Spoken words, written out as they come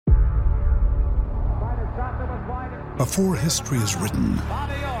Before history is written,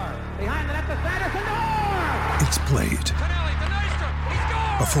 it's played.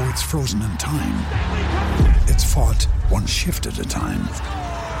 Before it's frozen in time, it's fought one shift at a time.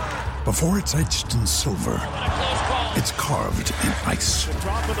 Before it's etched in silver, it's carved in ice.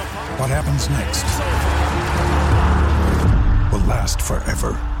 What happens next will last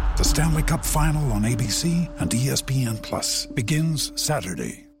forever. The Stanley Cup Final on ABC and ESPN Plus begins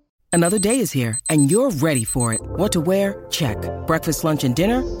Saturday. Another day is here, and you're ready for it. What to wear? Check. Breakfast, lunch, and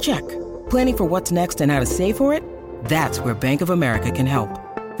dinner? Check. Planning for what's next and how to save for it? That's where Bank of America can help.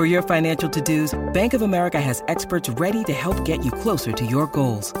 For your financial to-dos, Bank of America has experts ready to help get you closer to your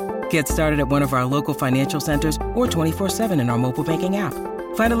goals. Get started at one of our local financial centers or 24/7 in our mobile banking app.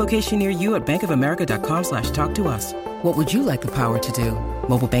 Find a location near you at bankofamerica.com/talktous. What would you like the power to do?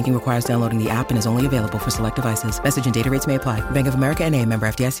 Mobile banking requires downloading the app and is only available for select devices. Message and data rates may apply. Bank of America N.A., member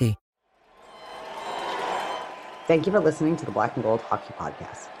FDIC. Thank you for listening to the Black and Gold Hockey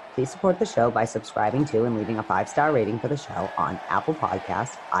Podcast. Please support the show by subscribing to and leaving a 5-star rating for the show on Apple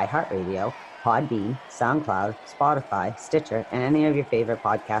Podcasts, iHeartRadio, Podbean, SoundCloud, Spotify, Stitcher, and any of your favorite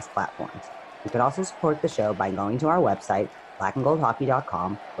podcast platforms. You can also support the show by going to our website,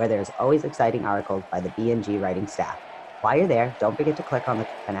 blackandgoldhockey.com, where there's always exciting articles by the B&G writing staff. While you're there, don't forget to click on the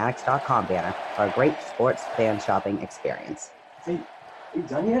Fanatics.com banner for a great sports fan shopping experience. Hey, are you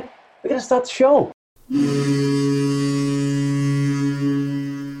done yet? We gotta start the show.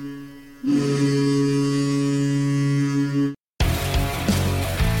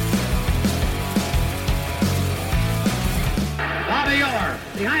 Bobby Orr,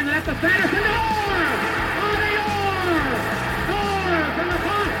 behind the net to Sanderson, Orr! Bobby Orr! Orr from the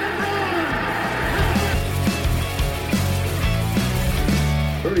Boston Bruins!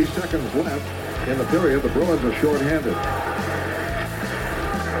 30 seconds left in the period. The Bruins are shorthanded.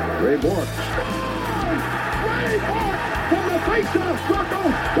 Ray Bourque. Ray Bourque from the face-off circle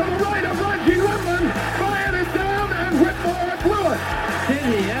to the right of Reggie Whitman. Fired it down and Whitmore blew it. Did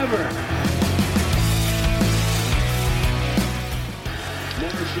he ever?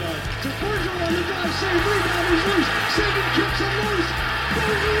 Marchand to Bergeron on the drive, save, rebound, he's loose. Sagan kicks him loose.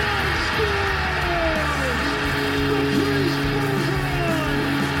 Bergeron scores! Patrice Bergeron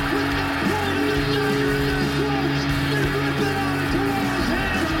with the point of the dagger in their throats. They rip it out of Toronto's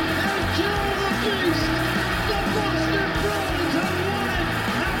hands and kill the beast. The Boston Bruins have won it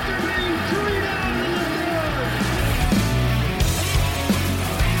after being 3 down in the third.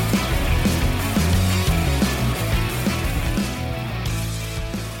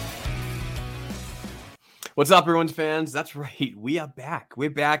 What's up, Bruins fans? That's right. We are back. We're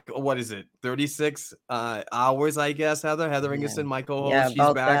back. What is it? 36 hours, I guess, Heather. Heather Ingerson, my co-host. Yeah, She's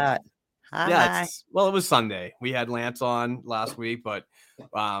about back. that. Hi. Yeah, well, it was Sunday. We had Lance on last week, but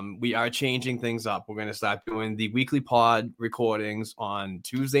we are changing things up. We're going to start doing the weekly pod recordings on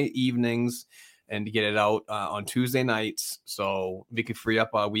Tuesday evenings and to get it out on Tuesday nights so we can free up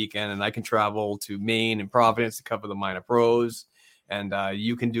our weekend and I can travel to Maine and Providence to cover the minor pros. And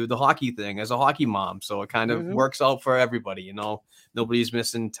you can do the hockey thing as a hockey mom. So it kind of works out for everybody, you know. Nobody's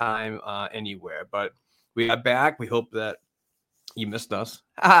missing time anywhere. But we are back. We hope that you missed us.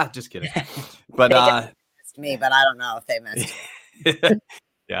 Just kidding. But Missed me, but I don't know if they missed me.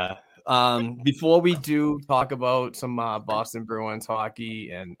 yeah. Before we do talk about some Boston Bruins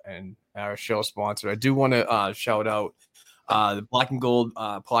hockey and our show sponsor, I do want to shout out the Black and Gold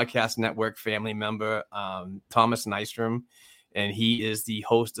Podcast Network family member, Thomas Nystrom. And he is the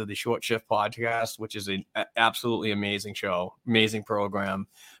host of the Short Shift podcast, which is an absolutely amazing show, amazing program.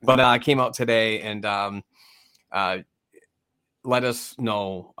 But I came out today and let us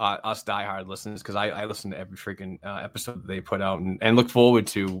know, us diehard listeners, because I listen to every freaking episode that they put out and look forward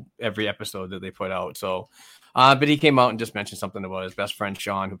to every episode that they put out. So, but he came out and just mentioned something about his best friend,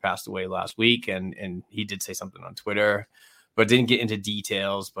 Sean, who passed away last week. And he did say something on Twitter, but didn't get into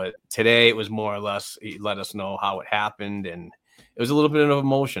details. But today it was more or less, he let us know how it happened. And it was a little bit of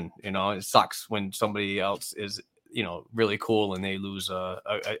emotion. You know, it sucks when somebody else is, you know, really cool and they lose a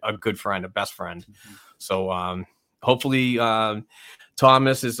good friend, a best friend. Mm-hmm. So hopefully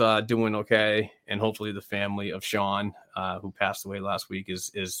Thomas is doing okay. And hopefully the family of Sean, who passed away last week,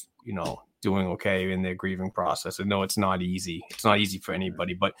 is, you know, doing okay in their grieving process. I know it's not easy. It's not easy for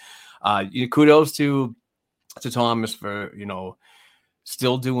anybody, but kudos to Thomas for, you know,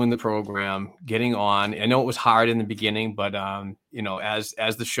 still doing the program, getting on. I know it was hard in the beginning, but you know, as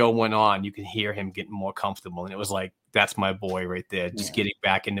the show went on, you can hear him getting more comfortable, and it was like, that's my boy right there, just getting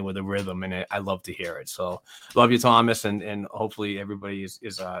back into with a rhythm, and I love to hear it. So, love you, Thomas, and hopefully everybody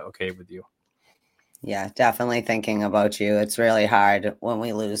is okay with you. Yeah, definitely thinking about you. It's really hard when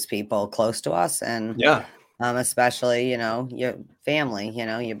we lose people close to us, and especially, your family,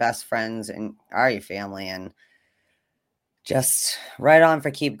 your best friends and are your family, and just right on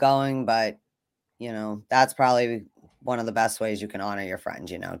for keep going. But, that's probably one of the best ways you can honor your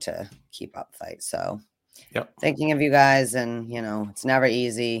friends, to keep up fight. So thinking of you guys, and, it's never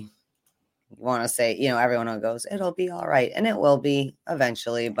easy. You want to say, everyone goes, it'll be all right. And it will be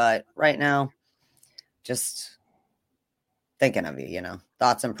eventually. But right now, just thinking of you,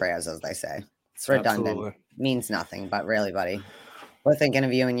 thoughts and prayers, as they say. It's redundant. Absolutely. Means nothing, but really, buddy, we're thinking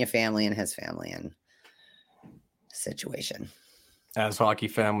of you and your family and his family and situation. As hockey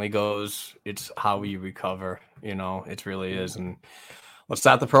family goes, it's how we recover, it really is. And let's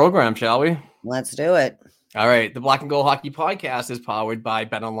start the program, shall we? Let's do it. All right. The Black and Gold Hockey Podcast is powered by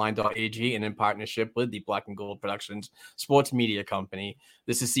BetOnline.ag and in partnership with the Black and Gold Productions Sports Media Company.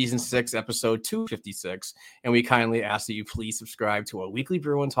 This is Season 6, Episode 256, and we kindly ask that you please subscribe to our weekly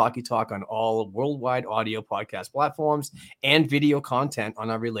Bruins Hockey Talk on all worldwide audio podcast platforms and video content on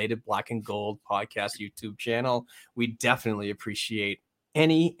our related Black and Gold Podcast YouTube channel. We definitely appreciate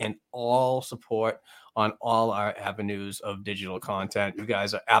any and all support on all our avenues of digital content. You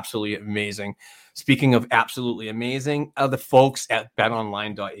guys are absolutely amazing. Speaking of absolutely amazing, the folks at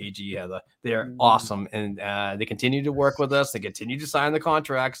betonline.ag, Heather, they're awesome. And they continue to work with us. They continue to sign the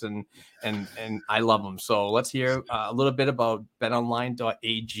contracts, and I love them. So let's hear a little bit about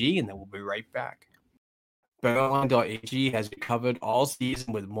betonline.ag, and then we'll be right back. BetOnline.ag has you covered all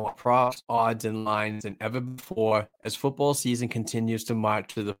season with more props, odds, and lines than ever before as football season continues to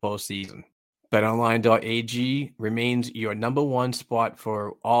march to the postseason. BetOnline.ag remains your number one spot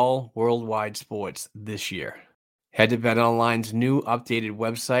for all worldwide sports this year. Head to BetOnline's new updated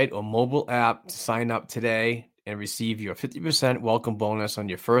website or mobile app to sign up today and receive your 50% welcome bonus on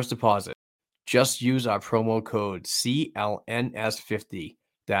your first deposit. Just use our promo code CLNS50.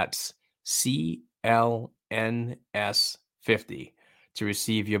 That's CLNS50 to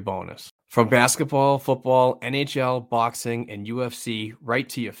receive your bonus. From basketball, football, NHL, boxing, and UFC, right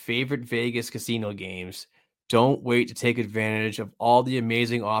to your favorite Vegas casino games, don't wait to take advantage of all the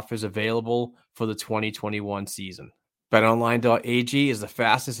amazing offers available for the 2021 season. BetOnline.ag is the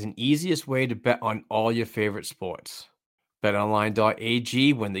fastest and easiest way to bet on all your favorite sports.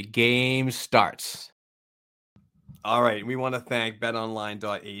 BetOnline.ag when the game starts. All right, we want to thank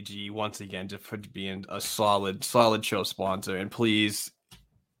BetOnline.ag once again just for being a solid show sponsor, and please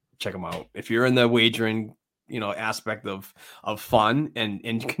check them out. If you're in the wagering, aspect of fun and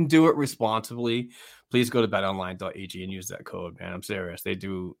you can do it responsibly, please go to betonline.ag and use that code, man. I'm serious. They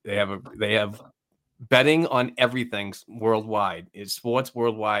have betting on everything worldwide. It's sports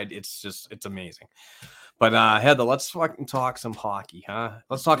worldwide. It's amazing. But Heather, let's fucking talk some hockey, huh?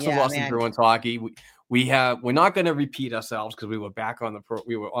 Let's talk some Boston Bruins hockey. We're not going to repeat ourselves because we were back on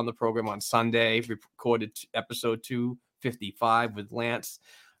the program on Sunday. We recorded episode 255 with Lance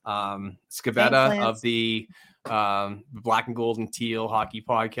Scavetta of the Black and Gold and Teal Hockey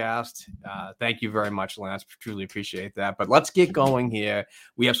Podcast. Thank you very much, Lance. Truly appreciate that. But let's get going here.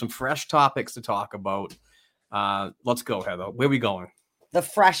 We have some fresh topics to talk about. Let's go, Heather. Where are we going? The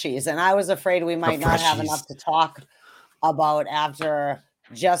freshies. And I was afraid we might not have enough to talk about after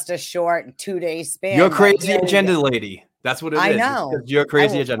just a short 2-day span. You're crazy agenda lady. That's what it is. I know. You're a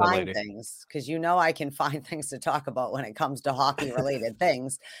crazy agenda lady. Because I can find things to talk about when it comes to hockey related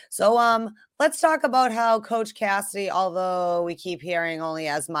things. So let's talk about how Coach Cassidy, although we keep hearing only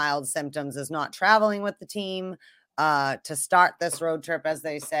has mild symptoms, is not traveling with the team to start this road trip, as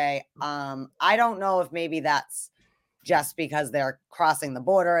they say. I don't know if maybe that's just because they're crossing the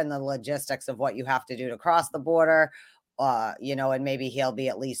border and the logistics of what you have to do to cross the border, and maybe he'll be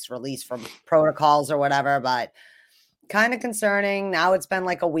at least released from protocols or whatever, but kind of concerning. Now it's been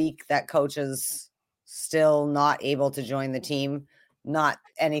like a week that Coach is still not able to join the team. Not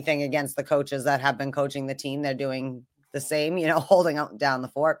anything against the coaches that have been coaching the team. They're doing the same, holding out down the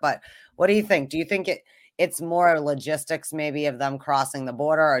fort. But what do you think? Do you think it's more logistics maybe of them crossing the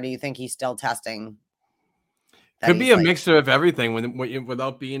border, or do you think he's still testing? Could be a mixture of everything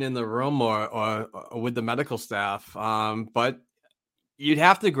without being in the room or with the medical staff. But you'd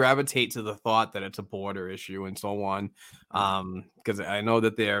have to gravitate to the thought that it's a border issue and so on. Because I know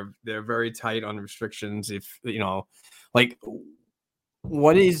that they're very tight on restrictions. If,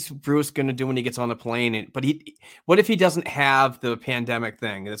 what is Bruce going to do when he gets on the plane? What if he doesn't have the pandemic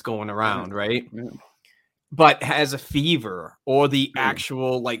thing that's going around, right? But has a fever or the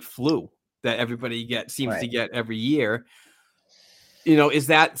actual flu that everybody seems to get every year. Is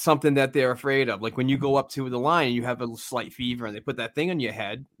that something that they're afraid of? Like when you go up to the line and you have a slight fever and they put that thing on your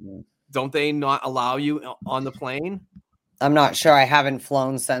head, don't they not allow you on the plane? I'm not sure. I haven't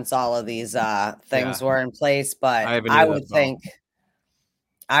flown since all of these things were in place, but I would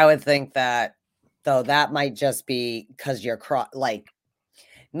think that though that might just be because you're like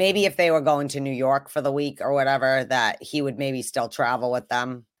maybe if they were going to New York for the week or whatever, that he would maybe still travel with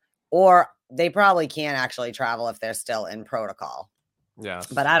them, or they probably can't actually travel if they're still in protocol. Yeah,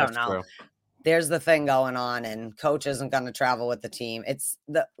 but I don't know. True. There's the thing going on, and coach isn't going to travel with the team. It's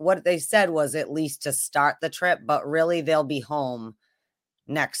what they said was at least to start the trip, but really they'll be home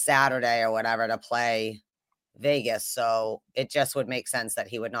next Saturday or whatever to play Vegas. So it just would make sense that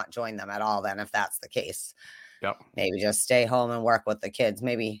he would not join them at all then if that's the case. Yep. Maybe just stay home and work with the kids.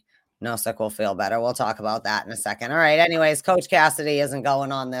 Maybe Nosek will feel better. We'll talk about that in a second. All right. Anyways, Coach Cassidy isn't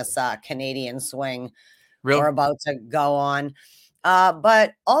going on this Canadian swing we're about to go on.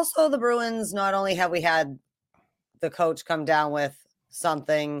 But also the Bruins, not only have we had the coach come down with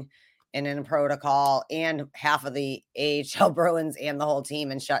something and in protocol and half of the AHL Bruins and the whole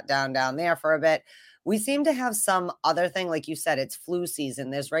team and shut down there for a bit. We seem to have some other thing. Like you said, it's flu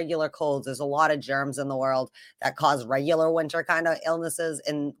season. There's regular colds. There's a lot of germs in the world that cause regular winter kind of illnesses.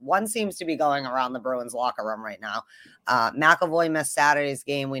 And one seems to be going around the Bruins locker room right now. McAvoy missed Saturday's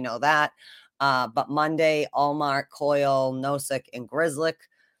game. We know that. But Monday, Ullmark, Coyle, Nosek, and Grzelcyk,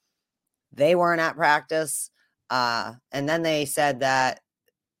 they weren't at practice. And then they said that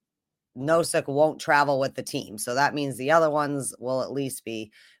Nosek won't travel with the team. So that means the other ones will at least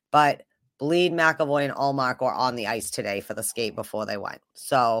be. But Bleed, McAvoy, and Ullmark were on the ice today for the skate before they went.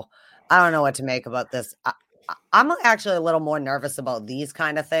 So I don't know what to make about this. I'm actually a little more nervous about these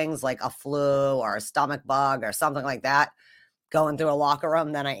kind of things, like a flu or a stomach bug or something like that, going through a locker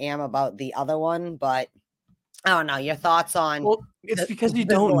room than I am about the other one. But I don't know. Your thoughts on? Well, it's because you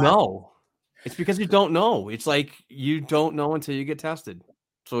don't know. It's because you don't know. It's like you don't know until you get tested.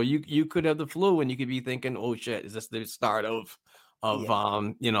 So you could have the flu and you could be thinking, oh shit, is this the start of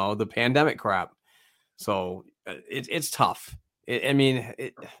the pandemic crap? So it's tough.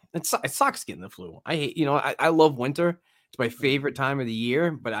 It sucks getting the flu. I hate, I love winter. It's my favorite time of the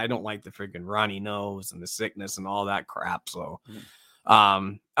year, but I don't like the freaking runny nose and the sickness and all that crap. So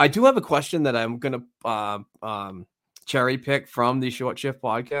I do have a question that I'm going to cherry pick from the Short Shift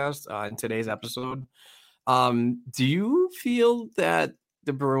podcast in today's episode. Do you feel that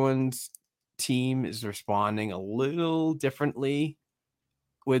the Bruins team is responding a little differently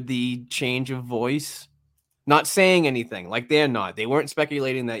with the change of voice? Not saying anything, like they weren't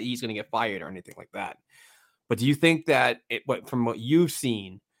speculating that he's going to get fired or anything like that. But do you think that from what you've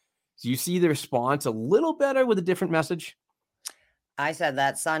seen, do you see the response a little better with a different message? I said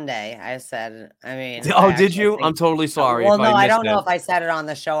that Sunday. Did you? I'm totally sorry. Well, no, I don't know if I said it on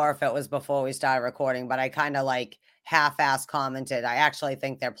the show or if it was before we started recording, but I kind of half-ass commented. I actually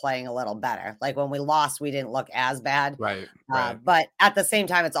think they're playing a little better. Like when we lost, we didn't look as bad. Right. But at the same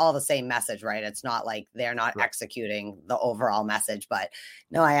time, it's all the same message, right? It's not like they're not executing the overall message. But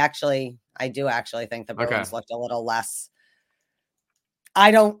no, I do actually think the Bruins looked a little less.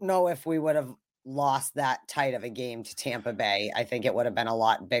 I don't know if we would have lost that tight of a game to Tampa Bay. I think it would have been a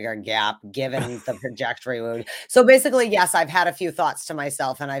lot bigger gap given the trajectory. So basically, yes, I've had a few thoughts to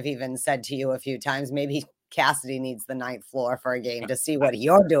myself, and I've even said to you a few times, maybe Cassidy needs the ninth floor for a game to see what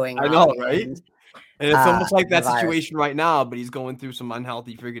you're doing. I know, right? And it's almost like that situation right now, but he's going through some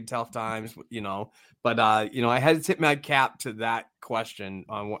unhealthy, freaking tough times, But, I had to tip my cap to that question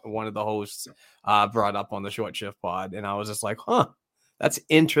on one of the hosts brought up on the Short Shift pod. And I was just like, that's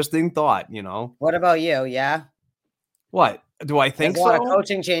interesting thought, What about you? Yeah. What? Do I think so? There's a lot of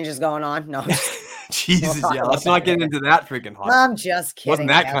coaching changes going on. No. Jesus, yeah. Let's not get into that freaking hot. I'm just kidding. Wasn't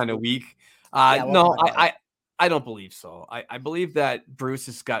that kind of weak? No, I don't believe so. I believe that Bruce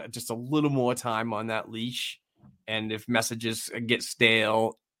has got just a little more time on that leash. And if messages get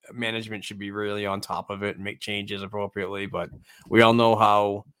stale, management should be really on top of it and make changes appropriately. But we all know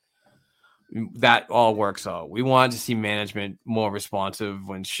how that all works out. We wanted to see management more responsive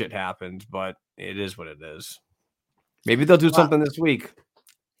when shit happens, but it is what it is. Maybe they'll do something this week.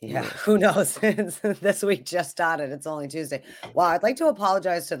 Yeah, who knows? This week just started. It's only Tuesday. Well, I'd like to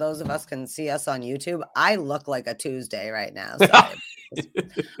apologize to those of us who can see us on YouTube. I look like a Tuesday right now. So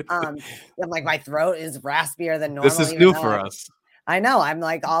I'm like, my throat is raspier than normal. This is new for us. I know. I'm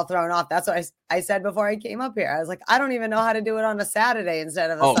like all thrown off. That's what I said before I came up here. I was like, I don't even know how to do it on a Saturday instead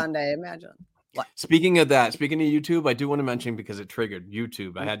of a Sunday. Imagine. What? Speaking of YouTube, I do want to mention because it triggered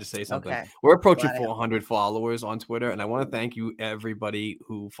YouTube. I had to say something. Okay. We're approaching 400 followers on Twitter, and I want to thank you, everybody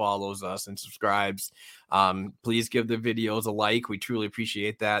who follows us and subscribes. Please give the videos a like. We truly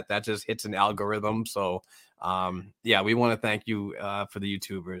appreciate that. That just hits an algorithm. So Yeah, we want to thank you for the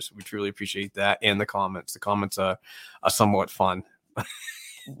YouTubers. We truly appreciate that, and the comments. The comments are somewhat fun. I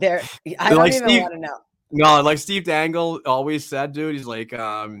don't even want to know. No, like Steve Dangle always said, dude, he's like,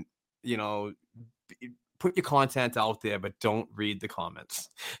 you know, put your content out there, but don't read the comments.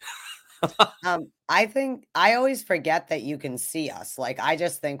 I think I always forget that you can see us. Like, I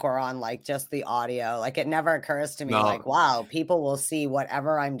just think we're on like just the audio. Like, it never occurs to me like, wow, people will see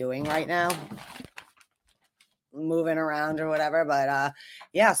whatever I'm doing right now, moving around or whatever. But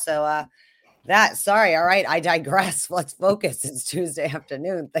yeah, so sorry. All right, I digress. Let's focus. It's Tuesday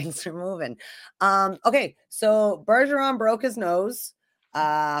afternoon. Thanks for moving. Okay, so Bergeron broke his nose,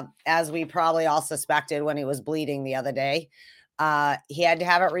 as we probably all suspected when he was bleeding the other day. He had to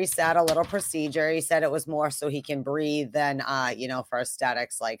have it reset, a little procedure. He said it was more so he can breathe than, for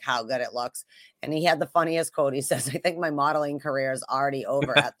aesthetics, like how good it looks. And he had the funniest quote. He says, I think my modeling career is already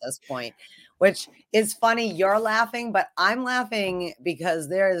over at this point, which is funny. You're laughing, but I'm laughing because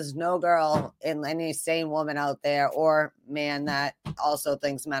there is no girl in any sane woman out there or man that also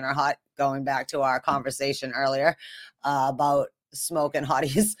thinks men are hot, going back to our conversation earlier about smoking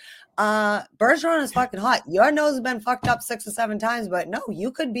hotties. Bergeron is fucking hot. Your nose has been fucked up 6 or 7 times, but no,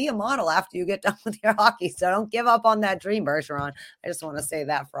 you could be a model after you get done with your hockey. So don't give up on that dream, Bergeron. I just want to say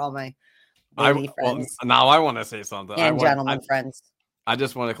that for all my lady friends. Well, now I want to say something. And gentlemen friends. I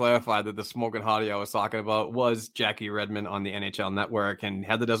just want to clarify that the smoking hottie I was talking about was Jackie Redmond on the NHL Network, and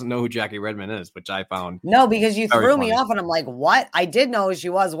Heather doesn't know who Jackie Redmond is, which I found no, because you threw funny. Me off, and I'm like, what? I did know who she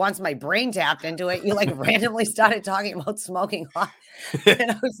was once my brain tapped into it. You like randomly started talking about smoking hot,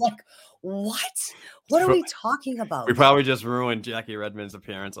 and I was like, what? What are we talking about? We probably just ruined Jackie Redmond's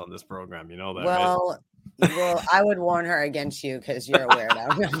appearance on this program. You know that, right? Well, I would warn her against you because you're a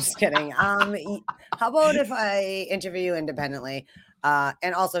weirdo. No, I'm just kidding. How about if I interview you independently?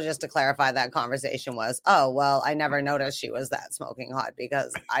 And also just to clarify, that conversation was, oh, well, I never noticed she was that smoking hot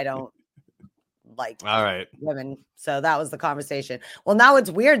because I don't like women. So that was the conversation. Well, now it's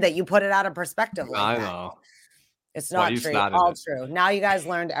weird that you put it out of perspective. Like I know. It's not true. All true. Now you guys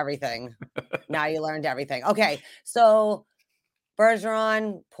learned everything. Now you learned everything. Okay. So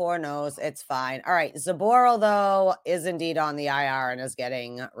Bergeron, poor nose. It's fine. All right. Zboril, though, is indeed on the IR and is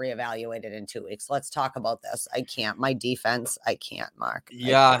getting reevaluated in 2 weeks. Let's talk about this. I can't. My defense, I can't, Mark.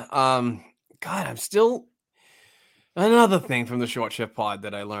 Yeah. God, I'm still. Another thing from the Short Shift Pod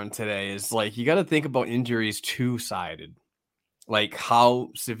that I learned today is like you got to think about injuries two-sided. Like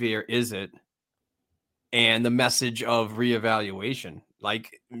how severe is it? And the message of reevaluation.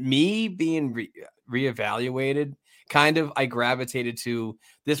 Like me being reevaluated. Kind of, I gravitated to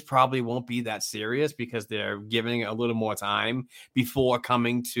this probably won't be that serious because they're giving a little more time before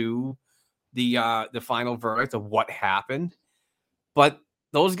coming to the final verdict of what happened. But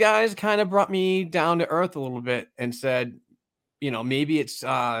those guys kind of brought me down to earth a little bit and said, you know, maybe it's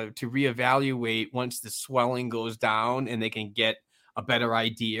to reevaluate once the swelling goes down and they can get a better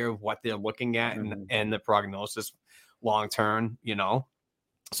idea of what they're looking at and the prognosis long term, you know.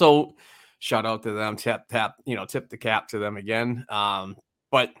 So shout out to them, tip the cap to them again.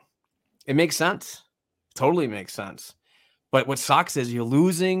 But it makes sense. Totally makes sense. But what sucks is you're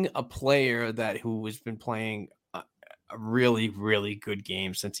losing a player who has been playing a really, really good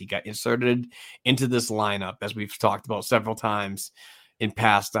game since he got inserted into this lineup, as we've talked about several times in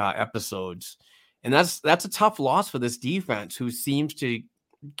past episodes. And that's a tough loss for this defense, who seems to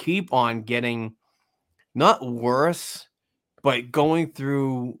keep on getting not worse, but going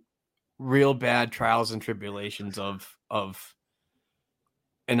through real bad trials and tribulations of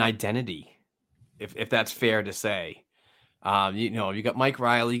an identity, if that's fair to say. You got Mike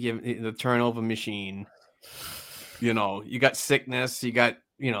Riley giving the turnover machine. You know, you got sickness, you got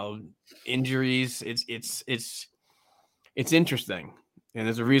injuries. It's interesting, and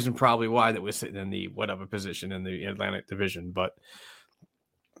there's a reason probably why that we're sitting in the whatever position in the Atlantic Division. But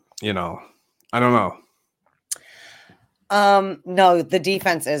I don't know. No, the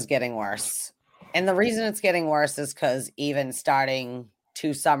defense is getting worse. And the reason it's getting worse is because even starting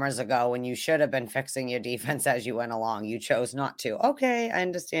 2 summers ago, when you should have been fixing your defense as you went along, you chose not to. Okay, I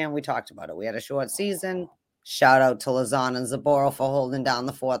understand. We talked about it. We had a short season. Shout out to Lazan and Zboril for holding down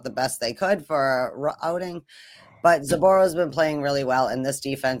the fort the best they could for outing. But Zboril has been playing really well, and this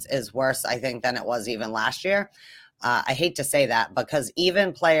defense is worse, I think, than it was even last year. I hate to say that because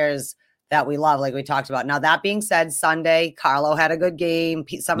even players that we love, like we talked about. Now, that being said, Sunday, Carlo had a good game.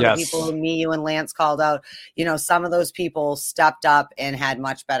 Some of the people, me, you, and Lance called out, some of those people stepped up and had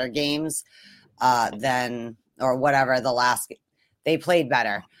much better games than, or whatever, they played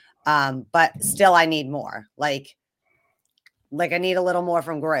better. But still, I need more. Like, Like I need a little more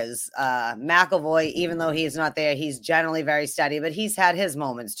from Grizz. McAvoy, even though he's not there, he's generally very steady, but he's had his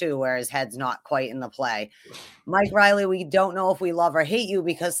moments too, where his head's not quite in the play. Mike Riley, we don't know if we love or hate you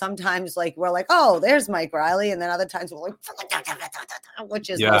because sometimes like we're like, oh, there's Mike Riley. And then other times we're like, which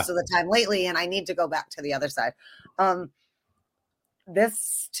is most of the time lately. And I need to go back to the other side.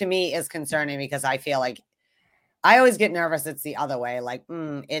 This to me is concerning because I feel like I always get nervous. It's the other way. Like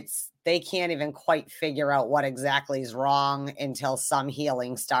they can't even quite figure out what exactly is wrong until some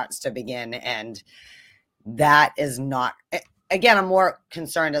healing starts to begin. And that is not, again, I'm more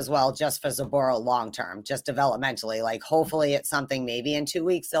concerned as well, just for Zboril long-term, just developmentally, like hopefully it's something maybe in 2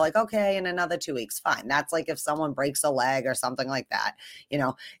 weeks, they're like, okay, in another 2 weeks, fine. That's like if someone breaks a leg or something like that,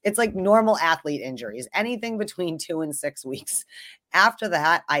 it's like normal athlete injuries, anything between 2 and 6 weeks. After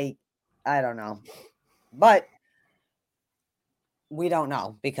that, I don't know, but we don't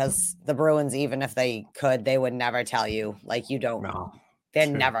know because the Bruins, even if they could, they would never tell you. Like you don't know. They're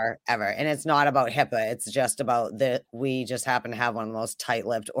never, ever. And it's not about HIPAA. It's just about we just happen to have one of the most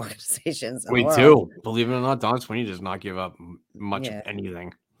tight-lipped organizations in the world. Do. Believe it or not, Don Sweeney does not give up much of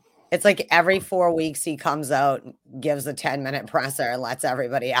anything. It's like every 4 weeks he comes out, gives a 10-minute presser and lets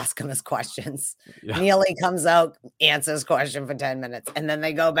everybody ask him his questions. Yeah. Neely comes out, answers question for 10 minutes, and then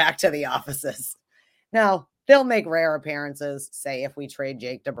they go back to the offices. Now, they'll make rare appearances, say if we trade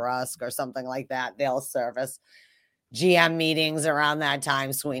Jake DeBrusk or something like that, they'll service GM meetings around that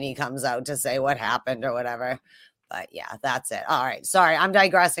time. Sweeney comes out to say what happened or whatever. But yeah, that's it. All right. Sorry, I'm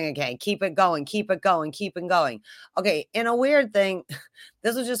digressing again. Keep it going. Keep it going. Keep it going. Okay. In a weird thing,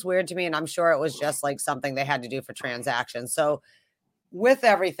 this was just weird to me. And I'm sure it was just like something they had to do for transactions. So with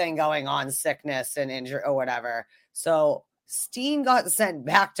everything going on, sickness and injury or whatever. So Steen got signed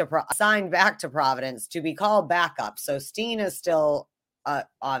back to Providence to be called back up. So Steen is still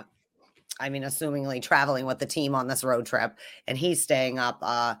assumingly traveling with the team on this road trip, and he's staying up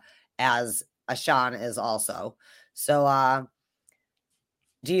as Ashan is also. So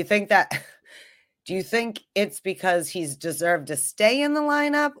do you think it's because he's deserved to stay in the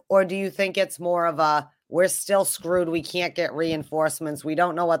lineup, or do you think it's more of a we're still screwed, we can't get reinforcements, we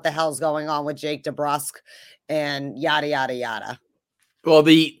don't know what the hell's going on with Jake DeBrusk and yada yada yada? Well,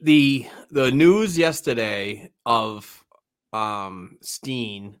 the news yesterday of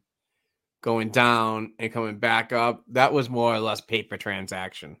Steen going down and coming back up, that was more or less paper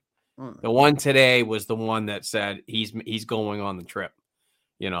transaction. The one today was the one that said he's going on the trip,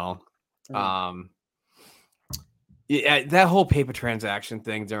 that whole paper transaction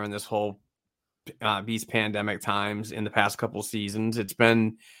thing during this whole these pandemic times in the past couple seasons, it's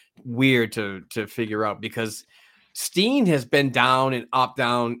been weird to figure out because Steen has been down and up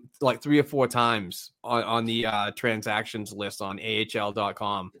down like 3 or 4 times on the transactions list on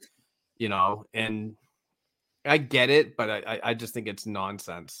AHL.com. And I get it, but I just think it's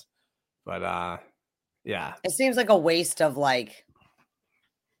nonsense. But yeah, it seems like a waste of like.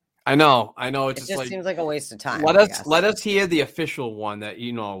 I know. It just like, seems like a waste of time. Let us hear the official one that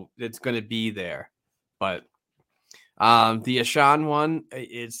it's going to be there. But the Ashan one,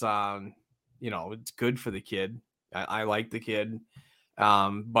 it's it's good for the kid. I like the kid,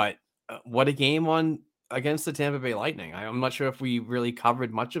 but what a game against the Tampa Bay Lightning. I'm not sure if we really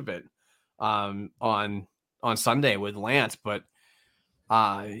covered much of it on Sunday with Lance, but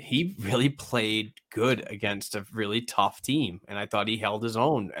he really played good against a really tough team, and I thought he held his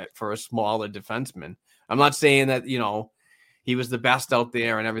own for a smaller defenseman. I'm not saying that he was the best out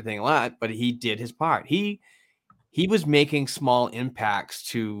there and everything like that, but he did his part. He was making small impacts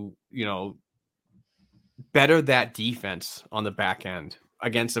to better that defense on the back end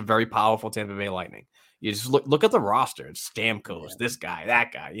against a very powerful Tampa Bay Lightning. You just look at the roster. It's Stamkos, this guy,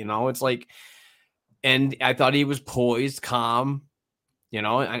 that guy. It's like, and I thought he was poised, calm,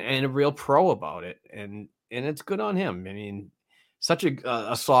 and a real pro about it. And it's good on him. I mean, such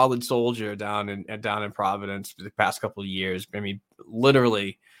a solid soldier down in Providence for the past couple of years. I mean,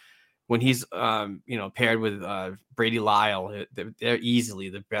 literally, when he's paired with Brady Lyle, they're easily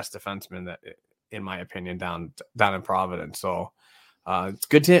the best defenseman that, in my opinion, down in Providence. So it's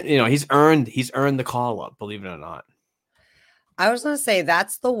good to he's earned the call up, believe it or not. I was going to say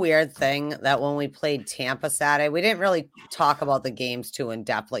that's the weird thing that when we played Tampa Saturday, we didn't really talk about the games too in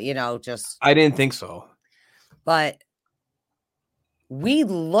depth, just I didn't think so. But we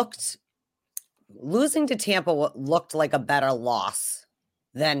losing to Tampa looked like a better loss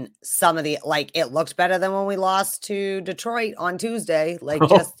than some of it looked better than when we lost to Detroit on Tuesday,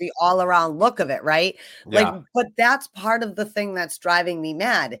 just the all around look of it. Right. Yeah. But that's part of the thing that's driving me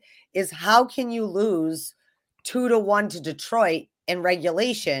mad is how can you lose 2-1 to Detroit in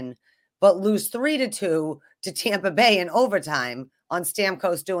regulation, but lose 3-2 to Tampa Bay in overtime on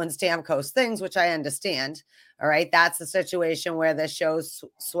Stamkos doing Stamkos things, which I understand. All right. That's the situation where this shows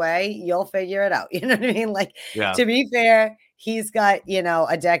sway. You'll figure it out. You know what I mean? Like, to be fair, he's got,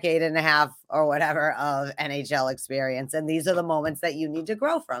 a decade and a half or whatever of NHL experience. And these are the moments that you need to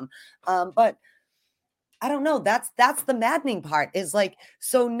grow from. But I don't know. That's the maddening part is like,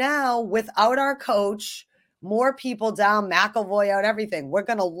 so now without our coach, more people down, McAvoy out, everything, we're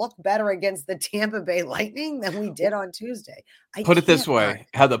going to look better against the Tampa Bay Lightning than we did on Tuesday. Put it this way,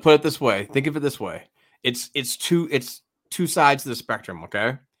 Heather, put it this way. Think of it this way. It's two sides of the spectrum,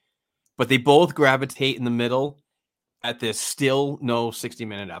 okay? But they both gravitate in the middle at this still no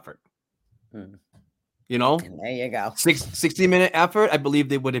 60-minute effort. And there you go. 60-minute effort, I believe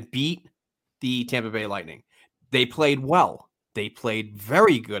they would have beat the Tampa Bay Lightning. They played well. They played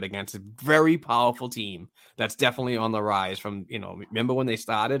very good against a very powerful team that's definitely on the rise from, remember when they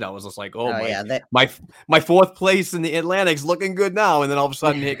started? I was just like, my fourth place in the Atlantic's looking good now. And then all of a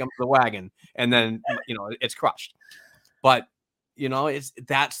sudden, here comes the wagon. And then, it's crushed. But,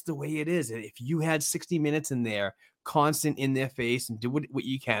 that's the way it is. If you had 60 minutes in there, constant in their face and do what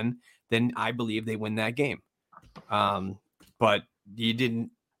you can, then I believe they win that game. But you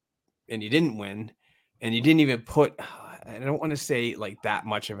didn't win. And you didn't even put, I don't want to say like that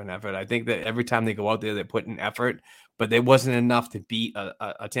much of an effort. I think that every time they go out there, they put an effort, but there wasn't enough to beat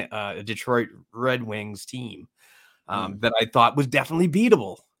a Detroit Red Wings team that I thought was definitely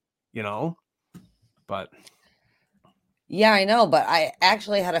beatable, but. Yeah, I know, but I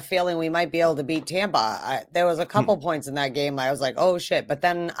actually had a feeling we might be able to beat Tampa. There was a couple points in that game. I was like, oh shit. But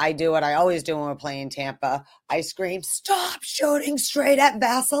then I do what I always do when we're playing Tampa. I scream, stop shooting straight at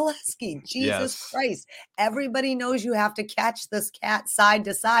Vasilevsky. Jesus Christ. Everybody knows you have to catch this cat side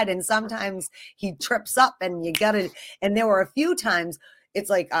to side. And sometimes he trips up and you got to, and there were a few times it's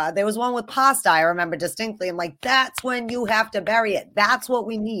like there was one with pasta. I remember distinctly. I'm like, that's when you have to bury it. That's what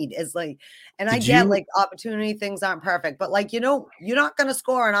we need is like, and I get like opportunity things aren't perfect, but like, you're not going to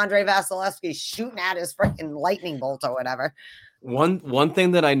score an Andrei Vasilevsky shooting at his freaking lightning bolt or whatever. One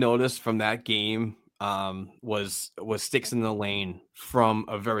thing that I noticed from that game was sticks in the lane from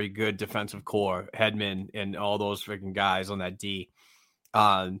a very good defensive core, Hedman and all those freaking guys on that D.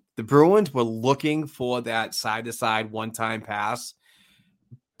 The Bruins were looking for that side-to-side one-time pass,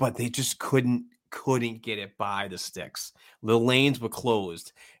 but they just couldn't get it by the sticks. The lanes were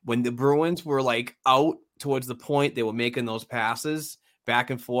closed. When the Bruins were like out towards the point, they were making those passes back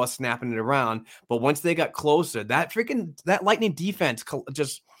and forth, snapping it around. But once they got closer, that Lightning defense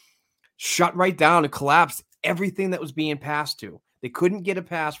just shut right down and collapsed everything that was being passed to. They couldn't get a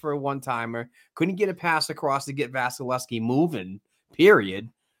pass for a one-timer, couldn't get a pass across to get Vasilevsky moving, period.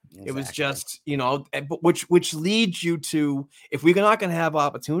 Exactly. It was just, which leads you to, if we're not going to have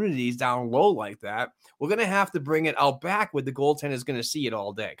opportunities down low like that, we're going to have to bring it out back where the goaltender is going to see it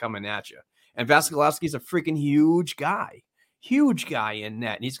all day coming at you. And Vasilevsky's a freaking huge guy in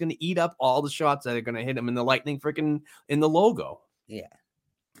net. And he's going to eat up all the shots that are going to hit him in the Lightning freaking in the logo. Yeah.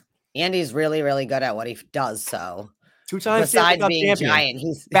 And he's really, really good at what he does. So 2 times besides being champion, giant,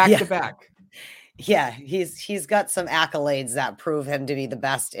 he's back to back. Yeah, he's got some accolades that prove him to be the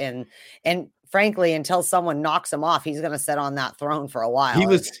best in, and frankly, until someone knocks him off, he's going to sit on that throne for a while.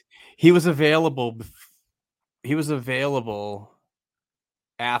 He was available. He was available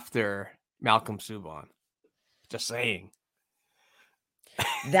after Malcolm Subban. Just saying.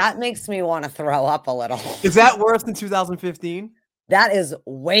 That makes me want to throw up a little. Is that worse than 2015? That is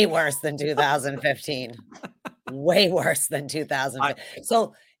way worse than 2015. Way worse than 2015.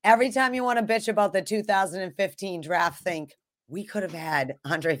 So every time you want to bitch about the 2015 draft, think we could have had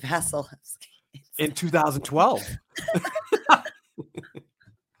Andrei Vasilevsky in 2012.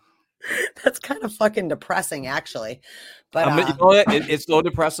 That's kind of fucking depressing, actually. But it's so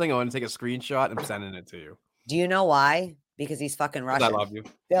depressing. I want to take a screenshot and I'm sending it to you. Do you know why? Because he's fucking Russian. I love you.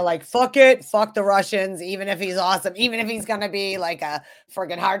 They're like, fuck it. Fuck the Russians. Even if he's awesome. Even if he's going to be like a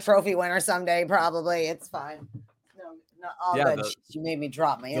friggin' Hart Trophy winner someday, probably. It's fine. No, all good. You made me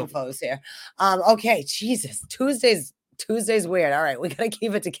drop my infos here. Okay. Jesus. Tuesday's weird. All right. We got to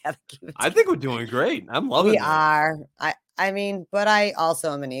keep it together. I think we're doing great. I'm loving it. We are. I mean, but I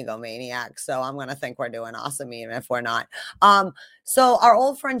also am an egomaniac, so I'm going to think we're doing awesome even if we're not. So our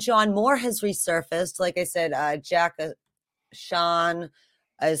old friend John Moore has resurfaced. Like I said, Sean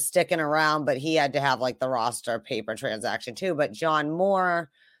is sticking around, but he had to have like the roster paper transaction too. But John Moore,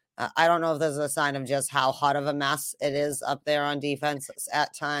 I don't know if there's a sign of just how hot of a mess it is up there on defense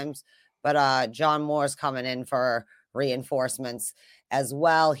at times, but John Moore's coming in for reinforcements as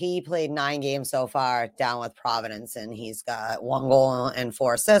well. He played 9 games so far down with Providence, and he's got 1 goal and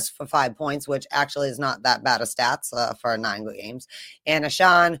 4 assists for 5 points, which actually is not that bad of stats for 9 games. And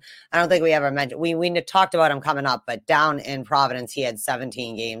Ashawn, I don't think we ever mentioned, we talked about him coming up, but down in Providence, he had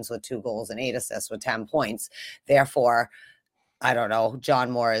 17 games with 2 goals and 8 assists with 10 points. Therefore, I don't know,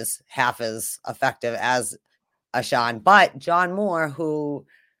 John Moore is half as effective as Ashawn, but John Moore, who,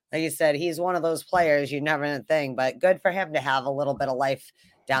 like you said, he's one of those players you never think, but good for him to have a little bit of life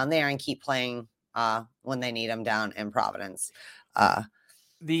down there and keep playing when they need him down in Providence.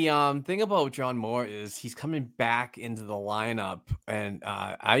 The thing about John Moore is he's coming back into the lineup, and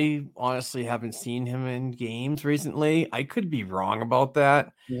I honestly haven't seen him in games recently. I could be wrong about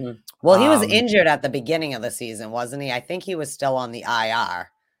that. Mm-hmm. Well, he was injured at the beginning of the season, wasn't he? I think he was still on the IR.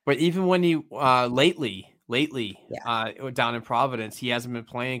 But even when he lately down in Providence, he hasn't been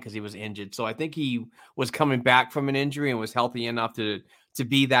playing because he was injured. So I think he was coming back from an injury and was healthy enough to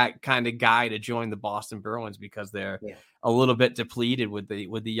be that kind of guy to join the Boston Bruins, because they're a little bit depleted with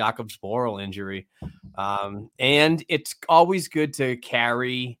the Jakob Sporl injury. And it's always good to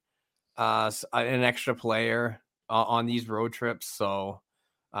carry an extra player on these road trips. So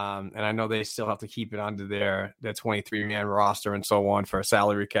and I know they still have to keep it under their 23-man roster and so on for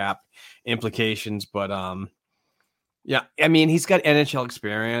salary cap implications. But yeah, I mean, he's got NHL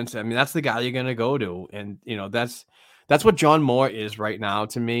experience. I mean, that's the guy you're going to go to. And, that's what John Moore is right now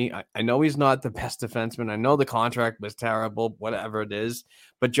to me. I know he's not the best defenseman. I know the contract was terrible, whatever it is.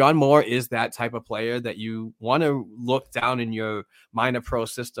 But John Moore is that type of player that you want to look down in your minor pro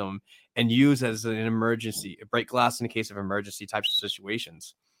system and use as an emergency, break glass in the case of emergency types of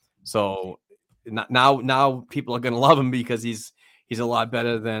situations. So now people are going to love him because he's a lot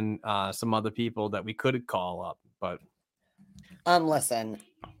better than some other people that we could call up. But listen,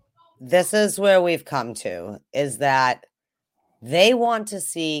 this is where we've come to, is that they want to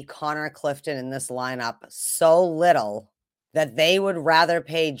see Connor Clifton in this lineup so little that they would rather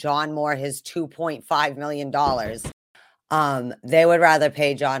pay John Moore his $2.5 million. They would rather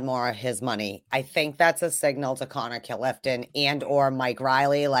pay John Moore his money. I think that's a signal to Connor Clifton and or Mike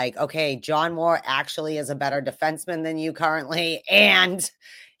Riley. Like, okay, John Moore actually is a better defenseman than you currently, and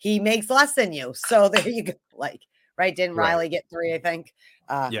he makes less than you. So there you go. Like, right? Didn't Riley get 3, I think?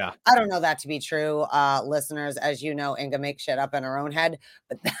 Yeah. I don't know that to be true. Listeners, as you know, Inga makes shit up in her own head,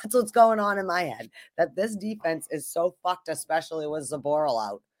 but that's what's going on in my head, that this defense is so fucked, especially with Zaboral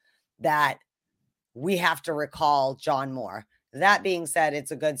out, that we have to recall John Moore. That being said,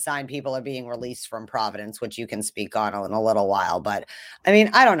 it's a good sign people are being released from Providence, which you can speak on in a little while. But I mean,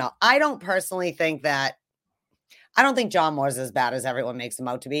 I don't know. I don't think John Moore's as bad as everyone makes him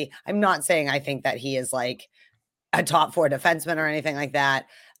out to be. I'm not saying I think that he is like a top 4 defenseman or anything like that.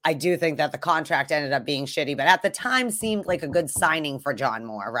 I do think that the contract ended up being shitty, but at the time seemed like a good signing for John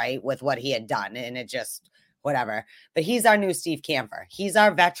Moore, right? With what he had done, and it just whatever. But he's our new Steve Kampfer. He's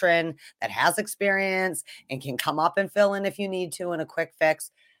our veteran that has experience and can come up and fill in if you need to in a quick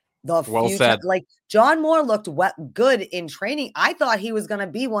fix. Well said. Like John Moore looked good in training. I thought he was going to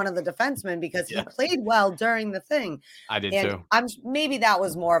be one of the defensemen because he played well during the thing. I did too. Maybe that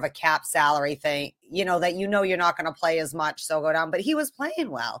was more of a cap salary thing, that you're not going to play as much, so go down. But he was playing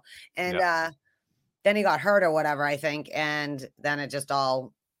well, and then he got hurt or whatever, I think, and then it just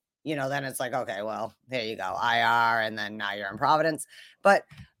all, then it's like, okay, well, there you go, IR, and then now you're in Providence. But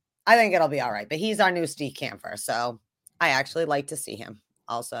I think it'll be all right. But he's our new Steve Kampfer, so I actually like to see him.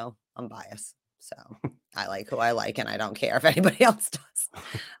 Also, I'm biased, so I like who I like, and I don't care if anybody else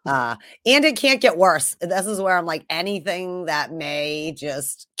does. And it can't get worse. This is where I'm like, anything that may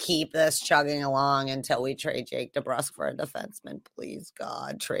just keep this chugging along until we trade Jake DeBrusk for a defenseman. Please,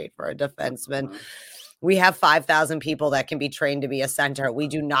 God, trade for a defenseman. We have 5,000 people that can be trained to be a center. We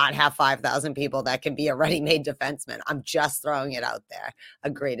do not have 5,000 people that can be a ready-made defenseman. I'm just throwing it out there.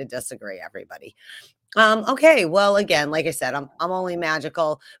 Agree to disagree, everybody. Okay, well, again, like I said, I'm only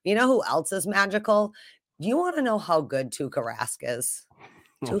magical. You know who else is magical? Do you want to know how good Tuukka Rask is?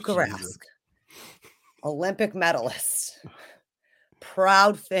 Tuukka Rask, Olympic medalist,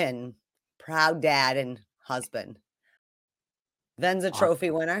 proud Finn, proud dad and husband, Vezina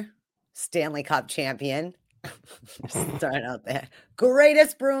Trophy winner, Stanley Cup champion. Starting out there,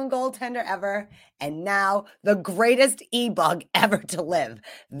 greatest Bruin goaltender ever, and now the greatest e-bug ever to live.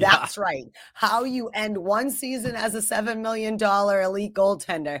 That's right. How you end one season as a $7 million elite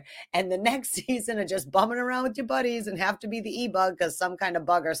goaltender, and the next season of just bumming around with your buddies and have to be the e-bug because some kind of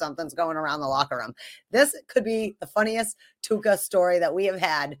bug or something's going around the locker room. This could be the funniest Tuukka story that we have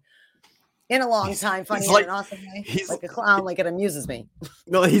had in a long time. Funny in an awesome way. He's like a clown, like it amuses me.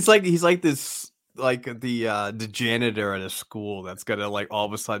 No, he's like this like the janitor at a school that's gonna like all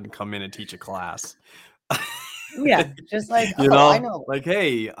of a sudden come in and teach a class. Yeah, just like, You oh, I know, know. like,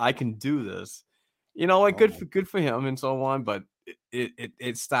 hey, I can do this. You know, like Oh my good for him and so on. But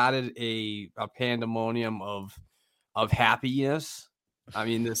it started a pandemonium of happiness. I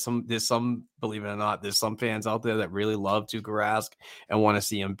mean, there's some, believe it or not, there's some fans out there that really love Tuukka Rask and want to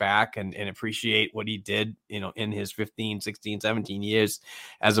see him back and appreciate what he did, you know, in his 15, 16, 17 years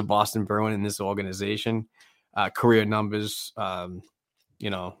as a Boston Bruin in this organization. Career numbers, you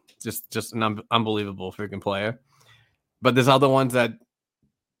know, just an unbelievable freaking player. But there's other ones that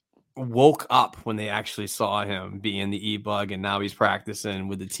woke up when they actually saw him be in the e-bug, and now he's practicing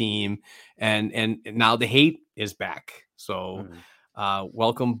with the team, and now the hate is back. So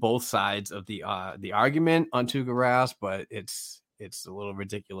welcome both sides of the argument on Tuukka Rask, but it's a little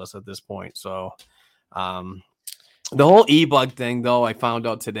ridiculous at this point. So the whole e-bug thing, though, I found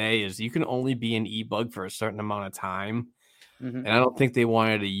out today is you can only be an e-bug for a certain amount of time. And I don't think they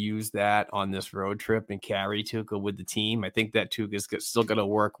wanted to use that on this road trip and carry Tuukka with the team. I think that Tuukka's still going to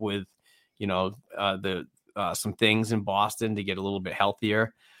work with, you know, some things in Boston to get a little bit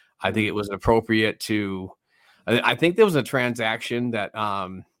healthier. I think it was appropriate to. I think there was a transaction that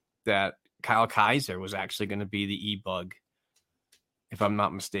that Kyle Kaiser was actually going to be the e-bug, if I'm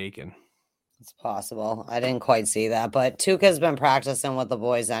not mistaken. It's possible. I didn't quite see that, but Tuukka's been practicing with the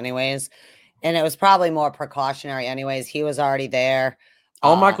boys anyways. And it was probably more precautionary anyways. He was already there.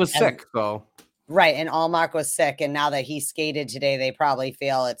 Allmark was sick, so. Right, and Allmark was sick. And now that he skated today, they probably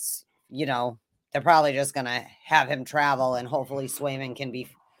feel it's, you know, they're probably just going to have him travel, and hopefully Swayman can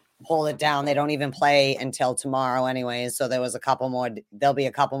hold it down. They don't even play until tomorrow anyways. So there'll be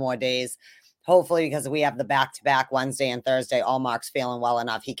a couple more days. Hopefully, because we have the back-to-back Wednesday and Thursday, Allmark's feeling well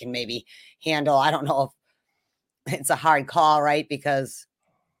enough. He can maybe handle, I don't know if it's a hard call, right? Because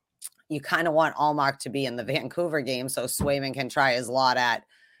you kind of want Allmark to be in the Vancouver game so Swayman can try his lot at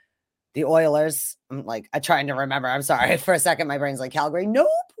the Oilers. I'm trying to remember. I'm sorry. For a second, my brain's like, Calgary. Nope.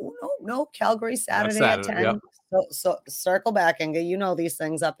 Calgary Saturday at 10. Yep. So circle back, and you know these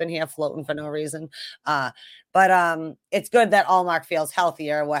things up in here floating for no reason. But it's good that Allmark feels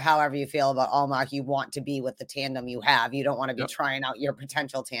healthier. However you feel about Allmark, you want to be with the tandem you have. You don't want to be trying out your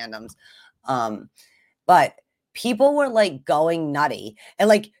potential tandems. But people were like going nutty, and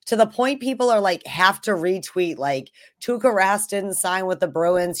like to the point people are like have to retweet like Tuukka Rask didn't sign with the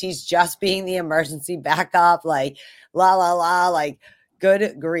Bruins. He's just being the emergency backup. Like la la la. Like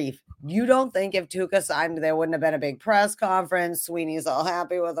good grief. You don't think if Tuukka signed, there wouldn't have been a big press conference? Sweeney's all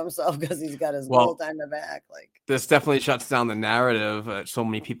happy with himself because he's got his goaltender back. Like this definitely shuts down the narrative so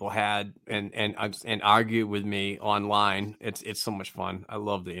many people had and argue with me online. It's so much fun. I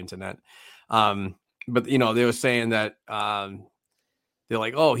love the internet. But, you know, they were saying that they're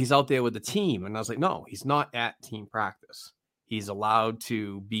like, oh, he's out there with the team. And I was like, no, he's not at team practice. He's allowed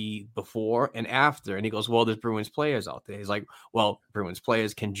to be before and after. And he goes, well, there's Bruins players out there. He's like, well, Bruins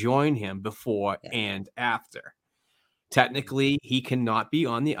players can join him before and after. Technically, he cannot be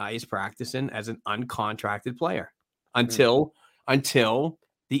on the ice practicing as an uncontracted player until the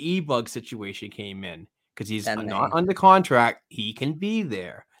e-bug situation came in. Because he's not under contract, he can be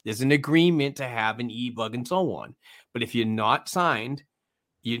there. There's an agreement to have an e-bug and so on. But if you're not signed,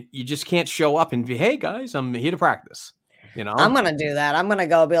 you just can't show up and be, hey, guys, I'm here to practice. You know, I'm going to do that. I'm going to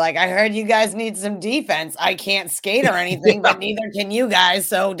go be like, I heard you guys need some defense. I can't skate or anything, but neither can you guys.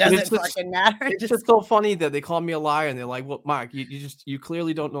 So does it fucking matter? It's just so funny that they call me a liar and they're like, well, Mark, you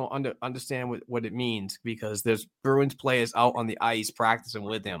clearly don't know understand what it means because there's Bruins players out on the ice practicing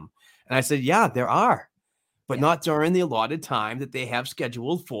with him. And I said, yeah, there are. But not during the allotted time that they have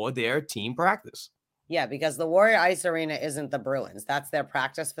scheduled for their team practice. Yeah, because the Warrior Ice Arena isn't the Bruins. That's their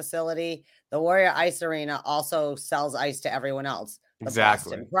practice facility. The Warrior Ice Arena also sells ice to everyone else. The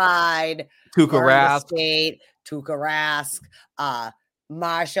exactly. Boston Pride, Tuukka Rask, Tuukka Rask,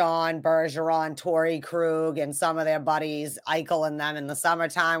 Marchand, Bergeron, Torrey Krug, and some of their buddies, Eichel and them in the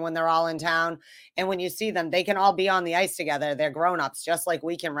summertime when they're all in town. And when you see them, they can all be on the ice together. They're grown-ups, just like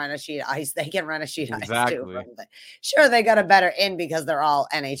we can rent a sheet of ice. They can rent a sheet of ice too. Sure, they got a better in because they're all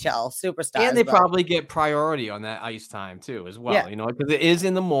NHL superstars. And they probably get priority on that ice time too, as well. Yeah. You know, because it is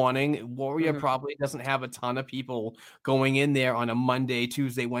in the morning. Warrior probably doesn't have a ton of people going in there on a Monday,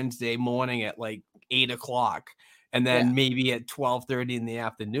 Tuesday, Wednesday morning at like 8 o'clock. And then maybe at 12:30 in the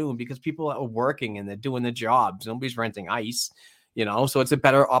afternoon because people are working and they're doing the jobs. Nobody's renting ice, you know, so it's a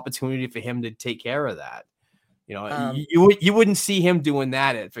better opportunity for him to take care of that. You know, you wouldn't see him doing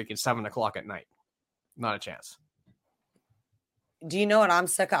that at freaking 7 o'clock at night. Not a chance. Do you know what I'm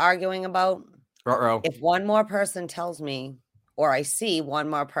sick of arguing about? Uh-oh. If one more person tells me, or I see one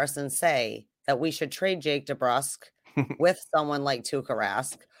more person say that we should trade Jake DeBrusk with someone like Tuukka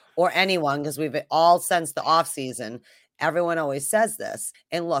Rask or anyone, because we've all since the offseason, everyone always says this.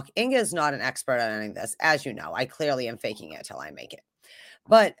 And look, Inga is not an expert on any of this. As you know, I clearly am faking it till I make it.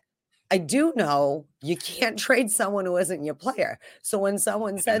 But I do know you can't trade someone who isn't your player. So when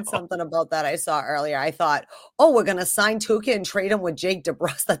someone said something about that I saw earlier, I thought, oh, we're going to sign Tuukka and trade him with Jake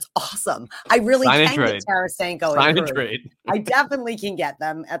DeBrusk. That's awesome. I really can get Tarasenko and trade. I definitely can get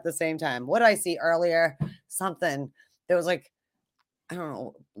them at the same time. What did I see earlier? Something. There was like, I don't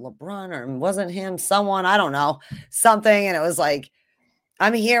know, LeBron or wasn't him, someone, I don't know, something. And it was like,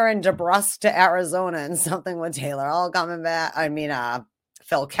 I'm hearing DeBrusk to Arizona and something with Taylor all coming back. I mean,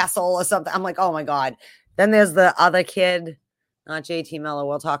 Phil Kessel or something. I'm like, oh my God. Then there's the other kid, not JT Miller.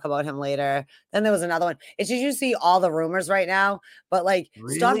 We'll talk about him later. Then there was another one. It's just you see all the rumors right now, but like,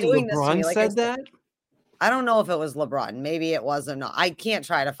 really? Stop doing LeBron this to me. Like said that? I don't know if it was LeBron. Maybe it was or not. I can't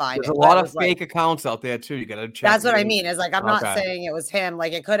try to find There's it. a lot of fake accounts out there too. You got to check. That's what I mean. Is like, I'm not saying it was him.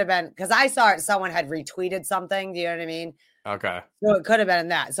 Like it could have been, because I saw it. Someone had retweeted something. Do you know what I mean? Okay. So it could have been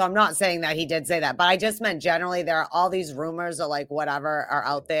that. So I'm not saying that he did say that, but I just meant generally there are all these rumors or like whatever are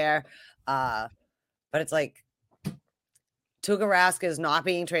out there. But it's like Tuukka Rask is not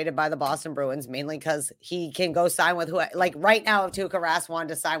being traded by the Boston Bruins, mainly because he can go sign with who, like right now, if Tuukka Rask wanted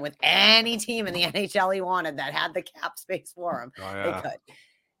to sign with any team in the NHL he wanted that had the cap space for him, they could.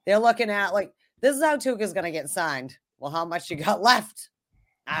 They're looking at like, this is how Tuukka's going to get signed. Well, how much you got left?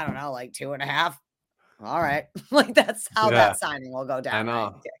 I don't know, like 2.5. All right. Like that's how that signing will go down. I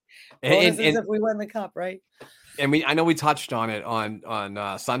know. Right? And if we win the cup, right? And I know we touched on it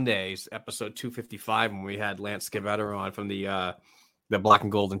on Sunday's episode 255 when we had Lance Scavetter on from the Black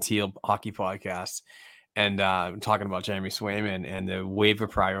and Gold and Teal hockey podcast, and talking about Jeremy Swayman and the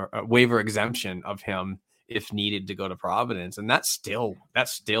waiver exemption of him if needed to go to Providence, and that's still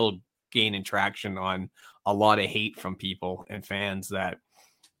gaining traction on a lot of hate from people and fans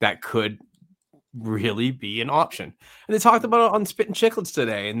that could really be an option. And they talked about it on Spit and Chicklets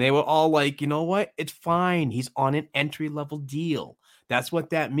today, and they were all like, you know what, it's fine, he's on an entry-level deal. That's what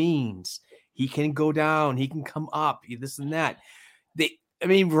that means. He can go down, he can come up, this and that.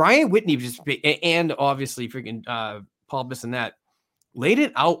 Ryan Whitney just, and obviously freaking Paul Bissonnette laid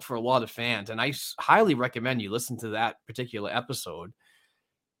it out for a lot of fans, and I highly recommend you listen to that particular episode.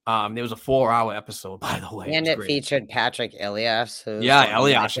 There was a 4-hour episode, by the way, and it featured Patrick Elias.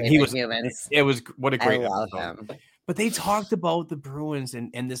 Elias. He was. It was what a great episode. Him. But they talked about the Bruins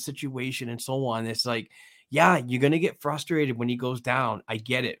and the situation and so on. It's like, yeah, you're gonna get frustrated when he goes down. I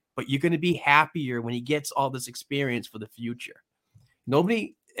get it, but you're gonna be happier when he gets all this experience for the future.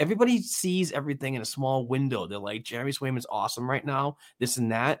 Everybody sees everything in a small window. They're like, Jeremy Swayman's awesome right now, this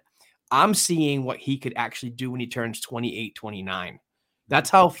and that. I'm seeing what he could actually do when he turns 28, 29. That's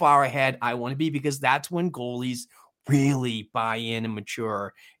how far ahead I want to be, because that's when goalies really buy in and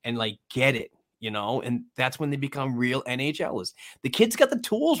mature and like get it, and that's when they become real NHLers. The kid's got the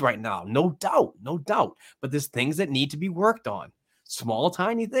tools right now, no doubt, but there's things that need to be worked on. Small,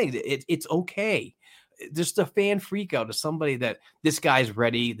 tiny things. It's okay. Just a fan freak out of somebody that this guy's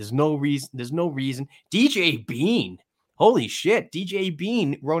ready. There's no reason. DJ Bean, holy shit. DJ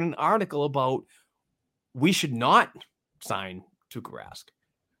Bean wrote an article about we should not sign Tuukka Rask.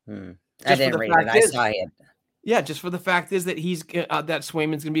 I didn't read it. I saw it. Yeah, just for the fact is that he's that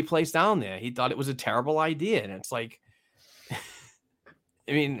Swayman's going to be placed down there. He thought it was a terrible idea, and it's like,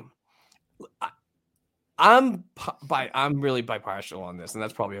 I'm really bipartial on this, and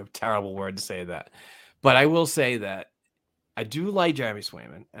that's probably a terrible word to say that, but I will say that I do like Jeremy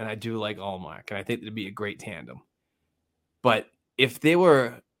Swayman, and I do like Ullmark, and I think it'd be a great tandem. But if they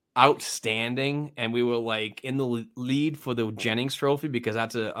were outstanding and we were like in the lead for the Jennings Trophy, because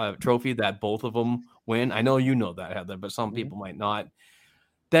that's a trophy that both of them win, I know you know that, Heather, but some people might not,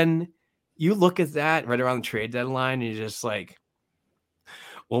 then you look at that right around the trade deadline and you're just like,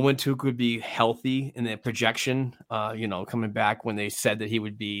 well, when Tuukka would be healthy in the projection, coming back when they said that he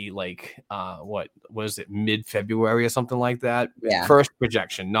would be like, what was it, mid-February or something like that? Yeah. First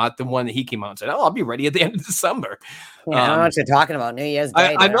projection, not the one that he came out and said, I'll be ready at the end of December. Yeah, I don't know what you're talking about. New Year's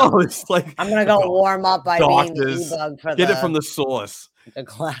Day. I know. It's like, I'm going to go warm up by being the e-bug for get it from the source. The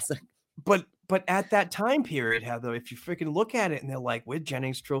classic. But at that time period, Heather, if you freaking look at it and they're like, we're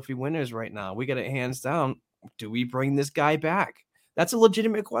Jennings Trophy winners right now, we got it hands down. Do we bring this guy back? That's a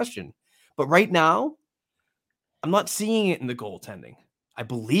legitimate question. But right now, I'm not seeing it in the goaltending. I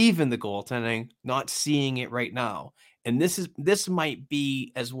believe in the goaltending, not seeing it right now. And this might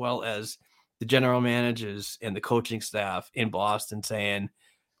be as well as the general managers and the coaching staff in Boston saying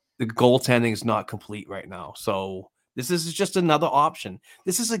the goaltending is not complete right now. So this is just another option.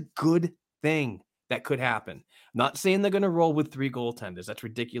 This is a good thing that could happen. Not saying they're going to roll with 3 goaltenders. That's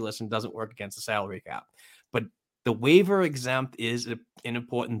ridiculous and doesn't work against the salary cap. But the waiver exempt is an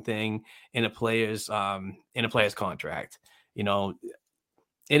important thing in a player's contract. You know,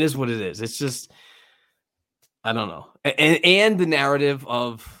 it is what it is. It's just, I don't know. And the narrative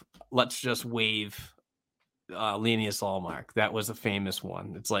of let's just waive Linus Ullmark. That was a famous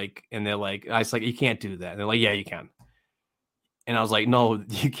one. It's like, and they're like, I was like, you can't do that. And they're like, yeah, you can. And I was like, no,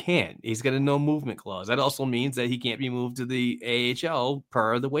 you can't. He's got a no movement clause. That also means that he can't be moved to the AHL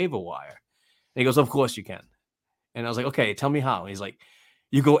per the waiver wire. And he goes, of course you can. And I was like, okay, tell me how. And he's like,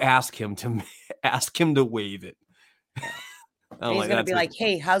 you go ask him to waive it. He's like, going to be like,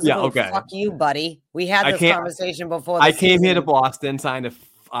 hey, how's it going? Okay. Fuck you, buddy. We had this conversation before. I came here to Boston, signed a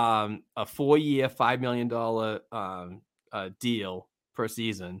 4-year, $5 million deal per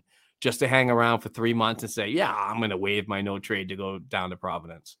season just to hang around for 3 months and say, yeah, I'm going to waive my no trade to go down to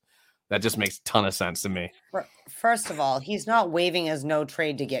Providence. That just makes a ton of sense to me. First of all, he's not waiving his no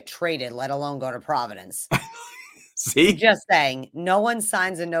trade to get traded, let alone go to Providence. See? Just saying, no one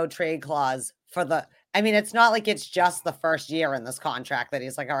signs a no trade clause for it's not like it's just the first year in this contract that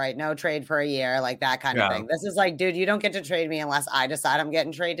he's like, all right, no trade for a year, like that kind of thing. This is like, dude, you don't get to trade me unless I decide I'm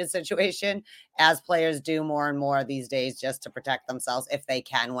getting traded situation, as players do more and more these days just to protect themselves if they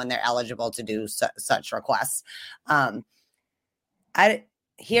can when they're eligible to do such requests.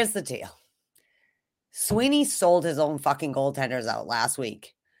 Here's the deal. Sweeney sold his own fucking goaltenders out last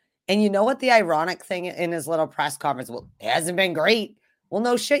week. And you know what the ironic thing in his little press conference? Well, it hasn't been great. Well,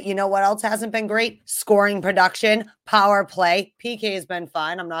 no shit. You know what else hasn't been great? Scoring production, power play. PK has been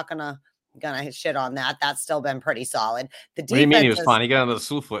fine. I'm not gonna shit on that. That's still been pretty solid. The defense. What do you mean he was fine? He got under the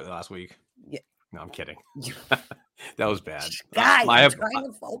slew foot last week. Yeah. No, I'm kidding. That was bad. Guys,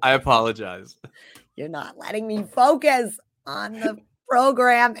 I apologize. You're not letting me focus on the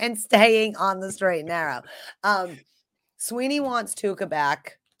program and staying on the straight and narrow. Sweeney wants Tuukka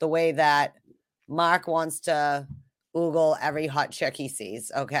back the way that Mark wants to oogle every hot chick he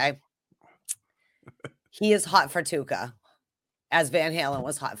sees. Okay. He is hot for Tuukka, as Van Halen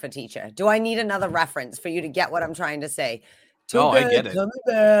was hot for Teacher. Do I need another reference for you to get what I'm trying to say? Tuukka I get it. Coming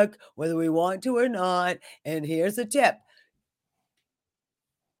back, whether we want to or not. And here's a tip.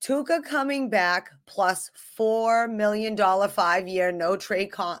 Tuukka coming back plus $4 million 5-year no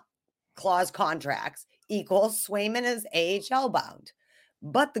trade clause contracts equals Swayman is AHL bound.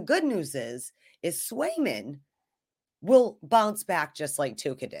 But the good news is Swayman will bounce back just like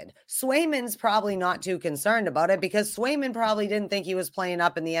Tuukka did. Swayman's probably not too concerned about it because Swayman probably didn't think he was playing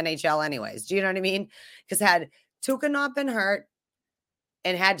up in the NHL anyways. Do you know what I mean? Because had Tuukka not been hurt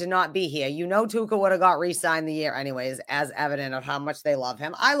and had to not be here, Tuukka would have got re-signed the year anyways, as evident of how much they love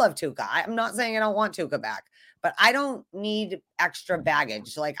him. I love Tuukka. I'm not saying I don't want Tuukka back, but I don't need extra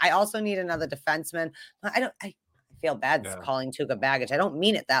baggage. Like, I also need another defenseman. I feel bad calling Tuukka baggage. I don't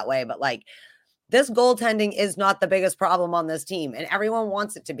mean it that way, but like, this goaltending is not the biggest problem on this team, and everyone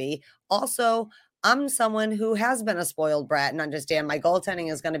wants it to be. Also, I'm someone who has been a spoiled brat and understand my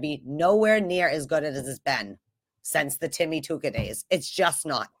goaltending is going to be nowhere near as good as it's been since the Timmy Tuukka days. It's just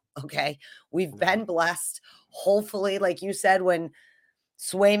not, okay? We've been blessed. Hopefully, like you said, when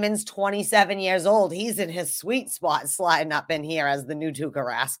Swayman's 27 years old, he's in his sweet spot sliding up in here as the new Tuukka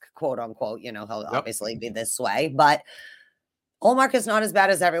Rask, quote unquote. He'll obviously be this way, but Ullmark is not as bad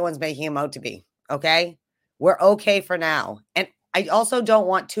as everyone's making him out to be. Okay, we're okay for now. And I also don't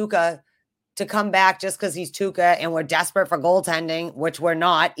want Tuukka to come back just because he's Tuukka and we're desperate for goaltending, which we're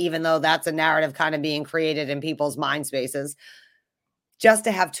not, even though that's a narrative kind of being created in people's mind spaces, just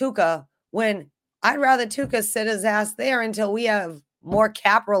to have Tuukka when I'd rather Tuukka sit his ass there until we have more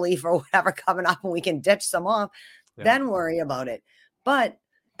cap relief or whatever coming up and we can ditch some off, then worry about it. But,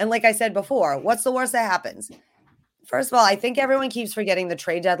 and like I said before, what's the worst that happens? First of all, I think everyone keeps forgetting the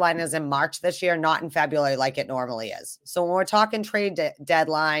trade deadline is in March this year, not in February like it normally is. So when we're talking trade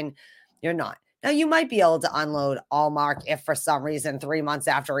deadline, you're not. Now, you might be able to unload Ullmark if for some reason 3 months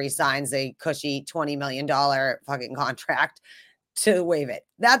after he signs a cushy $20 million fucking contract to waive it.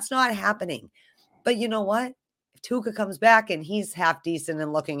 That's not happening. But you know what? If Tuukka comes back and he's half decent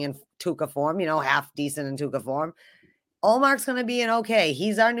and looking in Tuukka form, half decent in Tuukka form, Ullmark's going to be an okay.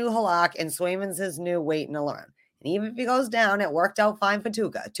 He's our new Halak and Swayman's his new waiting to learn. And even if he goes down, it worked out fine for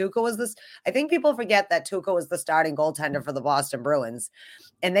Tuukka. Tuukka was this. I think people forget that Tuukka was the starting goaltender for the Boston Bruins,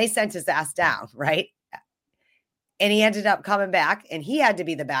 and they sent his ass down, right? And he ended up coming back, and he had to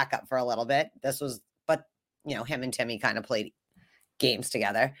be the backup for a little bit. But him and Timmy kind of played games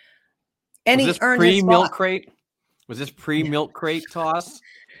together. And he earned his spot. Crate? Was this pre-milk crate toss?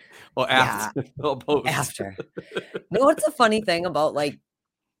 Or after? Yeah, after. No, what's the funny thing about like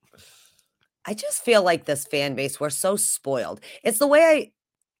I just feel like this fan base, we're so spoiled. It's the way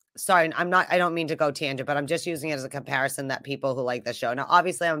I don't mean to go tangent, but I'm just using it as a comparison that people who like the show. Now,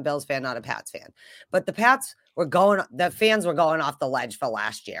 obviously, I'm a Bills fan, not a Pats fan, but the fans were going off the ledge for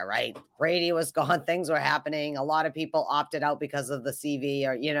last year, right? Brady was gone, things were happening. A lot of people opted out because of the CV,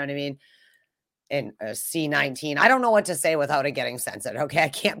 or you know what I mean? And C-19. I don't know what to say without it getting censored. Okay. I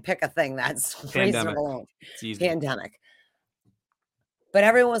can't pick a thing that's Pandemic. reasonable. It's easy. Pandemic. But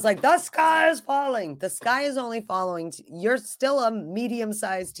everyone was like, the sky is falling. The sky is only falling. You're still a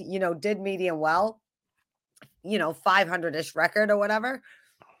medium-sized, did medium well, 500-ish record or whatever.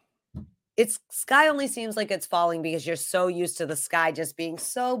 It's sky only seems like it's falling because you're so used to the sky just being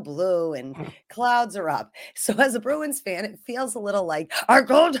so blue and clouds are up. So as a Bruins fan, it feels a little like our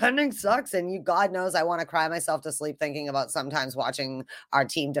goaltending sucks. And God knows I want to cry myself to sleep thinking about sometimes watching our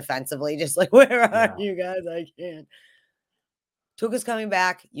team defensively, just like, where are you guys? I can't. Tuukka's coming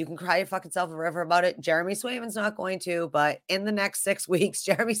back. You can cry your fucking self a river about it. Jeremy Swayman's not going to, but in the next 6 weeks,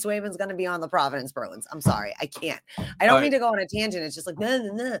 Jeremy Swayman's going to be on the Providence Bruins. I'm sorry. I can't. I don't mean to go on a tangent. It's just like,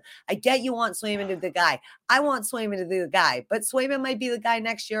 nah. I get you want Swayman to be the guy. I want Swayman to be the guy, but Swayman might be the guy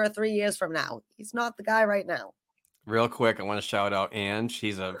next year or 3 years from now. He's not the guy right now. Real quick, I want to shout out Ann.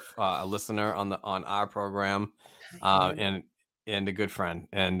 She's a listener on our program, and a good friend.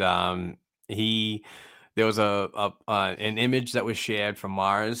 And there was an image that was shared from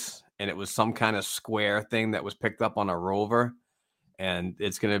Mars, and it was some kind of square thing that was picked up on a rover, and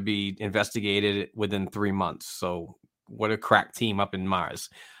it's going to be investigated within 3 months. So what a crack team up in Mars.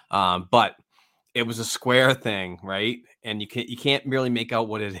 But it was a square thing, right? And you can't really make out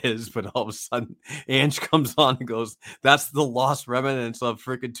what it is, but all of a sudden Ange comes on and goes, that's the lost remnants of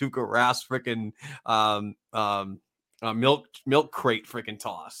freaking Tuukka Rask freaking milk crate freaking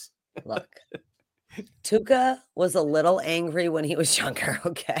toss. Look. Tuukka was a little angry when he was younger,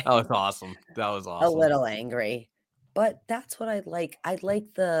 okay? That was awesome. A little angry. But that's what I like. I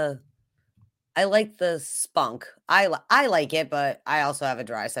like the spunk. I like it, but I also have a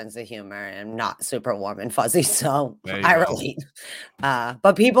dry sense of humor and I'm not super warm and fuzzy, so I relate.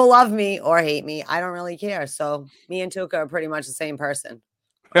 But people love me or hate me. I don't really care. So me and Tuukka are pretty much the same person.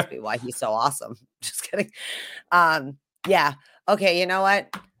 Must be why he's so awesome. Just kidding. Yeah. Okay, you know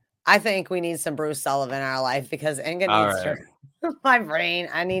what? I think we need some Bruce Sullivan in our life because Inga needs to my brain.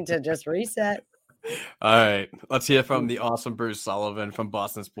 I need to just reset. All right. Let's hear from the awesome Bruce Sullivan from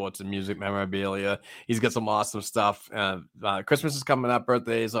Boston Sports and Music Memorabilia. He's got some awesome stuff. Christmas is coming up.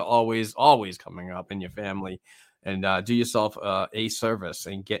 Birthdays are always coming up in your family. And do yourself a service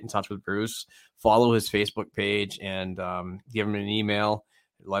and get in touch with Bruce. Follow his Facebook page and give him an email.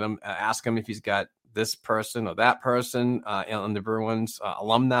 Let him ask him if he's got this person or that person on the Bruins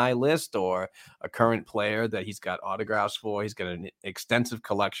alumni list or a current player that he's got autographs for. He's got an extensive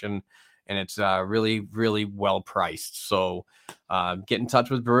collection, and it's really, really well priced. So get in touch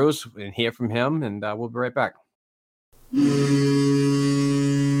with Bruce and hear from him, and we'll be right back.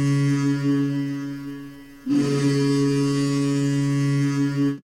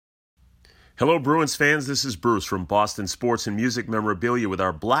 Hello, Bruins fans. This is Bruce from Boston Sports and Music Memorabilia with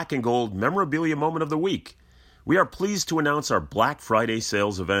our Black and Gold Memorabilia Moment of the Week. We are pleased to announce our Black Friday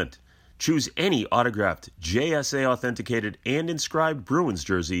sales event. Choose any autographed, JSA authenticated, and inscribed Bruins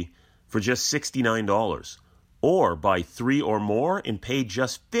jersey for just $69, or buy 3 or more and pay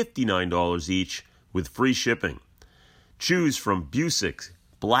just $59 each with free shipping. Choose from Busick,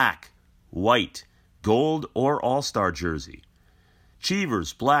 black, white, gold, or all-star jersey.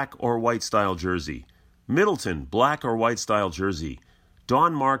 Cheevers, black or white style jersey. Middleton, black or white style jersey.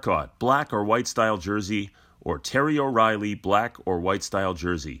 Don Marcotte, black or white style jersey. Or Terry O'Reilly, black or white style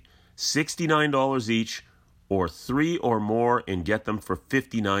jersey. $69 each, or 3 or more and get them for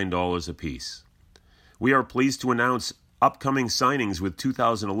 $59 apiece. We are pleased to announce upcoming signings with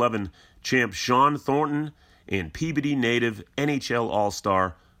 2011 champ Sean Thornton and Peabody native NHL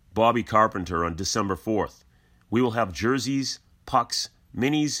All-Star Bobby Carpenter on December 4th. We will have jerseys, pucks,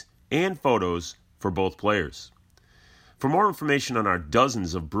 minis, and photos for both players. For more information on our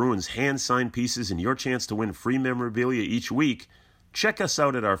dozens of Bruins hand-signed pieces and your chance to win free memorabilia each week, check us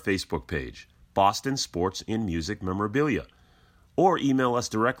out at our Facebook page, Boston Sports and Music Memorabilia, or email us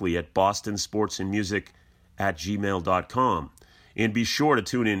directly at bostonsportsandmusic@gmail.com. And be sure to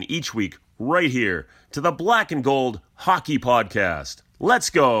tune in each week right here to the Black and Gold Hockey Podcast. Let's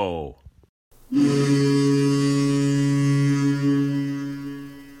go!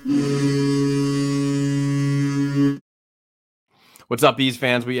 What's up, Bees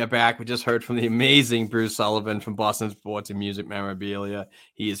fans? We are back. We just heard from the amazing Bruce Sullivan from Boston Sports and Music Memorabilia.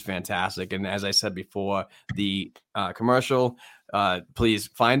 He is fantastic. And as I said before, the commercial, please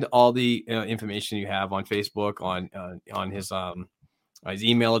find all the information you have on Facebook, on his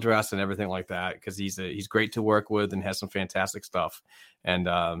email address and everything like that, because he's great to work with and has some fantastic stuff. And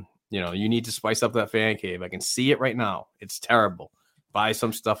you need to spice up that fan cave. I can see it right now. It's terrible. Buy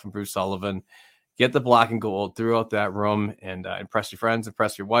some stuff from Bruce Sullivan. Get the black and gold throughout that room and impress your friends,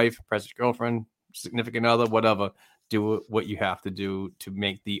 impress your wife, impress your girlfriend, significant other, whatever. Do what you have to do to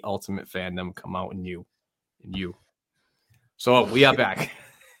make the ultimate fandom come out in you. So we are back.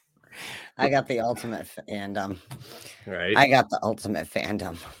 I got the ultimate fandom. Right. I got the ultimate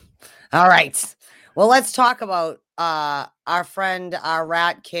fandom. All right. Well, let's talk about our friend, our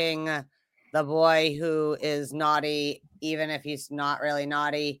Rat King, the boy who is naughty, even if he's not really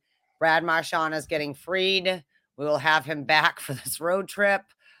naughty. Brad Marchand is getting freed. We will have him back for this road trip.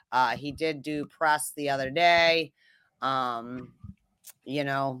 He did do press the other day. What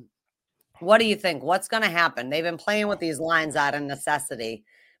do you think? What's going to happen? They've been playing with these lines out of necessity,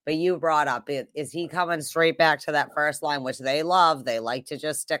 but you brought up it. Is he coming straight back to that first line, which they love? They like to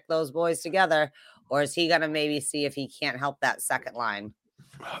just stick those boys together. Or is he going to maybe see if he can't help that second line?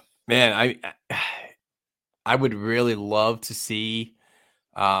 Man, I would really love to see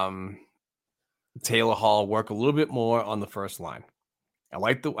Taylor Hall work a little bit more on the first line.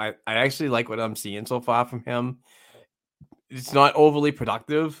 I actually like what I'm seeing so far from him. It's not overly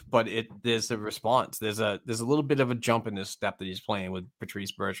productive, but there's a response. There's a little bit of a jump in this step that he's playing with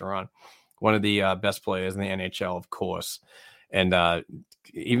Patrice Bergeron, one of the best players in the NHL, of course. And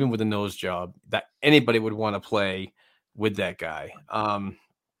even with a nose job, that anybody would want to play with that guy.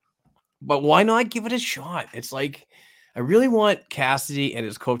 But why not give it a shot? It's like, I really want Cassidy and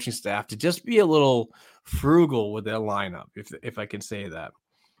his coaching staff to just be a little frugal with their lineup, if I can say that.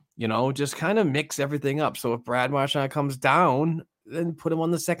 Just kind of mix everything up. So if Brad Marchand comes down, then put him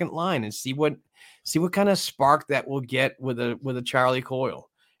on the second line and see what kind of spark that will get with a Charlie Coyle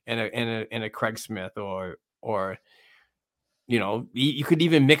and a Craig Smith or you could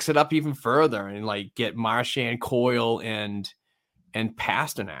even mix it up even further and like get Marchand, Coyle, and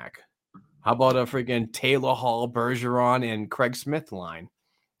Pasternak. How about a freaking Taylor Hall, Bergeron, and Craig Smith line?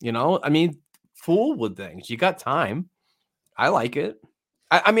 Fool with things. You got time. I like it.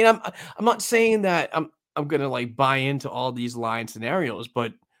 I'm not saying that I'm gonna like buy into all these line scenarios,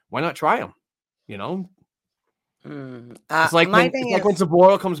 but why not try them? It's like when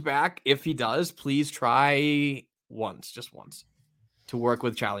Zaboral comes back. If he does, please try just once, to work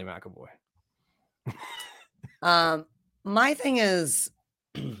with Charlie McAvoy. My thing is,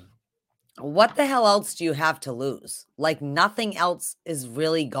 what the hell else do you have to lose? Like, nothing else is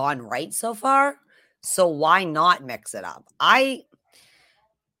really gone right so far. So why not mix it up? I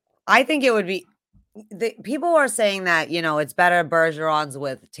think it would be, people are saying that, it's better Bergeron's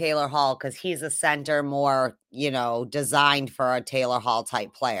with Taylor Hall because he's a center more, designed for a Taylor Hall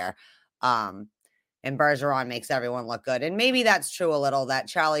type player. And Bergeron makes everyone look good. And maybe that's true a little, that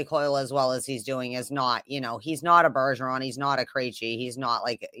Charlie Coyle, as well as he's doing, is not, he's not a Bergeron. He's not a Krejci. He's not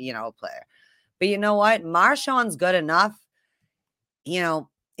like, a player. But you know what? Marchand's good enough. Him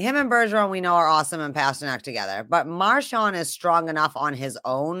and Bergeron, we know, are awesome and Pasternak together. But Marchand is strong enough on his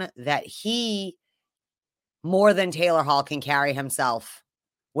own that he, more than Taylor Hall, can carry himself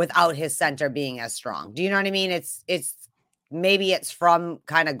without his center being as strong. Do you know what I mean? Maybe it's from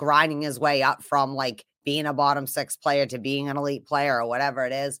kind of grinding his way up from like being a bottom six player to being an elite player or whatever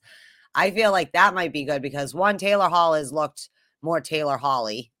it is. I feel like that might be good because one, Taylor Hall has looked more Taylor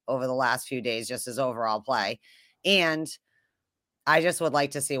Hall-y over the last few days, just his overall play. And I just would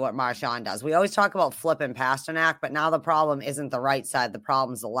like to see what Marchand does. We always talk about flipping Pasternak, but now the problem isn't the right side. The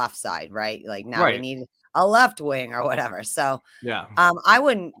problem's the left side, right? Like now we need a left wing or whatever. So yeah, I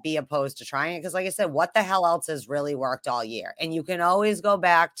wouldn't be opposed to trying it because, like I said, what the hell else has really worked all year? And you can always go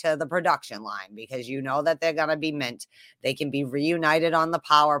back to the production line because you know that they're going to be mint. They can be reunited on the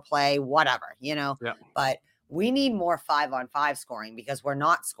power play, whatever, Yeah. But we need more 5-on-5 scoring because we're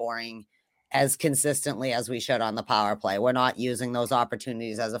not scoring as consistently as we should on the power play. We're not using those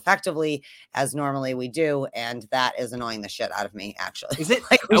opportunities as effectively as normally we do. And that is annoying the shit out of me, actually. Is it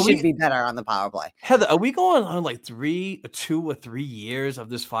like we should be better on the power play? Heather, are we going on like 2 or 3 years of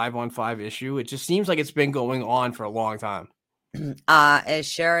this 5-on-5 issue? It just seems like it's been going on for a long time. As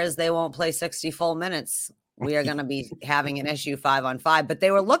sure as they won't play 60 full minutes, we are going to be having an issue 5-on-5, but they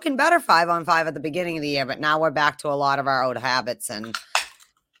were looking better 5-on-5 at the beginning of the year, but now we're back to a lot of our old habits. And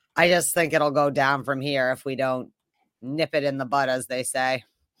I just think it'll go down from here if we don't nip it in the bud, as they say.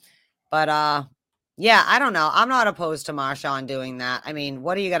 But Yeah, I don't know. I'm not opposed to Marchand doing that. I mean,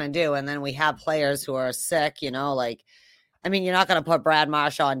 what are you going to do? And then we have players who are sick, you're not going to put Brad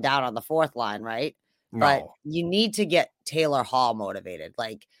Marchand down on the fourth line, right? But No. you need to get Taylor Hall motivated.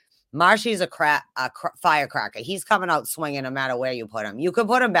 Like, Marshy's a firecracker. He's coming out swinging no matter where you put him. You could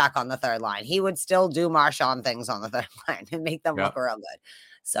put him back on the third line. He would still do Marchand things on the third line and make them look real good.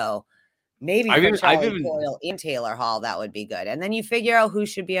 So maybe for Charlie Coyle and Taylor Hall, that would be good. And then you figure out who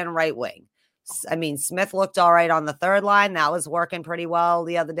should be on right wing. I mean, Smith looked all right on the third line. That was working pretty well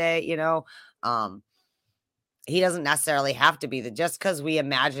the other day, He doesn't necessarily have to be just because we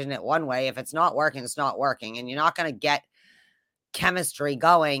imagine it one way. If it's not working, it's not working. And you're not going to get chemistry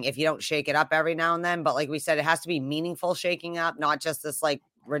going if you don't shake it up every now and then. But like we said, it has to be meaningful shaking up, not just this like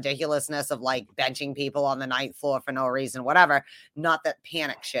ridiculousness of like benching people on the ninth floor for no reason, whatever. Not that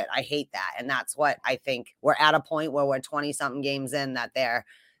panic shit. I hate that. And that's what I think we're at a point where we're 20 something games in that they're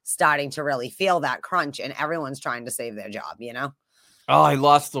starting to really feel that crunch and everyone's trying to save their job, Oh, I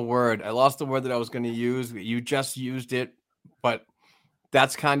lost the word. I lost the word that I was going to use. You just used it, but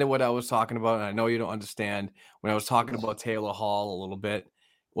that's kind of what I was talking about. And I know you don't understand. When I was talking about Taylor Hall a little bit,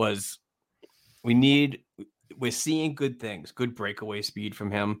 was we're seeing good things, good breakaway speed from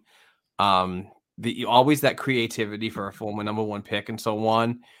him. Always that creativity for a former number one pick and so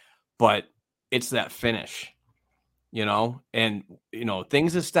on, but it's that finish.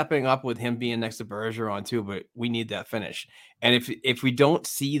 Things are stepping up with him being next to Bergeron too, but we need that finish. And if we don't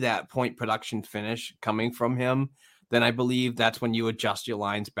see that point production finish coming from him, then I believe that's when you adjust your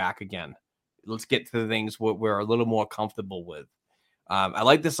lines back again. Let's get to the things we're a little more comfortable with. I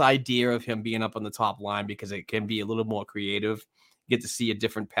like this idea of him being up on the top line because it can be a little more creative. You get to see a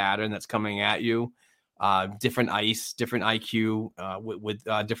different pattern that's coming at you, different ice, different IQ with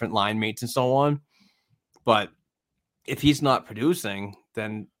different line mates and so on. But if he's not producing,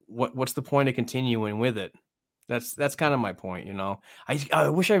 then what's the point of continuing with it? That's kind of my point, I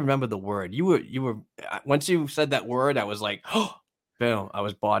wish I remember the word. You were once you said that word, I was like, oh, boom, I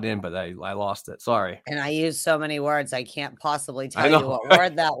was bought in, but I lost it. Sorry. And I use so many words, I can't possibly tell you what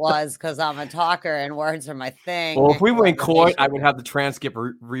word that was because I'm a talker and words are my thing. Well, if we were in court, I would have the transcript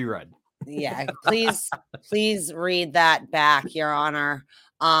reread. Yeah, please read that back, Your Honor.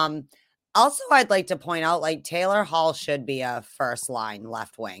 Also, I'd like to point out, like, Taylor Hall should be a first line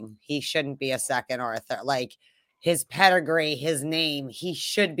left wing. He shouldn't be a second or a third. Like, his pedigree, his name, he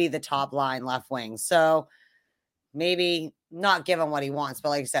should be the top line left wing. So maybe not give him what he wants, but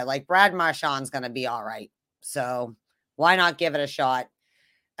like I said, like Brad Marchand's going to be all right. So why not give it a shot?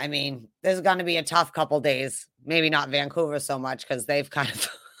 I mean, there's going to be a tough couple days. Maybe not Vancouver so much because they've kind of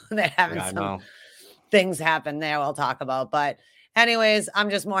they're having some things happen there we'll talk about. But anyways, I'm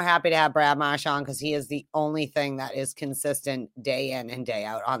just more happy to have Brad Marchand because he is the only thing that is consistent day in and day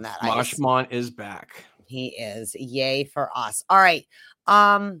out on that ice. Marchand is back. He is. Yay for us. All right.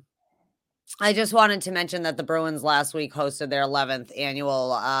 I just wanted to mention that the Bruins last week hosted their 11th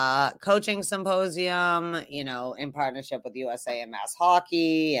annual coaching symposium, in partnership with USA and Mass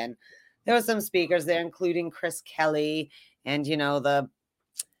Hockey. And there were some speakers there, including Chris Kelly and, the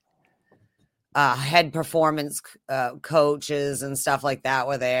head performance coaches and stuff like that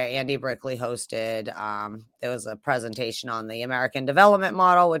were there. Andy Brickley hosted. There was a presentation on the American development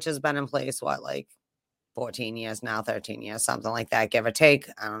model, which has been in place, 14 years now, 13 years, something like that, give or take.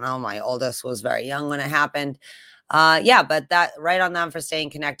 I don't know. My oldest was very young when it happened. But that right on them for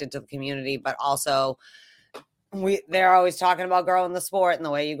staying connected to the community, but also they're always talking about growing the sport, and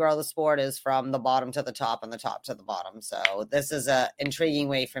the way you grow the sport is from the bottom to the top and the top to the bottom. So this is a intriguing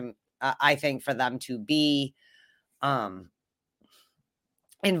way I think for them to be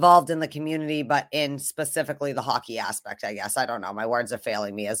involved in the community, but in specifically the hockey aspect, I guess. I don't know. My words are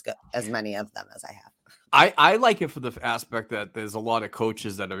failing me as many of them as I have. I like it for the aspect that there's a lot of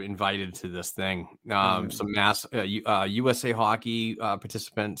coaches that are invited to this thing. Some mass USA Hockey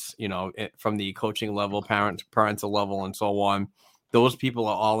participants, from the coaching level, parental level, and so on. Those people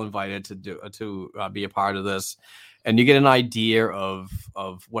are all invited to be a part of this, and you get an idea of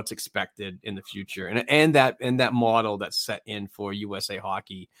what's expected in the future, and that model that's set in for USA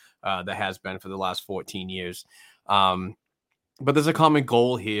Hockey that has been for the last 14 years. But there's a common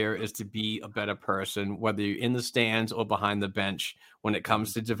goal here is to be a better person, whether you're in the stands or behind the bench, when it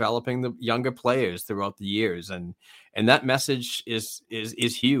comes to developing the younger players throughout the years. And that message is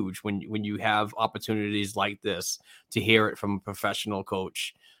huge when you have opportunities like this to hear it from a professional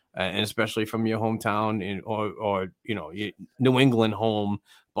coach, and especially from your hometown or New England home,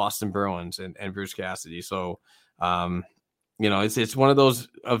 Boston Bruins and Bruce Cassidy. So, it's one of those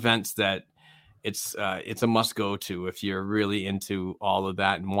events that it's a must go to if you're really into all of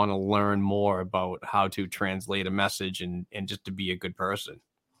that and want to learn more about how to translate a message and just to be a good person.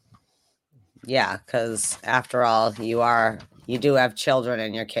 Yeah, because after all, you do have children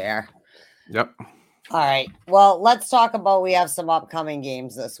in your care. Yep. All right. Well, let's talk about, we have some upcoming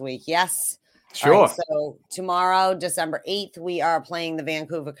games this week. Yes. Sure. All right, so tomorrow, December 8th, we are playing the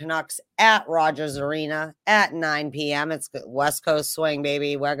Vancouver Canucks at Rogers Arena at 9 p.m. It's West Coast swing,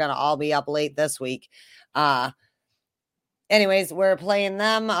 baby. We're going to all be up late this week. Anyways, we're playing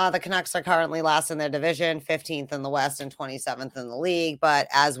them. The Canucks are currently last in their division, 15th in the West and 27th in the league. But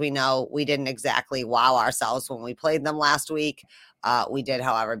as we know, we didn't exactly wow ourselves when we played them last week. We did,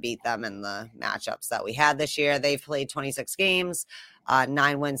 however, beat them in the matchups that we had this year. They've played 26 games,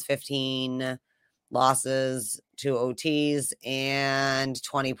 9 wins, 15 losses, 2 OTs, and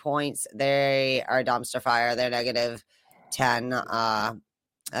 20 points. They are a dumpster fire. They're negative 10, a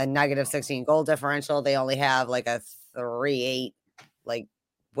negative 16 goal differential. They only have like a 3.8 like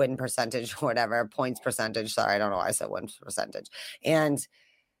win percentage or whatever, points percentage. Sorry, I don't know why I said win percentage. And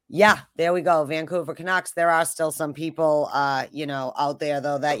yeah, there we go. Vancouver Canucks. There are still some people, out there,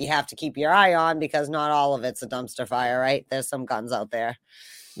 though, that you have to keep your eye on because not all of it's a dumpster fire, right? There's some guns out there.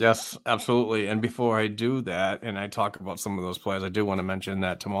 Yes, absolutely. And before I do that, and I talk about some of those players, I do want to mention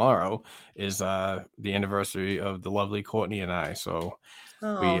that tomorrow is the anniversary of the lovely Courtney and I. So,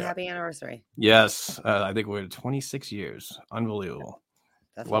 happy anniversary. Yes, I think we're 26 years. Unbelievable.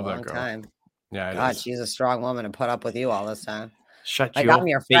 That's Love a long that girl. time. Yeah, God, she's a strong woman to put up with you all this time. Shut like your I'm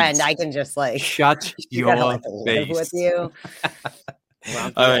your friend. I can just shut your live face with you.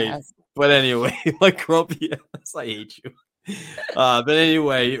 All right. But anyway, like grumpy ass, I hate you. But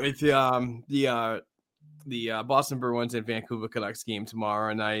anyway, it's the Boston Bruins and Vancouver Canucks game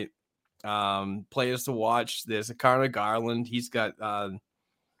tomorrow night. Players to watch. There's a Connor Garland. He's got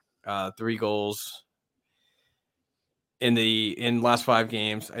 3 goals in last 5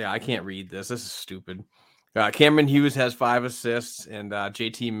 games. Yeah, I can't read this. This is stupid. Cameron Hughes has 5 assists, and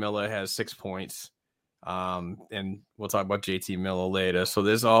JT Miller has 6 points. And we'll talk about JT Miller later. So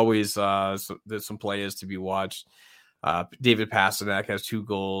there's always there's some players to be watched. David Pastrnak has 2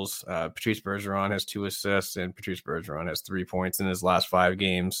 goals. Patrice Bergeron has 2 assists, and Patrice Bergeron has 3 points in his last 5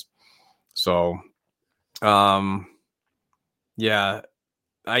 games. So, yeah,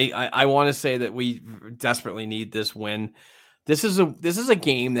 I want to say that we desperately need this win. This is a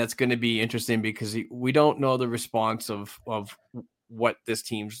game that's going to be interesting because we don't know the response of what this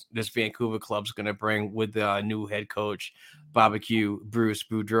Vancouver club's going to bring with the new head coach, Barbecue Bruce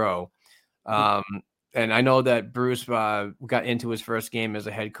Boudreau. And I know that Bruce got into his first game as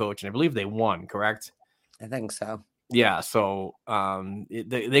a head coach, and I believe they won, correct? I think so. Yeah, so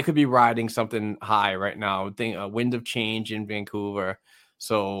they could be riding something high right now. A wind of change in Vancouver.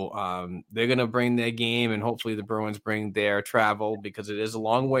 So they're going to bring their game, and hopefully the Bruins bring their travel because it is a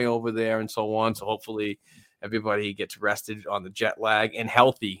long way over there and so on. So hopefully everybody gets rested on the jet lag and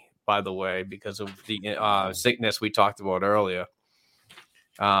healthy, by the way, because of the sickness we talked about earlier.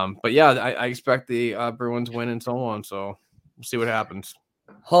 But yeah, I expect the Bruins win and so on. So we'll see what happens.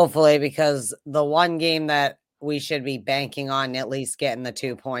 Hopefully, because the one game that we should be banking on at least getting the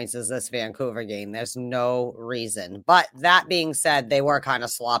 2 points is this Vancouver game. There's no reason. But that being said, they were kind of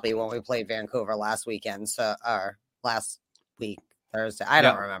sloppy when we played Vancouver last weekend. Or last week, Thursday. I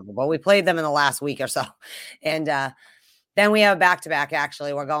don't remember. But we played them in the last week or so. And then we have a back-to-back,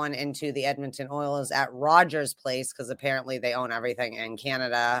 actually. We're going into the Edmonton Oilers at Rogers Place because apparently they own everything in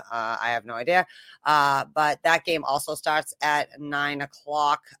Canada. I have no idea. But that game also starts at 9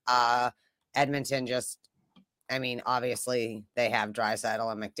 o'clock. Edmonton obviously they have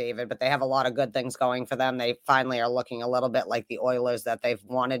Draisaitl and McDavid, but they have a lot of good things going for them. They finally are looking a little bit like the Oilers that they've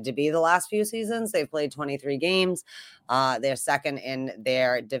wanted to be the last few seasons. They've played 23 games. They're second in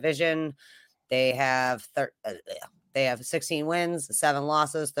their division. They have 16 wins, 7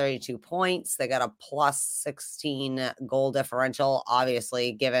 losses, 32 points. They got a plus 16 goal differential,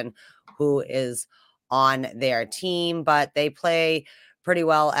 obviously, given who is on their team, but they play pretty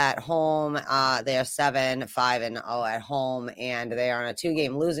well at home. They're 7-5-0 at home, and they are on a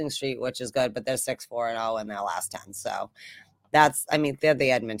 2-game losing streak, which is good, but they're 6-4-0 in their last 10. So they're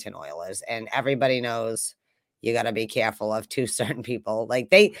the Edmonton Oilers, and everybody knows you got to be careful of 2 certain people.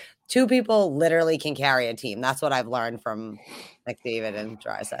 Like 2 people literally can carry a team. That's what I've learned from McDavid and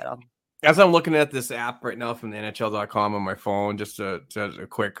Draisaitl. As I'm looking at this app right now from the NHL.com on my phone, just a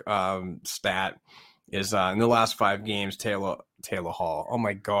quick stat is in the last 5 games, Taylor Hall. Oh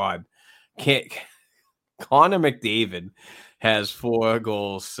my God. Connor McDavid has 4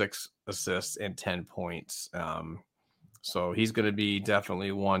 goals, 6 assists, and 10 points. So he's going to be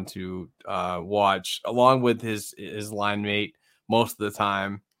definitely one to watch, along with his line mate most of the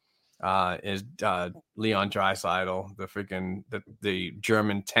time is Leon Draisaitl, the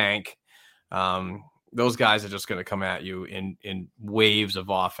German tank. Those guys are just going to come at you in waves of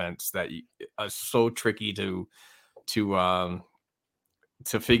offense that are so tricky to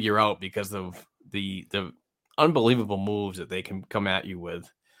figure out because of the unbelievable moves that they can come at you with.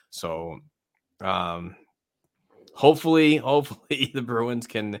 So hopefully the Bruins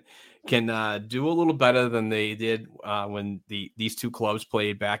can do a little better than they did when these two clubs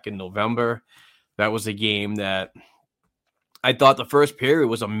played back in November. That was a game that I thought the first period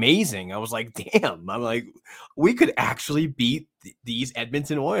was amazing. I was like, damn, I'm like, we could actually beat these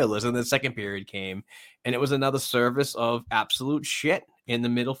Edmonton Oilers. And the second period came, and it was another service of absolute shit in the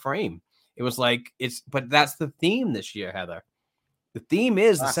middle frame. It was like, but that's the theme this year, Heather. The theme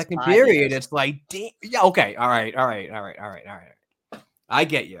is the second period. It's like, yeah, okay, all right. I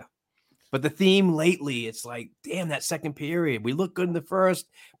get you. But the theme lately, it's like, damn, that second period. We look good in the first,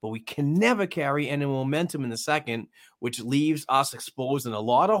 but we can never carry any momentum in the second, which leaves us exposed in a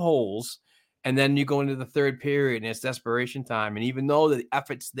lot of holes. And then you go into the third period, and it's desperation time. And even though the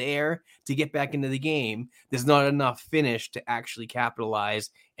effort's there to get back into the game, there's not enough finish to actually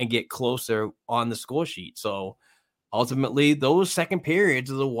capitalize and get closer on the score sheet. So ultimately, those second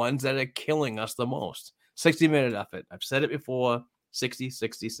periods are the ones that are killing us the most. 60-minute effort. I've said it before, 60,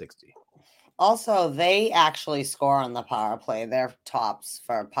 60, 60. Also, they actually score on the power play. They're tops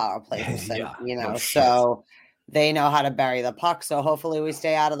for power play. Yeah, so they know how to bury the puck. So hopefully we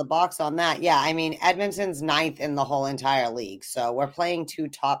stay out of the box on that. Yeah, I mean, Edmonton's 9th in the whole entire league. So we're playing 2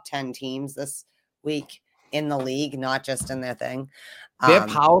 top 10 teams this week in the league, not just in their thing. Their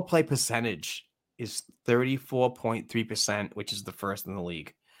power play percentage is 34.3%, which is the first in the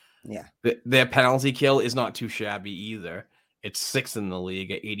league. Yeah. Their penalty kill is not too shabby either. It's 6th in the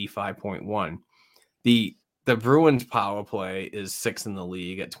league at 85.1. The Bruins power play is 6th in the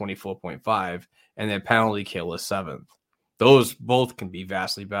league at 24.5, and their penalty kill is 7th. Those both can be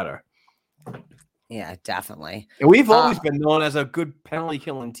vastly better. Yeah, definitely. And we've always been known as a good penalty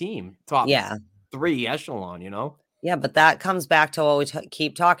killing team. Top 3 echelon, you know? Yeah, but that comes back to what we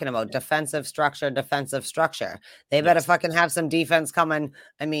keep talking about. Defensive structure. They better fucking have some defense coming.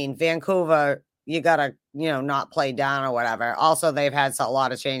 I mean, Vancouver, you got to, not play down or whatever. Also, they've had a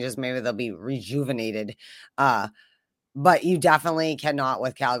lot of changes. Maybe they'll be rejuvenated. But you definitely cannot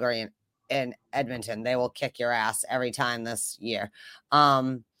with Calgary and Edmonton. They will kick your ass every time this year.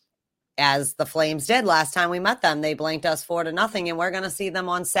 As the Flames did last time we met them. They blanked us 4-0, and we're going to see them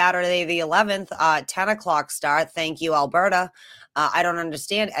on Saturday the 11th, 10 o'clock start. Thank you, Alberta. I don't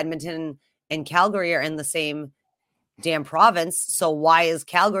understand. Edmonton and Calgary are in the same damn province. So why is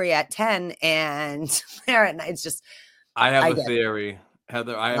Calgary at 10 and they're at 9? It's just. I have a theory,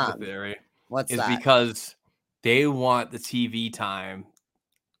 Heather. I have a theory. What's that? It's because they want the TV time.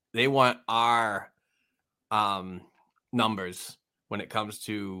 They want our numbers when it comes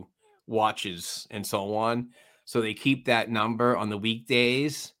to watches and so on. So they keep that number on the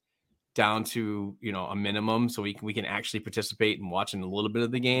weekdays down to, a minimum so we can actually participate in watching a little bit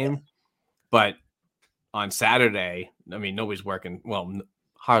of the game. But on Saturday, I mean, nobody's working. Well,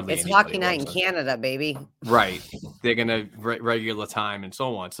 hardly. It's hockey night in Canada, baby. Right. They're going to regular time and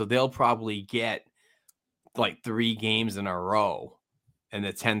so on. So they'll probably get like 3 games in a row. And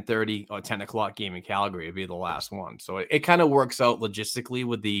the 10:30 or 10 o'clock game in Calgary would be the last one. So it kind of works out logistically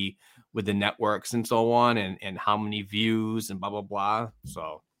with the networks and so on and how many views and blah, blah, blah.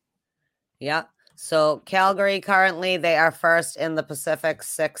 So. Yeah. So Calgary currently, they are 1st in the Pacific,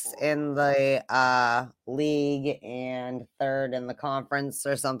 6th in the league, and 3rd in the conference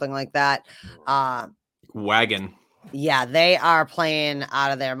or something like that. Wagon. Yeah, they are playing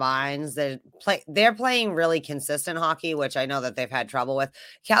out of their minds. They're playing really consistent hockey, which I know that they've had trouble with.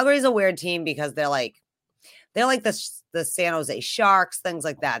 Calgary's a weird team because they're like the San Jose Sharks, things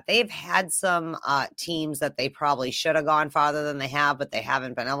like that. They've had some teams that they probably should have gone farther than they have, but they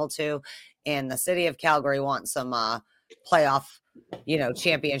haven't been able to. And the city of Calgary wants some playoff,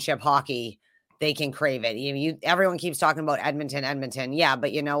 championship hockey. They can crave it. Everyone keeps talking about Edmonton. Yeah,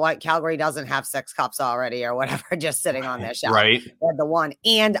 but you know what? Calgary doesn't have 6 cups already or whatever just sitting on their shelf. Right. They're the one.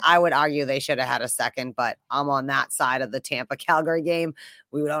 And I would argue they should have had a second, but I'm on that side of the Tampa-Calgary game.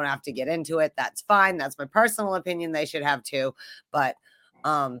 We don't have to get into it. That's fine. That's my personal opinion. They should have 2. But,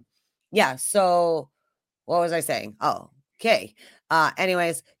 yeah, so what was I saying? Oh, okay.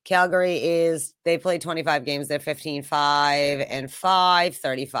 Anyways, Calgary they played 25 games. They're 15-5-5,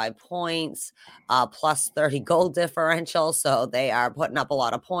 35 points, plus 30 goal differential. So they are putting up a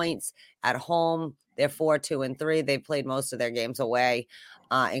lot of points at home. They're 4-2-3. They played most of their games away,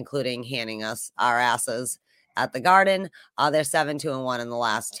 including handing us our asses at the Garden. They're 7-2-1 in the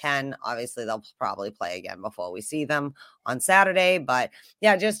last 10. Obviously, they'll probably play again before we see them on Saturday. But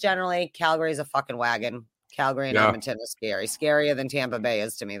yeah, just generally, Calgary's a fucking wagon. Calgary and Edmonton is scary. Scarier than Tampa Bay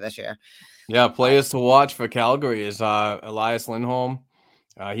is to me this year. Yeah, players to watch for Calgary is Elias Lindholm.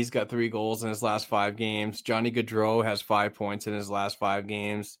 He's got 3 goals in his last 5 games. Johnny Gaudreau has 5 points in his last 5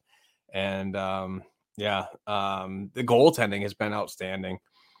 games. And the goaltending has been outstanding.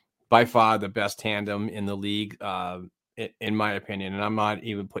 By far the best tandem in the league, in my opinion. And I'm not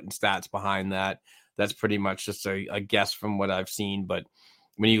even putting stats behind that. That's pretty much just a guess from what I've seen. But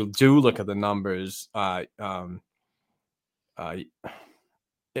when you do look at the numbers, what's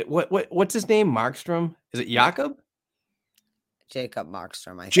his name? Markstrom? Is it Jakob? Jacob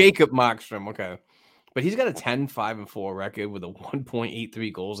Markstrom, I think. Jacob Markstrom, okay. But he's got a 10-5-4 record with a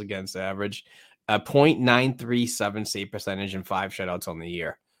 1.83 goals against average, a .937 save percentage, and 5 shutouts on the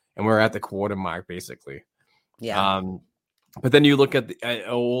year. And we're at the quarter mark, basically. Yeah. But then you look at the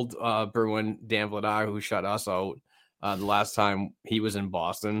old Bruin, Dan Vladar, who shut us out the last time he was in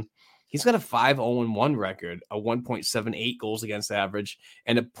Boston. He's got a 5-0-1 record, a 1.78 goals against average,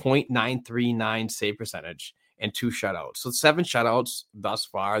 and a .939 save percentage, and 2 shutouts. So 7 shutouts thus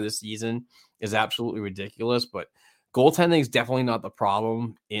far this season is absolutely ridiculous. But goaltending is definitely not the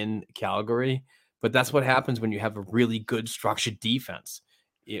problem in Calgary. But that's what happens when you have a really good structured defense.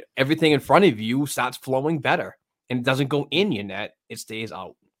 Everything in front of you starts flowing better, and it doesn't go in your net. It stays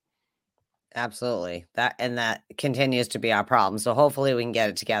out. Absolutely. That continues to be our problem. So hopefully we can get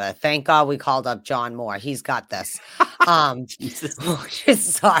it together. Thank God we called up John Moore. He's got this.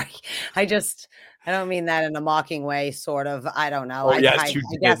 Sorry. I don't mean that in a mocking way, sort of. I don't know. Oh, yes, you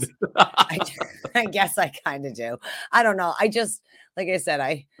did. I guess I kind of do. I don't know. Like I said,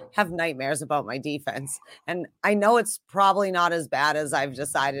 I have nightmares about my defense. And I know it's probably not as bad as I've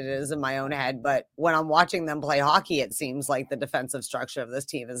decided it is in my own head. But when I'm watching them play hockey, it seems like the defensive structure of this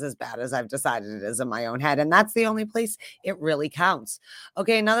team is as bad as I've decided it is in my own head. And that's the only place it really counts.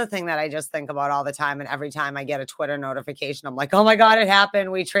 Okay, another thing that I just think about all the time, and every time I get a Twitter notification, I'm like, oh my God, it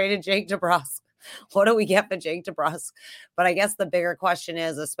happened. We traded Jake DeBrusk. What do we get for Jake DeBrusk? But I guess the bigger question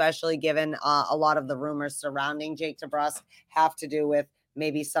is, especially given a lot of the rumors surrounding Jake DeBrusk have to do with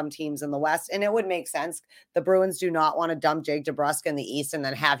maybe some teams in the West. And it would make sense. The Bruins do not want to dump Jake DeBrusk in the East and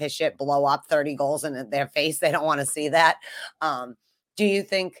then have his shit blow up 30 goals in their face. They don't want to see that. Do you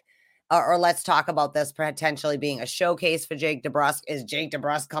think, or let's talk about this potentially being a showcase for Jake DeBrusk? Is Jake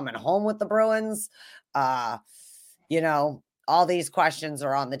DeBrusk coming home with the Bruins? All these questions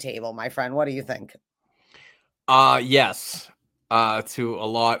are on the table, my friend. What do you think? Yes, to a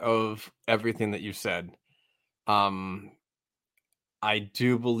lot of everything that you said. I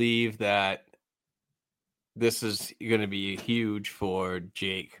do believe that this is going to be huge for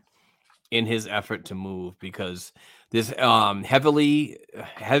Jake in his effort to move, because there's heavy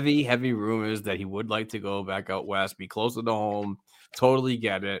rumors that he would like to go back out west, be closer to home. Totally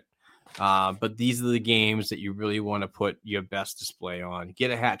get it. But these are the games that you really want to put your best display on. Get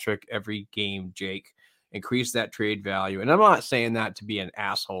a hat trick every game, Jake. Increase that trade value. And I'm not saying that to be an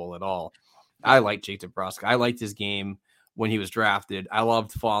asshole at all. I like Jake DeBrusk. I liked his game when he was drafted. I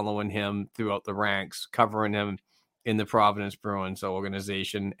loved following him throughout the ranks, covering him in the Providence Bruins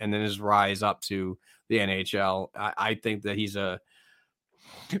organization, and then his rise up to the NHL. I think that he's a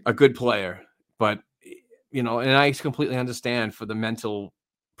good player. But, and I completely understand for the mental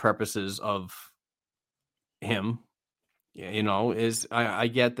purposes of him, I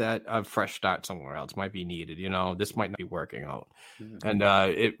get that a fresh start somewhere else might be needed. This might not be working out. Mm-hmm. And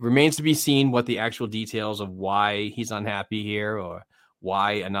it remains to be seen what the actual details of why he's unhappy here, or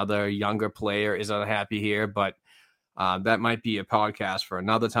why another younger player is unhappy here. But that might be a podcast for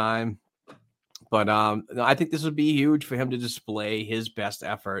another time. But I think this would be huge for him to display his best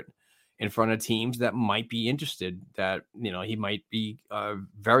effort in front of teams that might be interested, that, he might be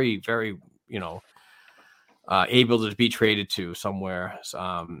very, very, able to be traded to somewhere. So,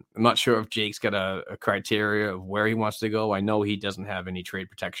 I'm not sure if Jake's got a criteria of where he wants to go. I know he doesn't have any trade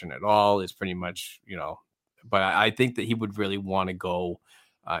protection at all. It's pretty much, but I think that he would really want to go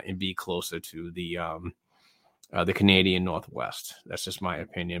and be closer to the Canadian Northwest. That's just my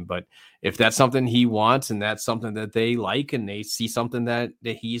opinion. But if that's something he wants, and that's something that they like, and they see something that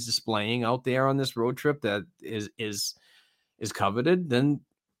he's displaying out there on this road trip that is coveted, then,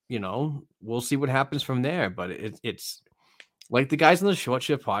 we'll see what happens from there. But it's like the guys on the Short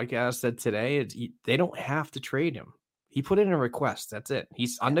Shift podcast said today, they don't have to trade him. He put in a request. That's it.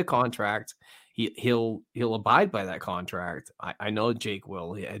 He's under contract. He'll abide by that contract. I know Jake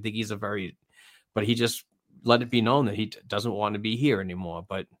will. I think he's a very but he just let it be known that he doesn't want to be here anymore.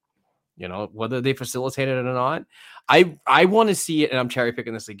 But whether they facilitated it or not, I want to see it. And I'm cherry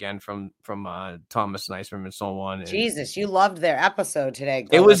picking this again from Thomas Neisman and so on. And Jesus, you loved their episode today.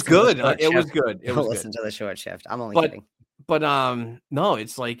 It was good. It was good. It was listen to the short shift. I'm only kidding. But no,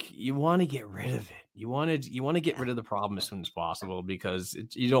 it's like you want to get rid of it. You want to get rid of the problem as soon as possible, because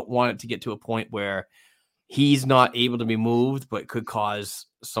you don't want it to get to a point where he's not able to be moved, but could cause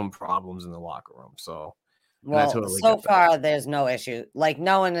some problems in the locker room. So, well, so far there's no issue. Like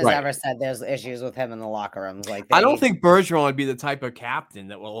no one has ever said there's issues with him in the locker rooms. Like I don't think Bergeron would be the type of captain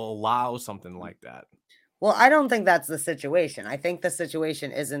that will allow something like that. Well, I don't think that's the situation. I think the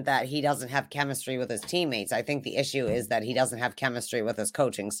situation isn't that he doesn't have chemistry with his teammates. I think the issue is that he doesn't have chemistry with his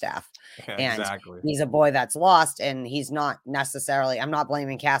coaching staff. And exactly. He's a boy that's lost, and he's not necessarily, I'm not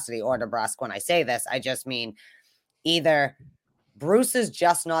blaming Cassidy or DeBrusk when I say this. I just mean either Bruce is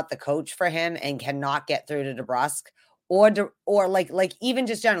just not the coach for him and cannot get through to DeBrusk, or like even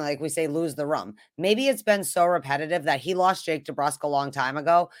just generally, like we say, lose the room. Maybe it's been so repetitive that he lost Jake DeBrusk a long time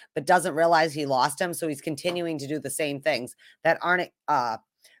ago, but doesn't realize he lost him. So he's continuing to do the same things that aren't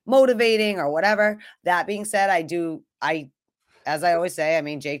motivating or whatever. That being said, as I always say, I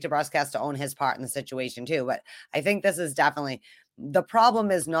mean, Jake DeBrusk has to own his part in the situation too. But I think this is definitely, the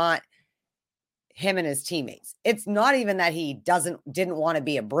problem is not him and his teammates. It's not even that he didn't want to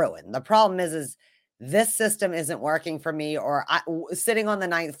be a Bruin. The problem is this system isn't working for me, or sitting on the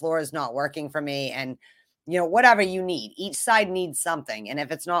 9th floor is not working for me. And, whatever you need, each side needs something. And if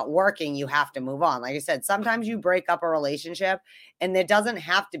it's not working, you have to move on. Like I said, sometimes you break up a relationship and there doesn't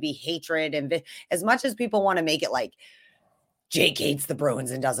have to be hatred. And as much as people want to make it like Jake hates the Bruins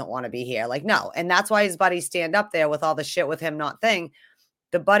and doesn't want to be here, like, no. And that's why his buddies stand up there with all the shit with him not thing.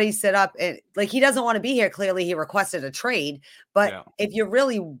 The buddies sit up and like, he doesn't want to be here. Clearly he requested a trade, but if you've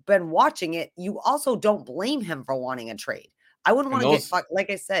really been watching it, you also don't blame him for wanting a trade. I wouldn't want to get fucked. Like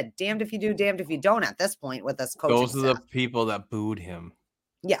I said, damned if you do, damned if you don't at this point with this coaching Those are the people that booed him.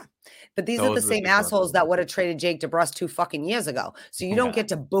 Yeah. But these are the same assholes that would have traded Jake DeBrusk 2 fucking years ago. So you don't get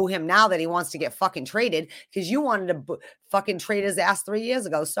to boo him now that he wants to get fucking traded, because you wanted to fucking trade his ass 3 years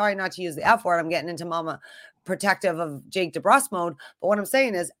ago. Sorry not to use the F word. I'm getting into mama protective of Jake DeBrusk mode. But what I'm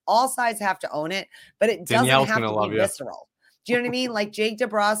saying is all sides have to own it, but it doesn't have to be visceral. Do you know what I mean? Like Jake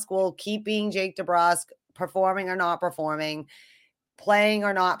DeBrusk will keep being Jake DeBrusk, performing or not performing, playing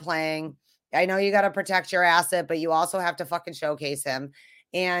or not playing. I know you got to protect your asset, but you also have to fucking showcase him.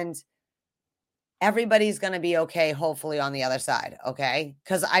 And everybody's going to be okay, hopefully, on the other side. Okay.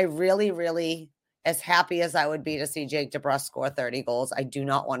 Because I really, really, as happy as I would be to see Jake DeBrusk score 30 goals, I do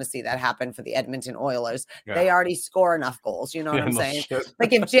not want to see that happen for the Edmonton Oilers. Yeah. They already score enough goals. You know what I'm saying?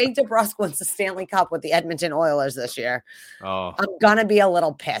 Like if Jake DeBrusk wins the Stanley Cup with the Edmonton Oilers this year, I'm going to be a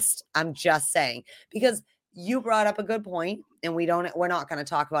little pissed. I'm just saying, because you brought up a good point, and we're not going to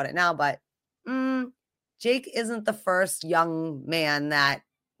talk about it now, but Jake isn't the first young man that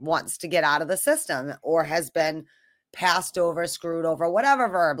wants to get out of the system or has been passed over, screwed over, whatever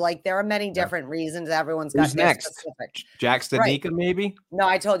verb. Like there are many different reasons. Everyone's got next. Specific. Jack Studnicka, maybe? No,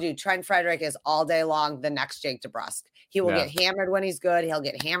 I told you, Trent Frederick is all day long the next Jake DeBrusk. He will get hammered when he's good. He'll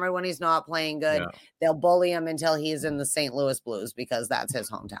get hammered when he's not playing good. Yeah. They'll bully him until he's in the St. Louis Blues because that's his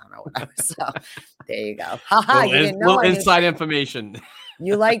hometown or whatever. So there you go. Haha, you didn't know inside information.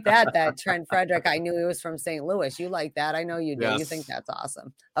 You like that Trent Frederick. I knew he was from St. Louis. You like that. I know you do. Yes. You think that's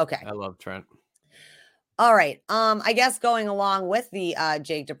awesome. Okay. I love Trent. All right. I guess going along with the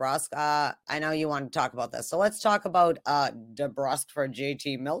Jake DeBrusk, I know you want to talk about this. So let's talk about DeBrusk for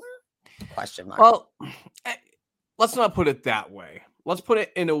JT Miller? Question mark. Well, let's not put it that way. Let's put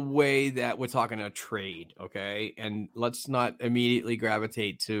it in a way that we're talking a trade, okay? And let's not immediately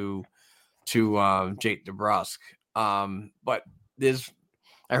gravitate to Jake DeBrusk. But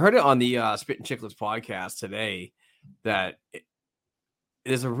I heard it on the Spit and Chicklets podcast today that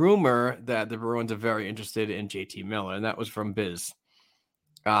there's a rumor that the Bruins are very interested in JT Miller, and that was from Biz.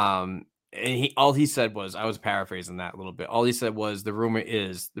 And all he said was, I was paraphrasing that a little bit. All he said was the rumor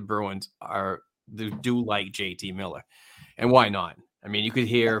is the Bruins do like JT Miller, and why not? I mean, you could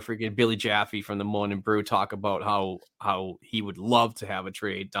hear freaking Billy Jaffe from the Morning Brew talk about how he would love to have a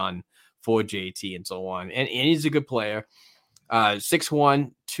trade done for JT and so on. And he's a good player.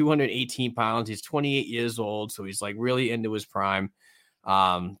 6'1", 218 pounds. He's 28 years old, so he's like really into his prime.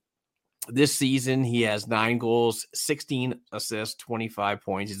 This season, he has 9 goals, 16 assists, 25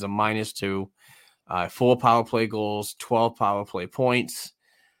 points. He's a -2, 4 power play goals, 12 power play points.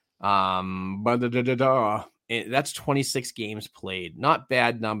 That's 26 games played. Not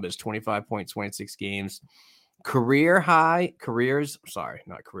bad numbers, 25 points, 26 games. Careers,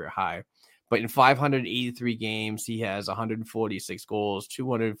 not career high. But in 583 games, he has 146 goals,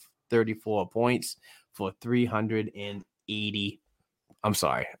 234 points for 380. I'm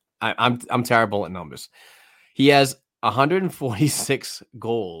sorry. I'm terrible at numbers. He has 146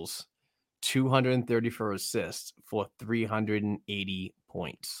 goals, 234 assists for 380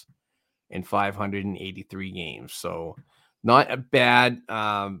 points in 583 games. So not a bad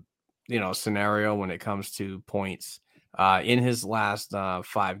scenario when it comes to points. In his last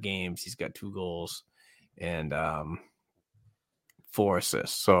 5 games, he's got 2 goals and 4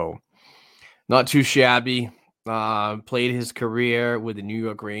 assists. So not too shabby. Played his career with the New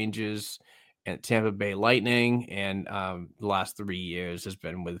York Rangers and Tampa Bay Lightning, and the last 3 years has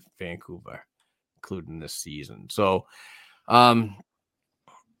been with Vancouver, including this season. So the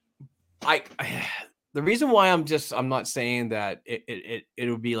reason why I'm not saying that it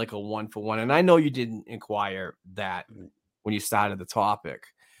would be like a 1-for-1, and I know you didn't inquire that when you started the topic,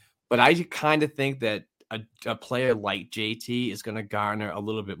 but I kind of think that a player like JT is going to garner a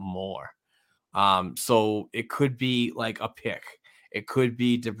little bit more. So it could be like a pick. It could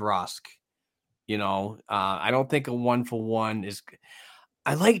be DeBrusk. I don't think a 1-for-1 is.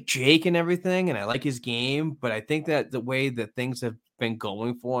 I like Jake and everything, and I like his game, but I think that the way that things have been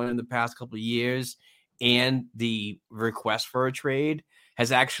going for him in the past couple of years and the request for a trade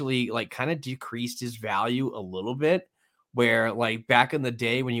has actually like kind of decreased his value a little bit, where like back in the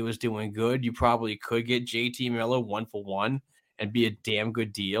day when he was doing good, you probably could get JT Miller 1-for-1 and be a damn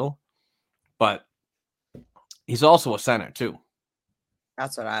good deal. But he's also a center too.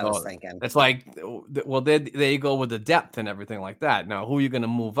 That's what I was thinking. It's like, well, there you go with the depth and everything like that. Now, who are you going to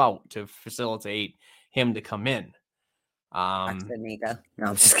move out to facilitate him to come in? Nika. No,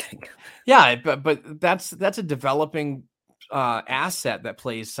 I'm just kidding. Yeah, but that's a developing asset that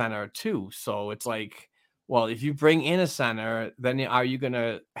plays center too. So it's like, well, if you bring in a center, then are you going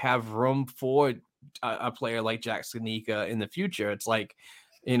to have room for a player like Jack Studnicka in the future? It's like,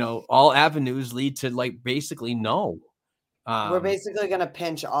 all avenues lead to like basically no. We're basically going to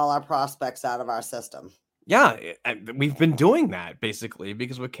pinch all our prospects out of our system. Yeah, we've been doing that basically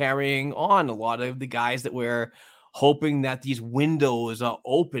because we're carrying on a lot of the guys that we're hoping that these windows are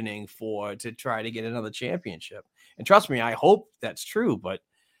opening for to try to get another championship. And trust me, I hope that's true. But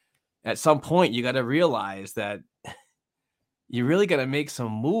at some point, you got to realize that you really got to make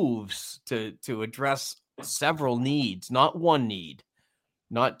some moves to address several needs, not one need.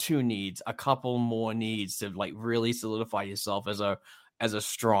 Not 2 needs, a couple more needs to like really solidify yourself as a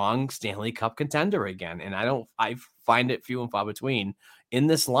strong Stanley Cup contender again. And I find it few and far between in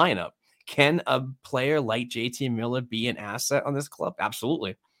this lineup. Can a player like JT Miller be an asset on this club?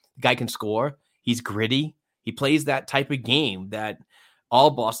 Absolutely. The guy can score. He's gritty. He plays that type of game that all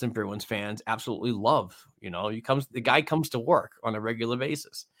Boston Bruins fans absolutely love. The guy comes to work on a regular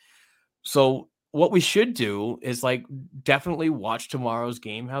basis. So what we should do is like definitely watch tomorrow's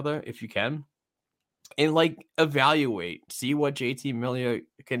game, Heather, if you can, and like evaluate, see what JT Miller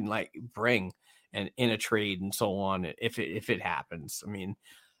can like bring and in a trade and so on. If it happens, I mean,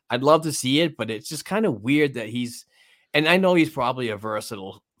 I'd love to see it, but it's just kind of weird that and I know he's probably a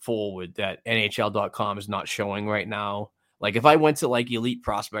versatile forward that NHL.com is not showing right now. Like if I went to like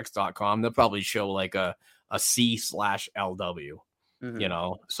eliteprospects.com, they'll probably show like a C/LW.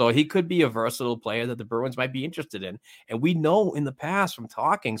 So he could be a versatile player that the Bruins might be interested in. And we know in the past from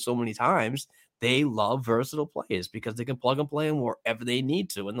talking so many times, they love versatile players because they can plug and play them wherever they need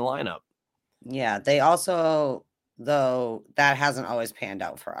to in the lineup. Yeah, they also, though, that hasn't always panned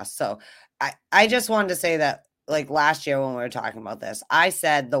out for us. So I just wanted to say that like last year when we were talking about this, I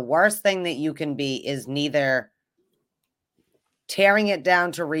said the worst thing that you can be is neither tearing it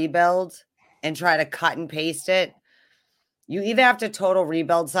down to rebuild and try to cut and paste it. You either have to total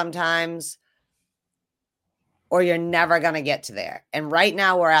rebuild sometimes or you're never going to get to there. And right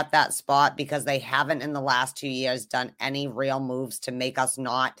now we're at that spot because they haven't in the last 2 years done any real moves to make us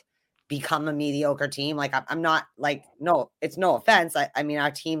not become a mediocre team. Like I'm not like, no, it's no offense. I mean,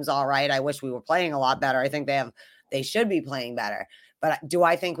 our team's all right. I wish we were playing a lot better. I think they should be playing better. But do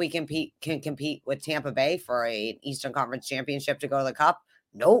I think we can compete with Tampa Bay for an Eastern Conference championship to go to the Cup?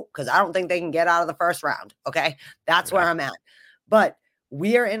 No, because I don't think they can get out of the first round. Okay. That's where I'm at. But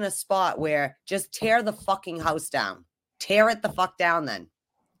we're in a spot where just tear the fucking house down. Tear it the fuck down then.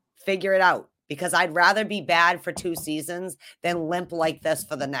 Figure it out. Because I'd rather be bad for 2 seasons than limp like this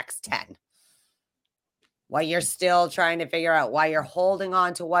for the next 10. While you're still trying to figure out why you're holding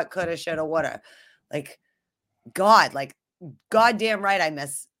on to what coulda, shoulda, woulda. Like, goddamn right I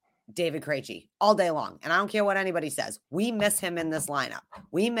miss David Krejci all day long. And I don't care what anybody says. We miss him in this lineup.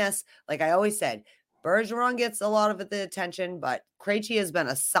 We miss, like I always said, Bergeron gets a lot of the attention, but Krejci has been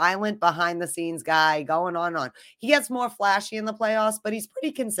a silent behind-the-scenes guy going on and on. He gets more flashy in the playoffs, but he's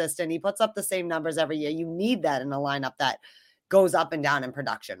pretty consistent. He puts up the same numbers every year. You need that in a lineup that goes up and down in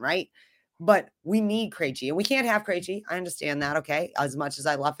production, right? But we need Krejci, and we can't have Krejci. I understand that, okay? As much as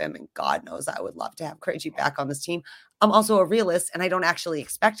I love him, and God knows I would love to have Krejci back on this team. I'm also a realist, and I don't actually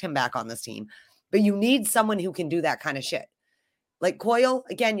expect him back on this team. But you need someone who can do that kind of shit. Like Coyle,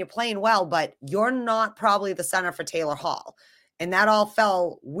 again, you're playing well, but you're not probably the center for Taylor Hall. And that all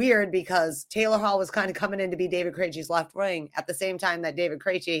fell weird because Taylor Hall was kind of coming in to be David Krejci's left wing at the same time that David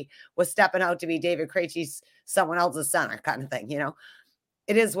Krejci was stepping out to be David Krejci's someone else's center kind of thing, you know?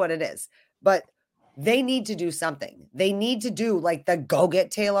 It is what it is. But they need to do something. They need to do like the go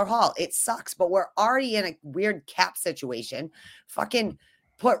get Taylor Hall. It sucks, but we're already in a weird cap situation. Fucking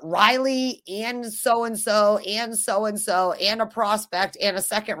put Riley and so-and-so and so-and-so and a prospect and a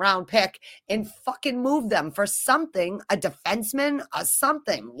second round pick and fucking move them for something, a defenseman, a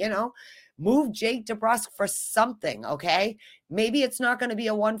something, you know, move Jake DeBrusk for something. Okay. Maybe it's not going to be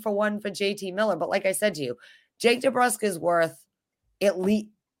a 1-for-1 for JT Miller, but like I said to you, Jake DeBrusk is worth at least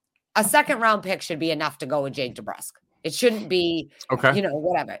a second round pick should be enough to go with Jake DeBrusk. It shouldn't be, you know,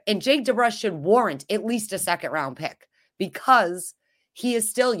 whatever. And Jake DeBrusk should warrant at least a second round pick because he is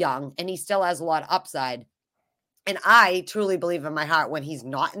still young and he still has a lot of upside. And I truly believe in my heart when he's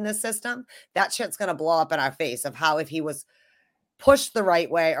not in the system, that shit's going to blow up in our face of how if he was pushed the right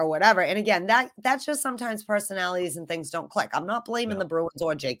way or whatever. And again, that's just sometimes personalities and things don't click. I'm not blaming the Bruins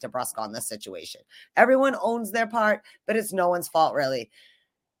or Jake DeBrusk on this situation. Everyone owns their part, but it's no one's fault really.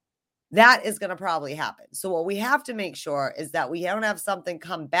 That is going to probably happen. So what we have to make sure is that we don't have something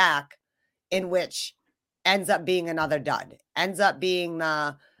come back in which ends up being another dud, ends up being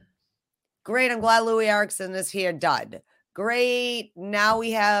the great. I'm glad Louis Eriksson is here. Dud. Great. Now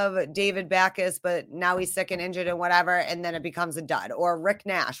we have David Backes, but now he's sick and injured and whatever. And then it becomes a dud. Or Rick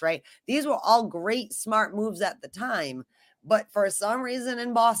Nash, right? These were all great, smart moves at the time. But for some reason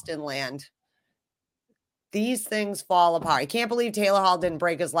in Boston land, these things fall apart. I can't believe Taylor Hall didn't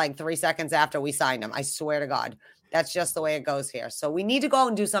break his leg 3 seconds after we signed him. I swear to God. That's just the way it goes here. So we need to go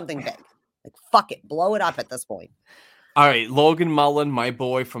and do something big. Like, fuck it. Blow it up at this point. All right. Logan Mullen, my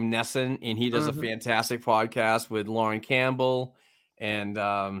boy from Nesson, and he does a fantastic podcast with Lauren Campbell. And,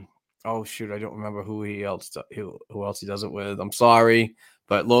 oh, shoot, I don't remember who else he does it with. I'm sorry.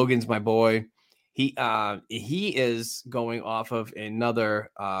 But Logan's my boy. He is going off of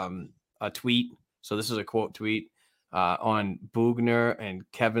another a tweet. So this is a quote tweet on Bugner and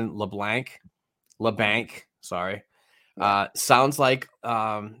Kevin LeBanc. Sorry. Sounds like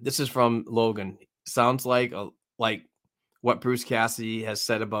this is from Logan. Sounds like what Bruce Cassidy has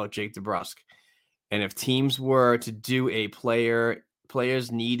said about Jake DeBrusk. And if teams were to do a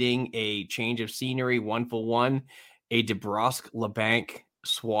players needing a change of scenery 1-for-1, a DeBrusk LeBanc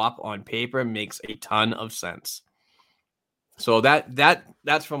swap on paper makes a ton of sense. So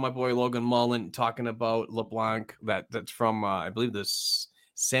that's from my boy Logan Mullen talking about LeBlanc. That's from I believe this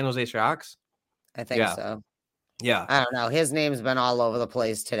San Jose Sharks. I think so. Yeah. I don't know. His name's been all over the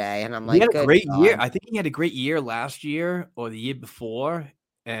place today. And I'm like, he had a great year. I think he had a great year last year or the year before.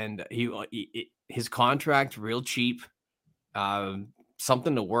 And his contract real cheap.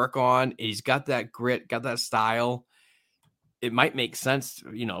 Something to work on. He's got that grit, got that style. It might make sense,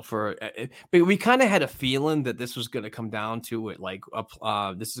 you know, but we kind of had a feeling that this was going to come down to it. Like,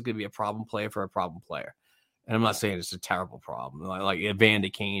 this is going to be a problem player for a problem player. And I'm not saying it's a terrible problem. Like Evander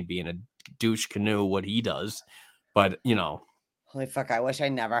Kane being a douche canoe, what he does. But, you know. Holy fuck, I wish I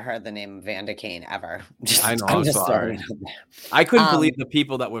never heard the name Evander Kane ever. I know, I'm sorry. I couldn't believe the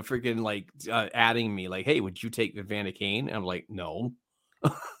people that were freaking like adding me like, hey, would you take Evander Kane? And I'm like, no.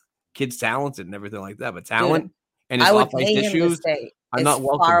 Kid's talented and everything like that. But talent. Dude, and I would pay him to stay as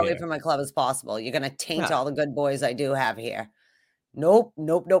far away from my club as possible. You're going to taint all the good boys I do have here. Nope.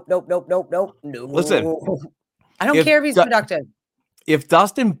 Listen, I don't care if he's productive. If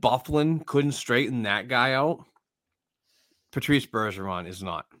Dustin Byfuglien couldn't straighten that guy out, Patrice Bergeron is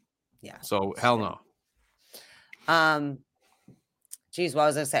not. Yeah. So hell no. Geez, what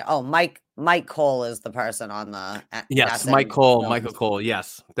was I say? Oh, Mike Cole is the person on the. Yes, Mike Cole. Michael Cole.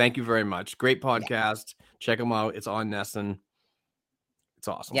 Yes. Thank you very much. Great podcast. Yeah. Check them out. It's on Nesson. It's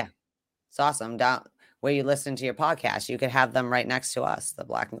awesome. Yeah. It's awesome. Down where you listen to your podcast, you could have them right next to us, the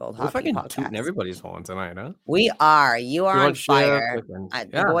Black and Gold Hockey Podcast. Tooting everybody's horn tonight, huh? We are. You are on fire.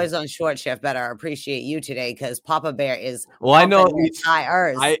 The boys on short shift better appreciate you today because Papa Bear is. Well, I know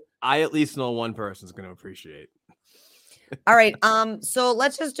tires. I at least know one person's going to appreciate. All right. So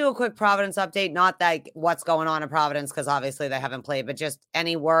let's just do a quick Providence update. Not that what's going on in Providence, because obviously they haven't played, but just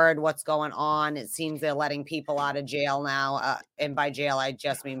any word, what's going on. It seems they're letting people out of jail now. And by jail, I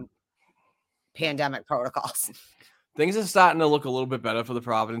just mean pandemic protocols. Things are starting to look a little bit better for the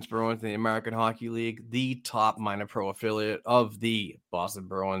Providence Bruins in the American Hockey League, the top minor pro affiliate of the Boston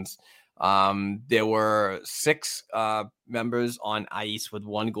Bruins. There were 6 members on ice with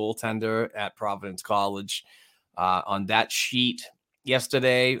 1 goaltender at Providence College. On that sheet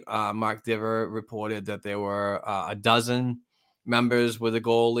yesterday, Mark Diver reported that there were a dozen members with a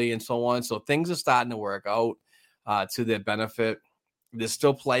goalie and so on. So things are starting to work out to their benefit. There's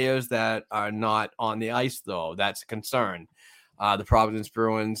still players that are not on the ice, though. That's a concern. The Providence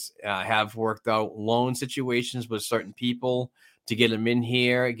Bruins have worked out loan situations with certain people to get them in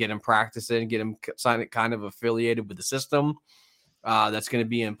here, get them practicing, get them kind of affiliated with the system. That's going to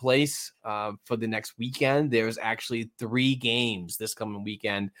be in place for the next weekend. There's actually 3 games this coming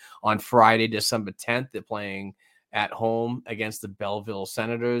weekend. On Friday, December 10th, they're playing at home against the Belleville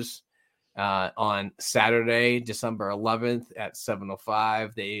Senators. On Saturday, December 11th at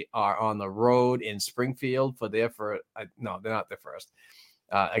 7:05, they are on the road in Springfield for their first. No, they're not their first.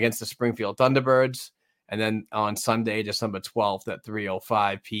 Against the Springfield Thunderbirds. And then on Sunday, December 12th at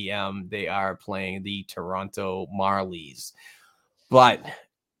 3:05 p.m., they are playing the Toronto Marlies. But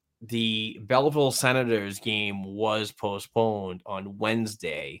the Belleville Senators game was postponed on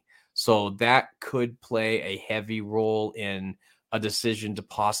Wednesday, so that could play a heavy role in a decision to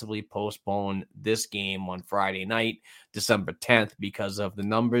possibly postpone this game on Friday night, December 10th, because of the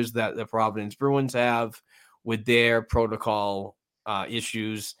numbers that the Providence Bruins have with their protocol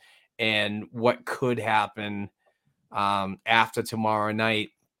issues and what could happen after tomorrow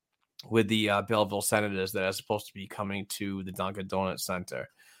night with the Belleville Senators that are supposed to be coming to the Dunkin' Donuts Center.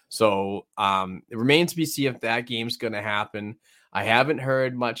 So it remains to be seen if that game's going to happen. I haven't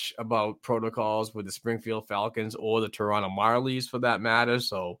heard much about protocols with the Springfield Falcons or the Toronto Marlies for that matter.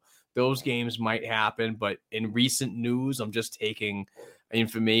 So those games might happen. But in recent news, I'm just taking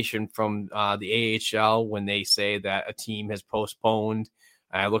information from the AHL when they say that a team has postponed.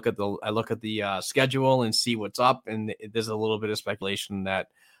 I look at the schedule and see what's up, and there's a little bit of speculation that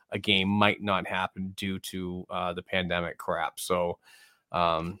a game might not happen due to the pandemic crap. So,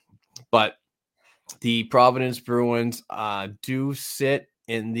 but the Providence Bruins do sit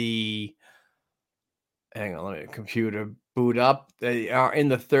in the, hang on, let me computer boot up. They are in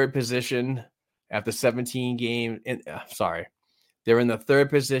the 3rd position after 17 games. They're in the 3rd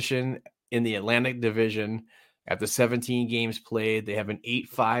position in the Atlantic Division after 17 games played. They have an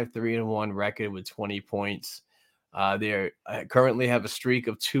 8-5-3-1 record with 20 points. They currently have a streak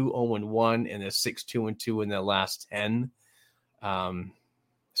of 2-0-1 and they're 6-2-2 in their last 10.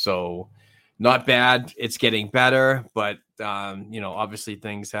 So not bad. It's getting better, but obviously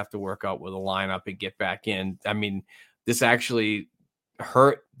things have to work out with a lineup and get back in. I mean, this actually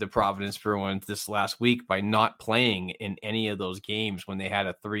hurt the Providence Bruins this last week by not playing in any of those games when they had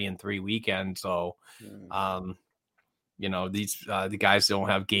a 3-3 weekend. So, the guys don't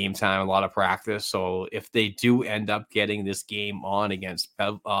have game time, a lot of practice. So if they do end up getting this game on against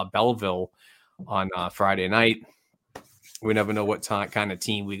Belleville on Friday night, we never know what kind of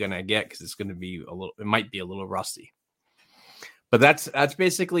team we're going to get because it's going to be it might be a little rusty. But that's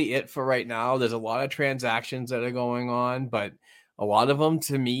basically it for right now. There's a lot of transactions that are going on, but a lot of them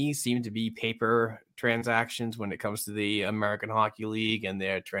to me seem to be paper transactions when it comes to the American Hockey League and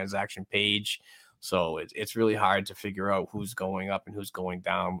their transaction page. So it's really hard to figure out who's going up and who's going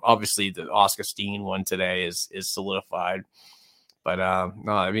down. Obviously, the Oscar Steen one today is solidified. But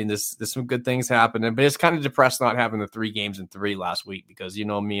no, I mean, there's some good things happening. But it's kind of depressed not having the 3 games in 3 last week because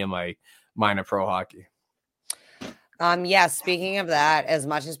me and my minor pro hockey. Speaking of that, as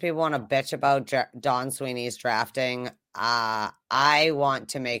much as people want to bitch about Don Sweeney's drafting, I want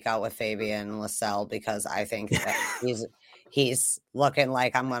to make out with Fabian Lysell because I think that he's looking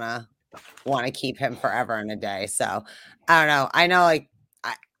like I'm gonna want to keep him forever and a day. So I don't know. I know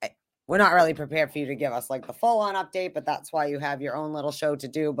we're not really prepared for you to give us like the full on update, but that's why you have your own little show to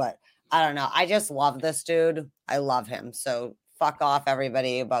do. But I don't know. I just love this dude. I love him. So fuck off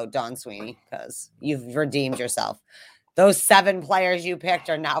everybody about Don Sweeney because you've redeemed yourself. Those 7 players you picked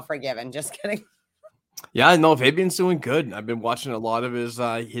are now forgiven. Just kidding. Yeah, no, Fabian's doing good. I've been watching a lot of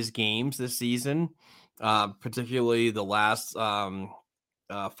his games this season, particularly the last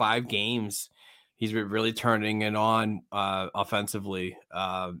 5 games. He's been really turning it on offensively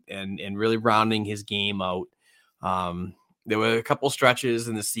and really rounding his game out. There were a couple stretches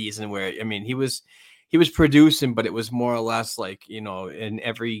in the season where, I mean, he was he was producing, but it was more or less like, in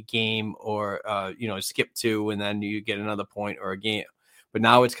every game or, skip 2 and then you get another point or a game. But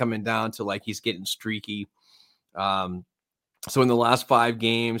now it's coming down to like he's getting streaky. So in the last 5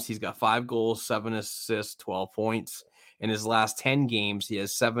 games, he's got 5 goals, 7 assists, 12 points. In his last 10 games, he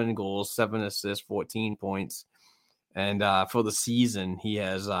has 7 goals, 7 assists, 14 points. And for the season, he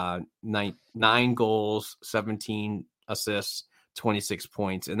has 9 goals, 17 assists, 26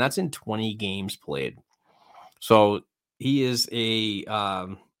 points. And that's in 20 games played. So he is a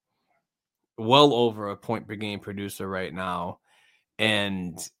well over a point per game producer right now.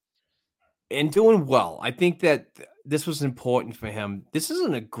 And doing well. I think that this was important for him. This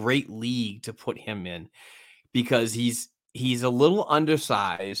isn't a great league to put him in because he's a little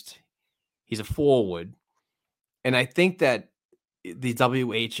undersized. He's a forward. And I think that the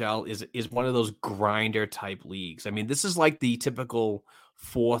WHL is one of those grinder type leagues. I mean, this is like the typical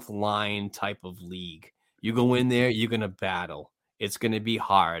 4th line type of league. You go in there, you're going to battle. It's going to be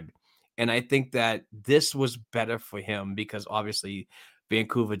hard. And I think that this was better for him because obviously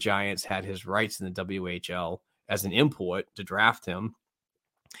Vancouver Giants had his rights in the WHL as an import to draft him.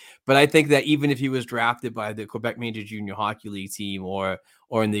 But I think that even if he was drafted by the Quebec Major Junior Hockey League team or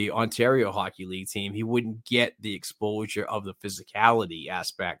in the Ontario Hockey League team, he wouldn't get the exposure of the physicality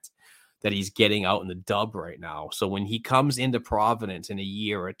aspect that he's getting out in the dub right now. So when he comes into Providence in a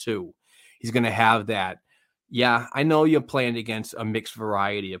year or 2, he's going to have that. Yeah, I know you're playing against a mixed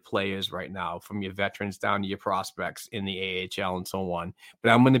variety of players right now, from your veterans down to your prospects in the AHL and so on.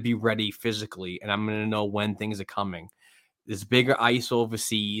 But I'm going to be ready physically, and I'm going to know when things are coming. There's bigger ice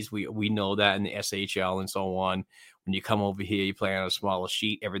overseas. We know that in the SHL and so on. When you come over here, you play on a smaller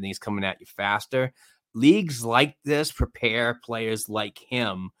sheet. Everything's coming at you faster. Leagues like this prepare players like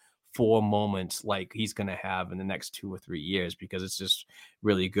him for moments like he's going to have in the next 2 or 3 years because it's just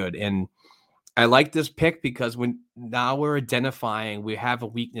really good. And I like this pick because now we're identifying we have a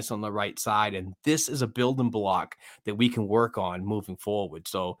weakness on the right side, and this is a building block that we can work on moving forward.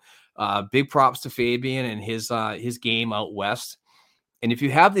 So big props to Fabian and his game out west. And if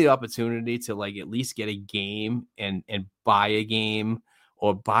you have the opportunity to like at least get a game and buy a game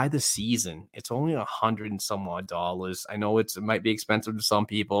or buy the season, it's only $100 and some odd dollars. I know it might be expensive to some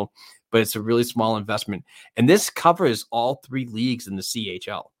people, but it's a really small investment. And this covers all 3 leagues in the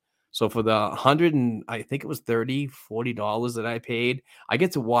CHL. So for the $100 and I think it was $40 that I paid, I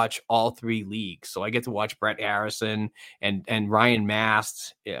get to watch all 3 leagues. So I get to watch Brett Harrison and Ryan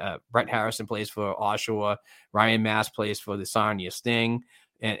Mast. Brett Harrison plays for Oshawa. Ryan Mast plays for the Sarnia Sting.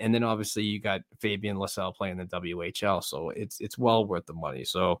 And then obviously you got Fabian Lysell playing the WHL. So it's well worth the money.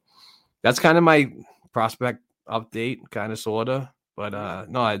 So that's kind of my prospect update, kind of, sort of. But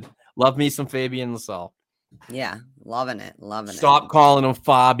no, I'd love me some Fabian Lysell. Yeah, loving it. Stop calling him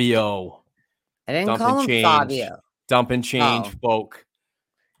Fabio. I didn't call him Fabio. Dump and change, folk.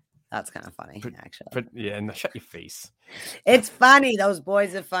 That's kind of funny, actually. Yeah, no, shut your face. It's funny. Those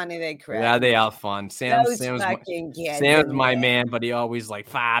boys are funny. They crack. Yeah, they are fun. Sam's my man. man, but he always like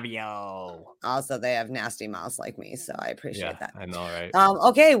Fabio. Also, they have nasty mouths like me, so I appreciate that. I know, right?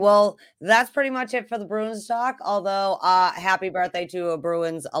 Okay, well, that's pretty much it for the Bruins talk. Although, happy birthday to a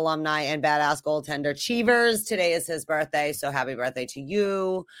Bruins alumni and badass goaltender Cheevers. Today is his birthday, so happy birthday to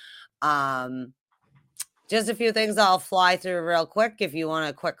you. Just a few things I'll fly through real quick if you want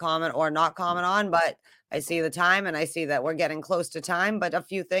a quick comment or not comment on, but I see the time and I see that we're getting close to time. But a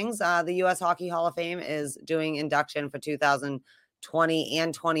few things, the U.S. Hockey Hall of Fame is doing induction for 2020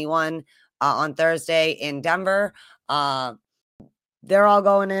 and 21 on Thursday in Denver. They're all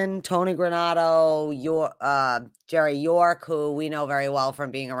going in. Tony Granato, Jerry York, who we know very well from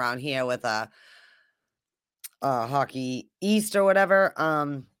being around here with Hockey East or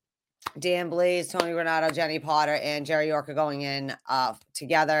whatever. Dan Blaze, Tony Granato, Jenny Potter, and Jerry York are going in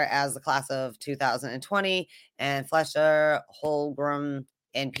together as the class of 2020. And Fletcher, Holmgren,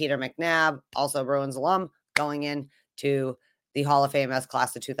 and Peter McNabb, also Bruins alum, going in to the Hall of Fame as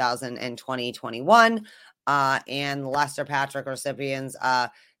class of 2020-21. And Lester Patrick recipients,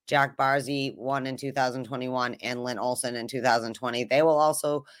 Jack Barzy won in 2021 and Lynn Olsen in 2020. They will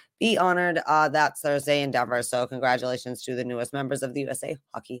also be honored that Thursday in Denver. So congratulations to the newest members of the USA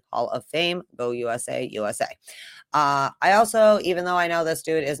Hockey Hall of Fame. Go USA, USA. I also, even though I know this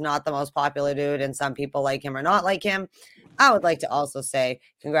dude is not the most popular dude and some people like him or not like him, I would like to also say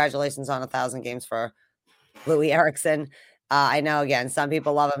congratulations on 1,000 games for Louis Eriksson. I know, again, some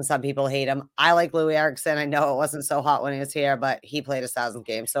people love him, some people hate him. I like Louis Eriksson. I know it wasn't so hot when he was here, but he played 1,000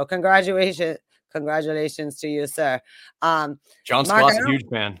 games. So congratulations to you, sir. John Scott's a huge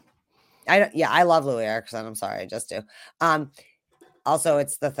fan. I love Louis Eriksson. I'm sorry, I just do. Also,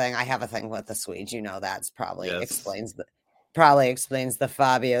 it's the thing. I have a thing with the Swedes. You know, that's probably Yes. explains the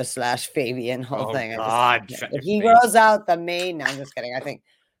Fabio / Fabian whole Oh, thing. God, If shut your he face. grows out the mane, no, I'm just kidding. I think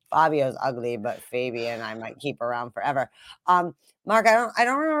Fabio's ugly, but Fabian I might keep around forever. Mark, I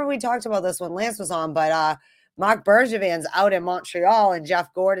don't remember if we talked about this when Lance was on, but Marc Bergevin's out in Montreal and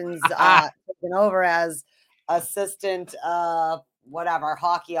Jeff Gordon's taken over as assistant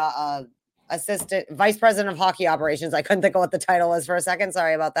hockey assistant vice president of hockey operations. I couldn't think of what the title was for a second.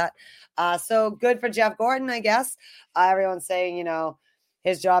 Sorry about that. So good for Jeff Gordon, I guess. Everyone's saying, you know,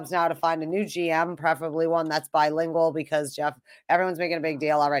 his job's now to find a new GM, preferably one that's bilingual, because everyone's making a big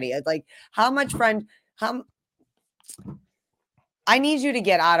deal already. It's like, I need you to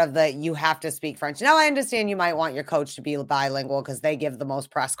get out of you have to speak French. Now, I understand you might want your coach to be bilingual because they give the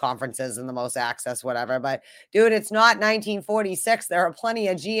most press conferences and the most access, whatever. But, dude, it's not 1946. There are plenty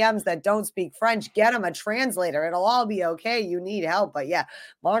of GMs that don't speak French. Get them a translator. It'll all be okay. You need help. But, yeah,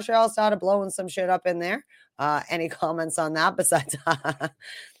 Montreal started blowing some shit up in there. Any comments on that besides?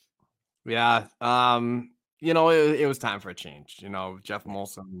 Yeah. You know, it was time for a change. You know, Jeff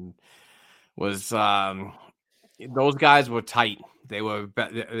Molson was those guys were tight.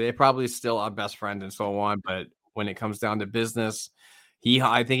 They probably still our best friend and so on, but when it comes down to business,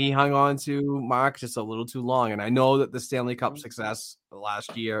 I think he hung on to Mark just a little too long. And I know that the Stanley Cup success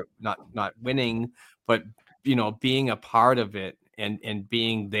last year, not winning, but you know, being a part of it and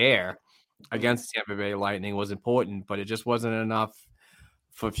being there against Tampa Bay Lightning was important, but it just wasn't enough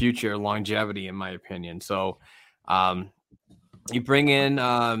for future longevity, in my opinion. So you bring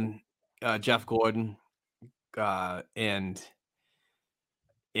in Jeff Gordon, and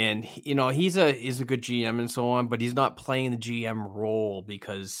you know, he's a good GM and so on, but he's not playing the GM role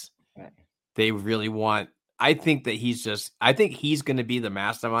because they really want. I think he's going to be the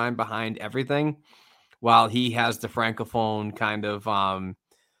mastermind behind everything, while he has the francophone kind of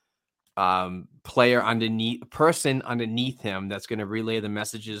person underneath him that's going to relay the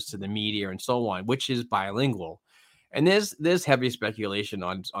messages to the media and so on, which is bilingual. And there's heavy speculation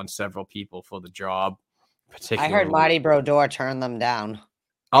on several people for the job. Particularly, I heard Marty Brodeur turned them down.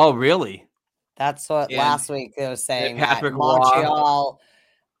 Oh, really? That's what last week they were saying. Patrick that Montreal.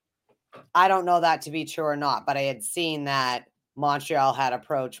 I don't know that to be true or not, but I had seen that Montreal had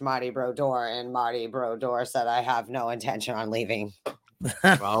approached Marty Brodeur, and Marty Brodeur said, "I have no intention on leaving."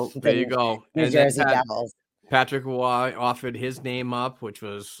 Well, there you go. New Jersey Devils. Patrick Roy offered his name up, which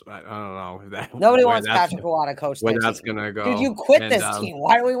was, I don't know. Nobody wants Patrick Roy to coach where their that's team. Gonna go. Dude, you quit this team.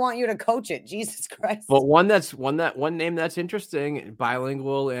 Why do we want you to coach it? Jesus Christ. But one name that's interesting,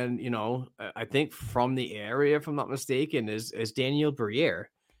 bilingual, and you know, I think from the area, if I'm not mistaken, is Daniel Briere,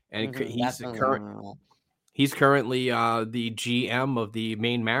 and he's currently the GM of the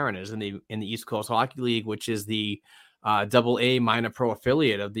Maine Mariners in the East Coast Hockey League, which is the AA minor pro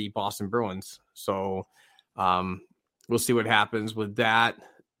affiliate of the Boston Bruins. So we'll see what happens with that.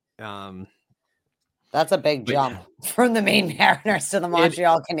 That's a big jump from the Maine Mariners to the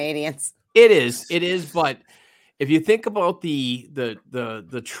Montreal Canadiens. It is. But if you think about the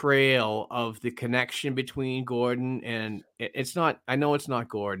trail of the connection between Gordon and it's not, I know it's not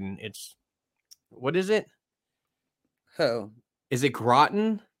Gordon. It's, what is it? Who? Is it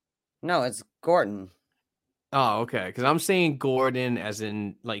Groton? No, it's Gordon. Oh, okay. Because I'm saying Gordon as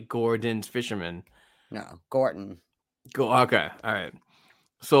in like Gordon's fisherman. No, Gordon. Okay. All right.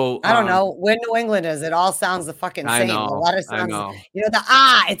 So I don't know. When New England is, it all sounds the fucking same. I know. The letter sounds, I know. You know,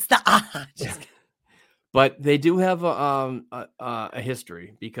 it's the Just But they do have a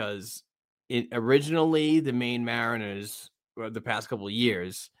history, because originally the Maine Mariners, the past couple of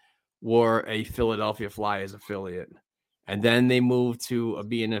years, were a Philadelphia Flyers affiliate. And then they moved to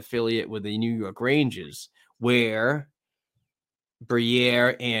be an affiliate with the New York Rangers, where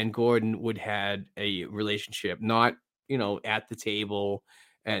Briere and Gordon would had a relationship, not, you know, at the table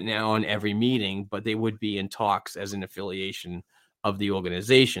and now in every meeting, but they would be in talks as an affiliation of the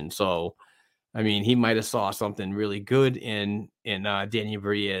organization. So, I mean, he might have saw something really good in Daniel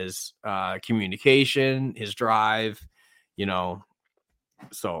Briere's communication, his drive, you know.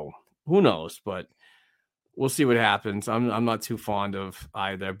 So who knows? But we'll see what happens. I'm not too fond of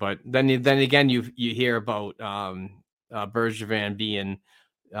either. But then again, you hear about Bergevin being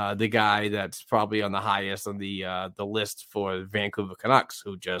the guy that's probably on the highest on the list for Vancouver Canucks,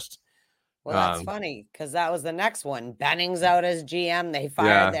 who just. Well, that's funny, because that was the next one. Benning's out as GM. They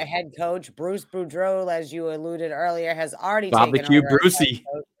fired their head coach. Bruce Boudreau, as you alluded earlier, has already taken over. Brucey.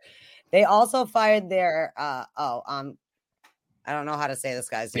 They also fired their I don't know how to say this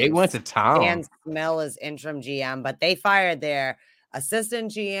guy's name. They went to town. Dan Smell is interim GM, but they fired their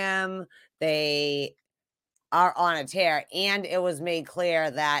assistant GM. They are on a tear, and it was made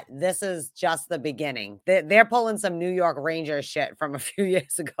clear that this is just the beginning. They're pulling some New York Rangers shit from a few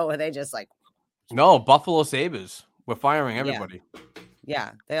years ago where they just like, no, Buffalo Sabres. We're firing everybody.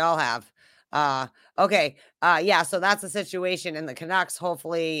 Yeah, they all have. Okay. Yeah, so that's the situation in the Canucks.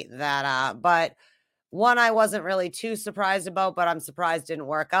 Hopefully that but one I wasn't really too surprised about, but I'm surprised didn't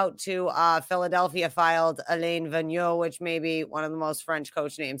work out too. Philadelphia filed Alain Vigneault, which may be one of the most French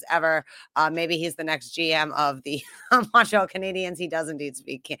coach names ever. Maybe he's the next GM of the Montreal Canadiens. He does indeed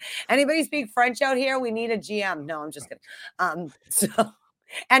speak. Anybody speak French out here? We need a GM. No, I'm just kidding. So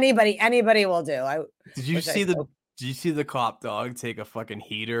anybody will do. Did you see the cop dog take a fucking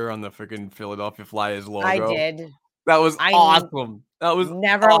heater on the freaking Philadelphia Flyers logo? I did. That was awesome. That was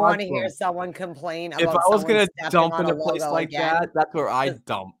never awesome. Want to hear someone complain about. If I was going to dump in a place like that, that's where I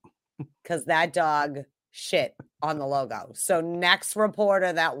dump. Because that dog shit on the logo. So next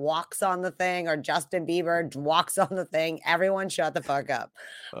reporter that walks on the thing, or Justin Bieber walks on the thing, everyone shut the fuck up.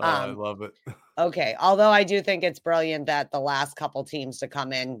 I love it. Okay. Although I do think it's brilliant that the last couple teams to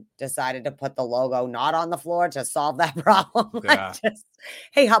come in decided to put the logo not on the floor to solve that problem. Yeah.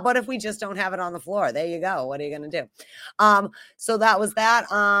 Hey, how about if we just don't have it on the floor? There you go. What are you going to do? So that was that.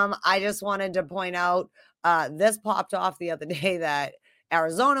 I just wanted to point out, this popped off the other day that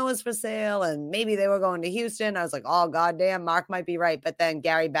Arizona was for sale and maybe they were going to Houston. I was like, oh, goddamn, Mark might be right. But then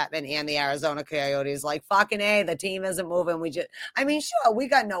Gary Bettman and the Arizona Coyotes like, fucking A, the team isn't moving. Sure, we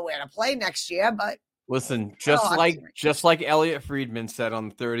got nowhere to play next year, but. Listen, just like Elliot Friedman said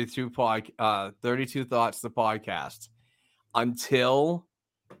on 32 Thoughts, the podcast, until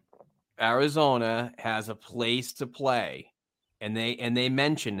Arizona has a place to play and they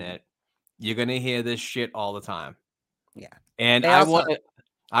mention it, you're going to hear this shit all the time. Yeah. And I want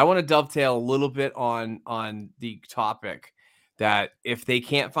to dovetail a little bit on the topic that if they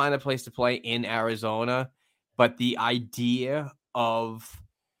can't find a place to play in Arizona, but the idea of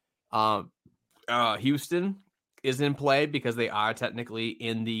Houston is in play because they are technically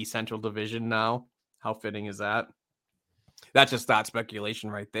in the Central Division now. How fitting is that? That's just that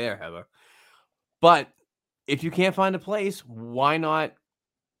speculation right there, Heather. But if you can't find a place, why not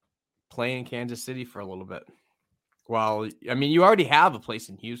play in Kansas City for a little bit? Well, I mean, you already have a place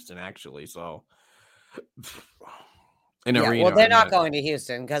in Houston, actually. So, arena. Well, they're not going to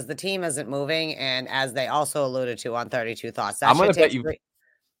Houston because the team isn't moving. And as they also alluded to on 32 Thoughts, that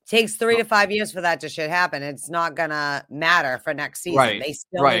takes 3 to 5 years for that to shit happen. It's not going to matter for next season. Right, they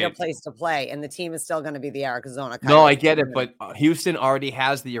still need a place to play, and the team is still going to be the Arizona Coyotes. No, I get it, but Houston already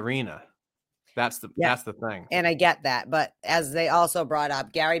has the arena. That's the thing. And I get that. But as they also brought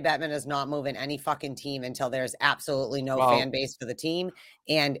up, Gary Bettman is not moving any fucking team until there's absolutely no fan base for the team.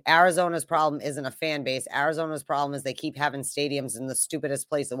 And Arizona's problem isn't a fan base. Arizona's problem is they keep having stadiums in the stupidest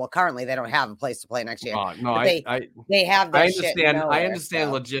places. Well, currently they don't have a place to play next year. They have that shit nowhere, I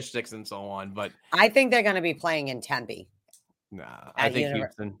understand logistics and so on, but I think they're going to be playing in Tempe. Nah, I think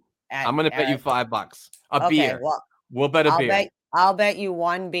Houston. I'm going to bet you $5 a beer. Well, we'll bet a beer. I'll bet you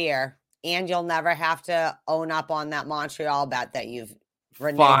one beer. And you'll never have to own up on that Montreal bet that you've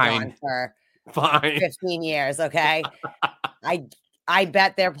reneged on for 15 years, okay? I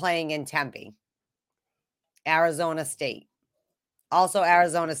bet they're playing in Tempe. Arizona State. Also,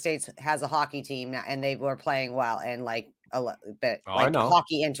 Arizona State has a hockey team now, and they were playing well, and like a bit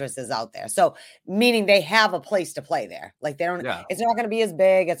hockey interest is out there. So, meaning they have a place to play there. Like they don't, it's not going to be as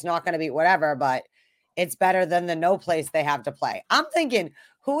big. It's not going to be whatever, but it's better than the no place they have to play. I'm thinking,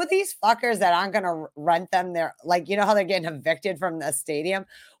 who are these fuckers that aren't going to rent them their, like, you know how they're getting evicted from the stadium?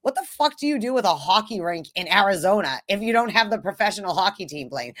 What the fuck do you do with a hockey rink in Arizona if you don't have the professional hockey team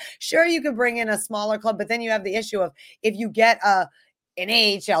playing? Sure, you could bring in a smaller club, but then you have the issue of if you get an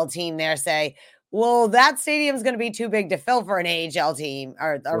AHL team there, say, well, that stadium is going to be too big to fill for an AHL team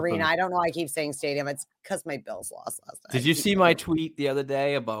or arena. I don't know. I keep saying stadium. It's because my Bills lost last night. Did you see my tweet the other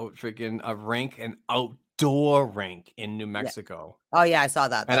day about freaking a rink, an outdoor rink in New Mexico? Yeah. Oh yeah, I saw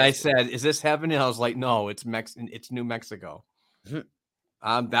that. And I said, "Is this heaven?" And I was like, "No, it's New Mexico."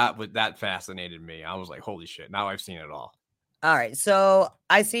 That fascinated me. I was like, "Holy shit!" Now I've seen it all. All right. So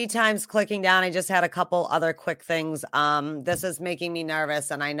I see time's clicking down. I just had a couple other quick things. This is making me nervous,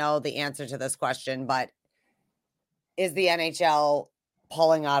 and I know the answer to this question, but is the NHL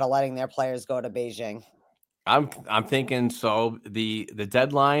pulling out of letting their players go to Beijing? I'm thinking so. The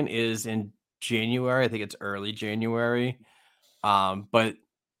deadline is in January. I think it's early January. But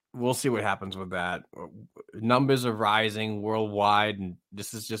we'll see what happens with that. Numbers are rising worldwide, and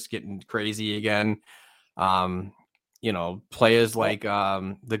this is just getting crazy again. Players like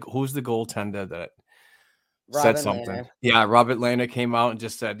who's the goaltender that said Robin something. Lehner. Yeah, Robert Lehner came out and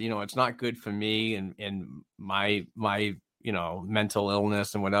just said, it's not good for me and my mental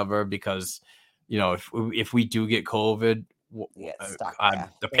illness and whatever, because if we do get COVID, You get stuck there.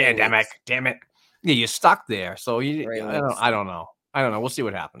 the 3 pandemic, weeks. damn it, yeah, you're stuck there. So 3 weeks. I don't know. We'll see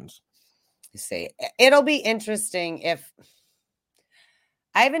what happens. You see, it'll be interesting if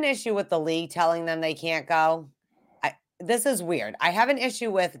I have an issue with the league telling them they can't go. This is weird. I have an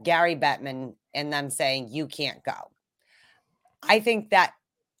issue with Gary Bettman and them saying you can't go. I think that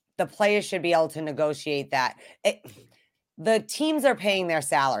the players should be able to negotiate that. The teams are paying their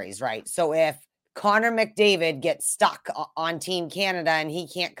salaries, right? So if Connor McDavid gets stuck on Team Canada and he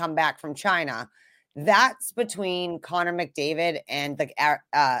can't come back from China, that's between Connor McDavid and the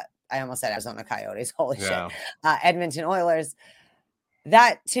I almost said Arizona Coyotes. Holy shit. Edmonton Oilers.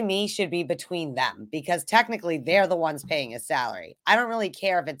 That to me should be between them, because technically they're the ones paying his salary. I don't really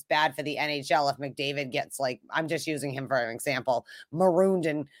care if it's bad for the NHL if McDavid gets, like, I'm just using him for an example, marooned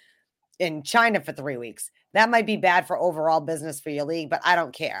in China for 3 weeks. That might be bad for overall business for your league, but I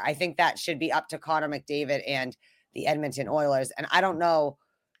don't care. I think that should be up to Connor McDavid and the Edmonton Oilers. And I don't know.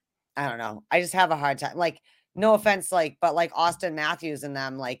 I just have a hard time. Like, no offense, but Austin Matthews and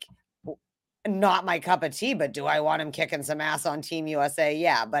them, not my cup of tea, but do I want him kicking some ass on Team USA?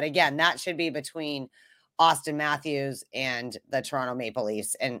 Yeah. But again, that should be between Austin Matthews and the Toronto Maple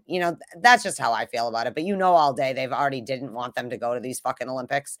Leafs. And, that's just how I feel about it. But all day they've already didn't want them to go to these fucking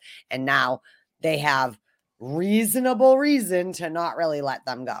Olympics. And now they have reasonable reason to not really let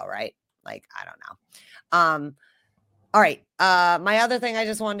them go, right? I don't know. All right. My other thing I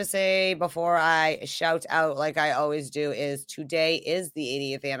just wanted to say before I shout out, like I always do, is today is the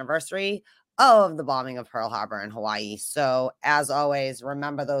 80th anniversary of the bombing of Pearl Harbor in Hawaii. So as always,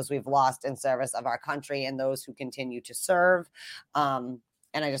 remember those we've lost in service of our country and those who continue to serve. And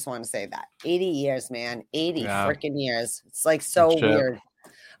I just want to say that 80 years, man, 80 freaking years. It's so weird.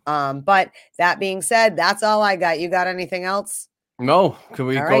 But that being said, that's all I got. You got anything else? No. Can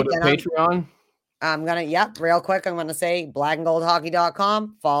we go to Patreon? I'm going to, real quick. I'm going to say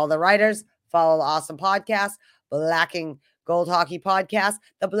blackandgoldhockey.com. Follow the writers, follow the awesome podcast, Black and Gold Hockey Podcast,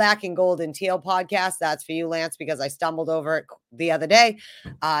 the Black and Gold and Teal Podcast. That's for you, Lance, because I stumbled over it the other day.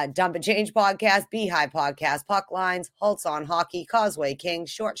 Dump and Change Podcast, Beehive Podcast, Puck Lines, Holtz on Hockey, Causeway King,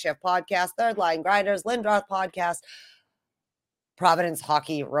 Short Shift Podcast, Third Line Grinders, Lindroth Podcast, Providence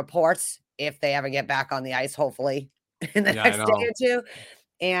Hockey Reports, if they ever get back on the ice, hopefully in the next day or two.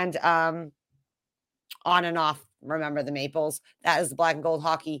 And on and off, remember the Maples. That is the Black and Gold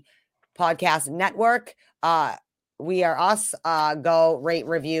Hockey Podcast Network. We are us. Go rate,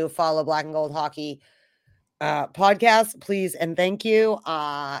 review, follow Black and Gold Hockey Podcast, please. And thank you.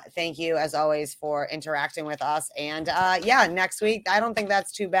 Thank you as always for interacting with us. And next week, I don't think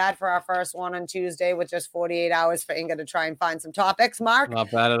that's too bad for our first one on Tuesday with just 48 hours for Inga to try and find some topics. Mark? Not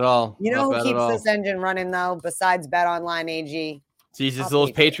bad at all. Who keeps this engine running though, besides BetOnline AG? Jesus,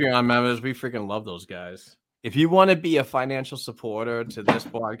 those Patreon members, we freaking love those guys. If you want to be a financial supporter to this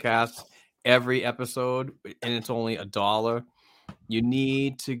podcast, every episode, and it's only $1, you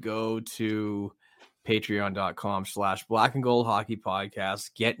need to go to patreon.com/Black and Gold Hockey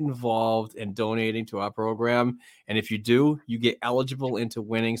Podcast. Get involved in donating to our program. And if you do, you get eligible into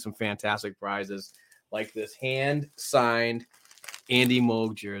winning some fantastic prizes like this hand-signed Andy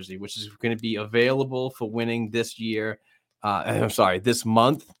Moog jersey, which is going to be available for winning this year. This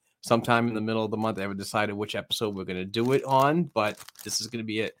month, sometime in the middle of the month. I haven't decided which episode we're going to do it on, but this is going to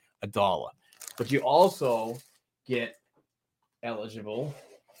be $1. But you also get eligible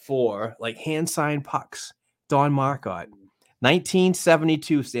for hand-signed pucks. Don Marcotte,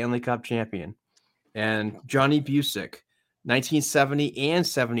 1972 Stanley Cup champion, and Johnny Busick, 1970 and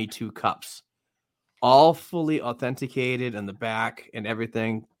 72 cups, all fully authenticated in the back, and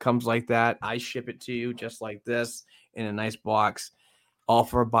everything comes like that. I ship it to you just like this in a nice box, all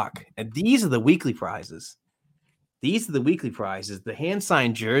for $1. And these are the weekly prizes. The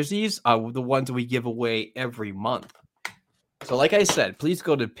hand-signed jerseys are the ones we give away every month. So like I said, please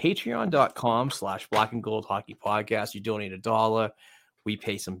go to patreon.com/Black and Gold Hockey Podcast. You donate $1. We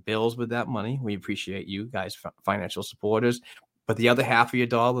pay some bills with that money. We appreciate you guys, financial supporters. But the other half of your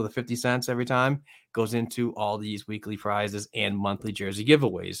dollar, the 50 cents every time, goes into all these weekly prizes and monthly jersey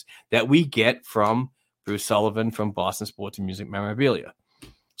giveaways that we get from Bruce Sullivan from Boston Sports and Music Memorabilia.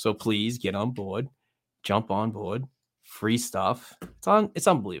 So please get on board. Jump on board. Free stuff. It's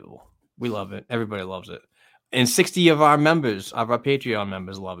unbelievable. We love it. Everybody loves it. And 60 of our Patreon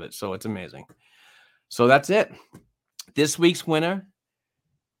members love it. So it's amazing. So that's it. This week's winner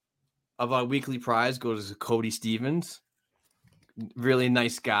of our weekly prize goes to Cody Stevens. Really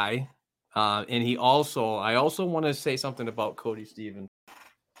nice guy. And I also want to say something about Cody Stevens.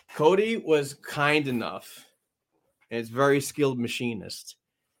 Cody was kind enough, and it's very skilled machinist,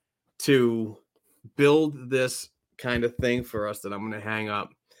 to build this kind of thing for us that I'm going to hang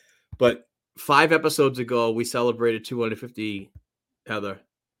up. But 5 episodes ago, we celebrated 250, Heather.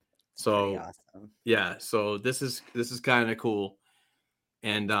 So awesome. Yeah, so this is kind of cool.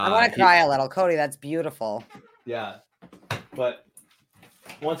 And I want to cry a little, Cody. That's beautiful. Yeah, but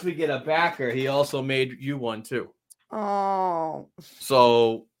once we get a backer, he also made you one too. Oh.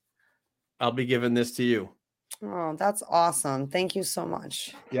 So I'll be giving this to you. Oh, that's awesome. Thank you so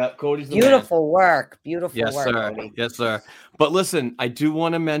much. Yeah, Cody's the beautiful man. Work. Beautiful yes, work, sir. Cody. Yes, sir. But listen, I do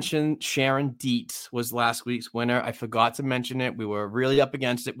want to mention Sharon Dietz was last week's winner. I forgot to mention it. We were really up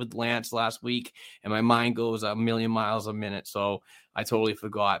against it with Lance last week, and my mind goes a million miles a minute. So I totally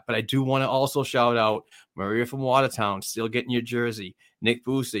forgot. But I do want to also shout out Maria from Watertown, still getting your jersey. Nick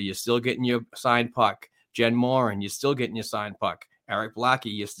Booster, you're still getting your signed puck. Jen Morin, you're still getting your signed puck. Eric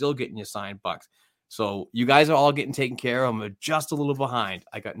Blackie, you're still getting your signed pucks. So you guys are all getting taken care of. I'm just a little behind.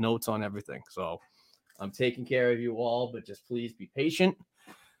 I got notes on everything. So I'm taking care of you all, but just please be patient.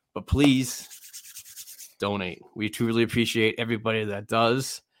 But please donate. We truly appreciate everybody that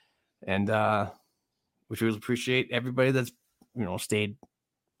does. And we truly appreciate everybody that's, stayed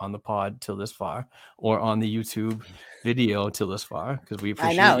on the pod till this far or on the YouTube video till this far, because we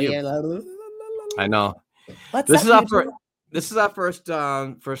appreciate you. I know. This is our first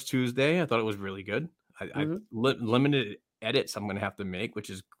Tuesday. I thought it was really good. I limited edits I'm going to have to make, which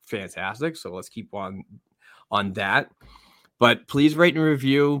is fantastic. So let's keep on that. But please rate and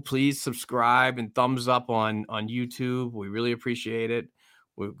review. Please subscribe and thumbs up on YouTube. We really appreciate it.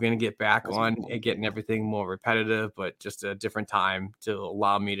 We're going to get back on and getting everything more repetitive, but just a different time to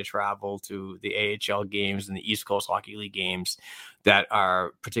allow me to travel to the AHL games and the East Coast Hockey League games that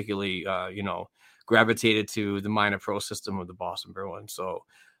are particularly, gravitated to the minor pro system of the Boston Bruins. So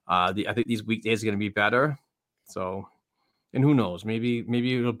I think these weekdays are going to be better. So, and who knows, maybe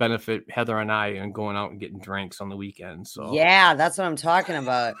it'll benefit Heather and I in going out and getting drinks on the weekend. So yeah, that's what I'm talking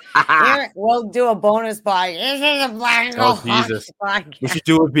about. We'll do a bonus buy. This is a Black and Gold Jesus. We should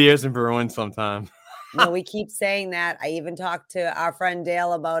do a beers and Bruins sometime. No, we keep saying that. I even talked to our friend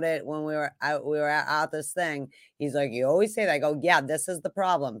Dale about it when we were out this thing. He's like, you always say that. I go, yeah, this is the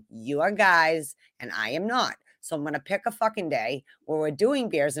problem. You are guys and I am not. So I'm going to pick a fucking day where we're doing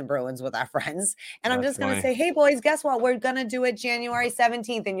beers and Bruins with our friends. And I'm just going to say, hey boys, guess what? We're going to do it January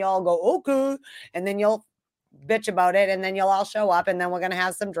 17th. And y'all go, okay. And then you'll bitch about it. And then you'll all show up and then we're going to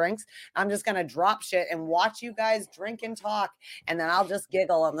have some drinks. I'm just going to drop shit and watch you guys drink and talk. And then I'll just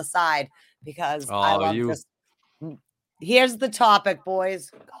giggle on the side. Because I love this. Here's the topic,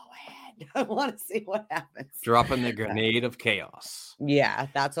 boys. Go ahead. I want to see what happens. Dropping the grenade of chaos. Yeah,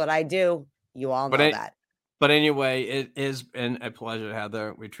 that's what I do. You all know that. But anyway, it has been a pleasure,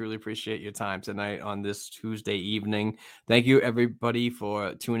 Heather. We truly appreciate your time tonight on this Tuesday evening. Thank you, everybody,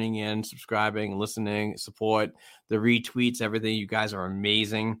 for tuning in, subscribing, listening, support, the retweets, everything. You guys are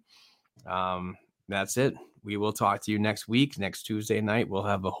amazing. That's it. We will talk to you next week. Next Tuesday night, we'll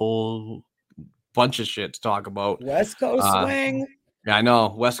have a whole bunch of shit to talk about. West Coast swing. I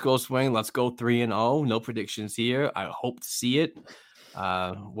know. West Coast swing. Let's go 3-0. No predictions here. I hope to see it.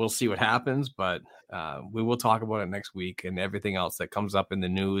 We'll see what happens, but we will talk about it next week and everything else that comes up in the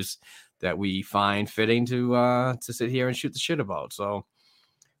news that we find fitting to sit here and shoot the shit about. So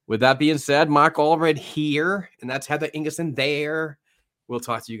with that being said, Mark Allred here, and that's Heather Ingerson there. We'll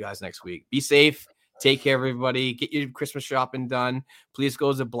talk to you guys next week. Be safe. Take care, everybody. Get your Christmas shopping done. Please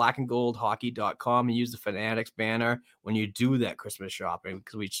go to blackandgoldhockey.com and use the Fanatics banner when you do that Christmas shopping,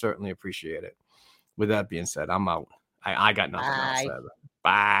 because we certainly appreciate it. With that being said, I'm out. I got nothing else.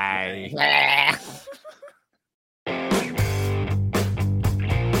 Bye.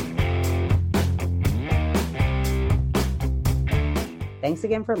 Thanks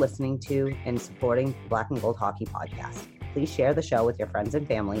again for listening to and supporting the Black and Gold Hockey Podcast. Please share the show with your friends and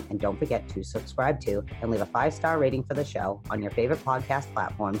family, and don't forget to subscribe to and leave a 5-star rating for the show on your favorite podcast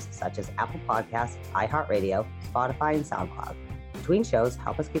platforms such as Apple Podcasts, iHeartRadio, Spotify, and SoundCloud. Between shows,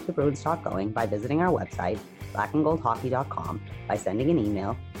 help us keep the Bruins talk going by visiting our website, blackandgoldhockey.com, by sending an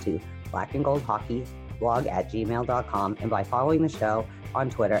email to blackandgoldhockeyblog@gmail.com, and by following the show on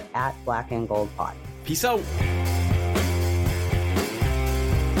Twitter @blackandgoldpod. Peace out.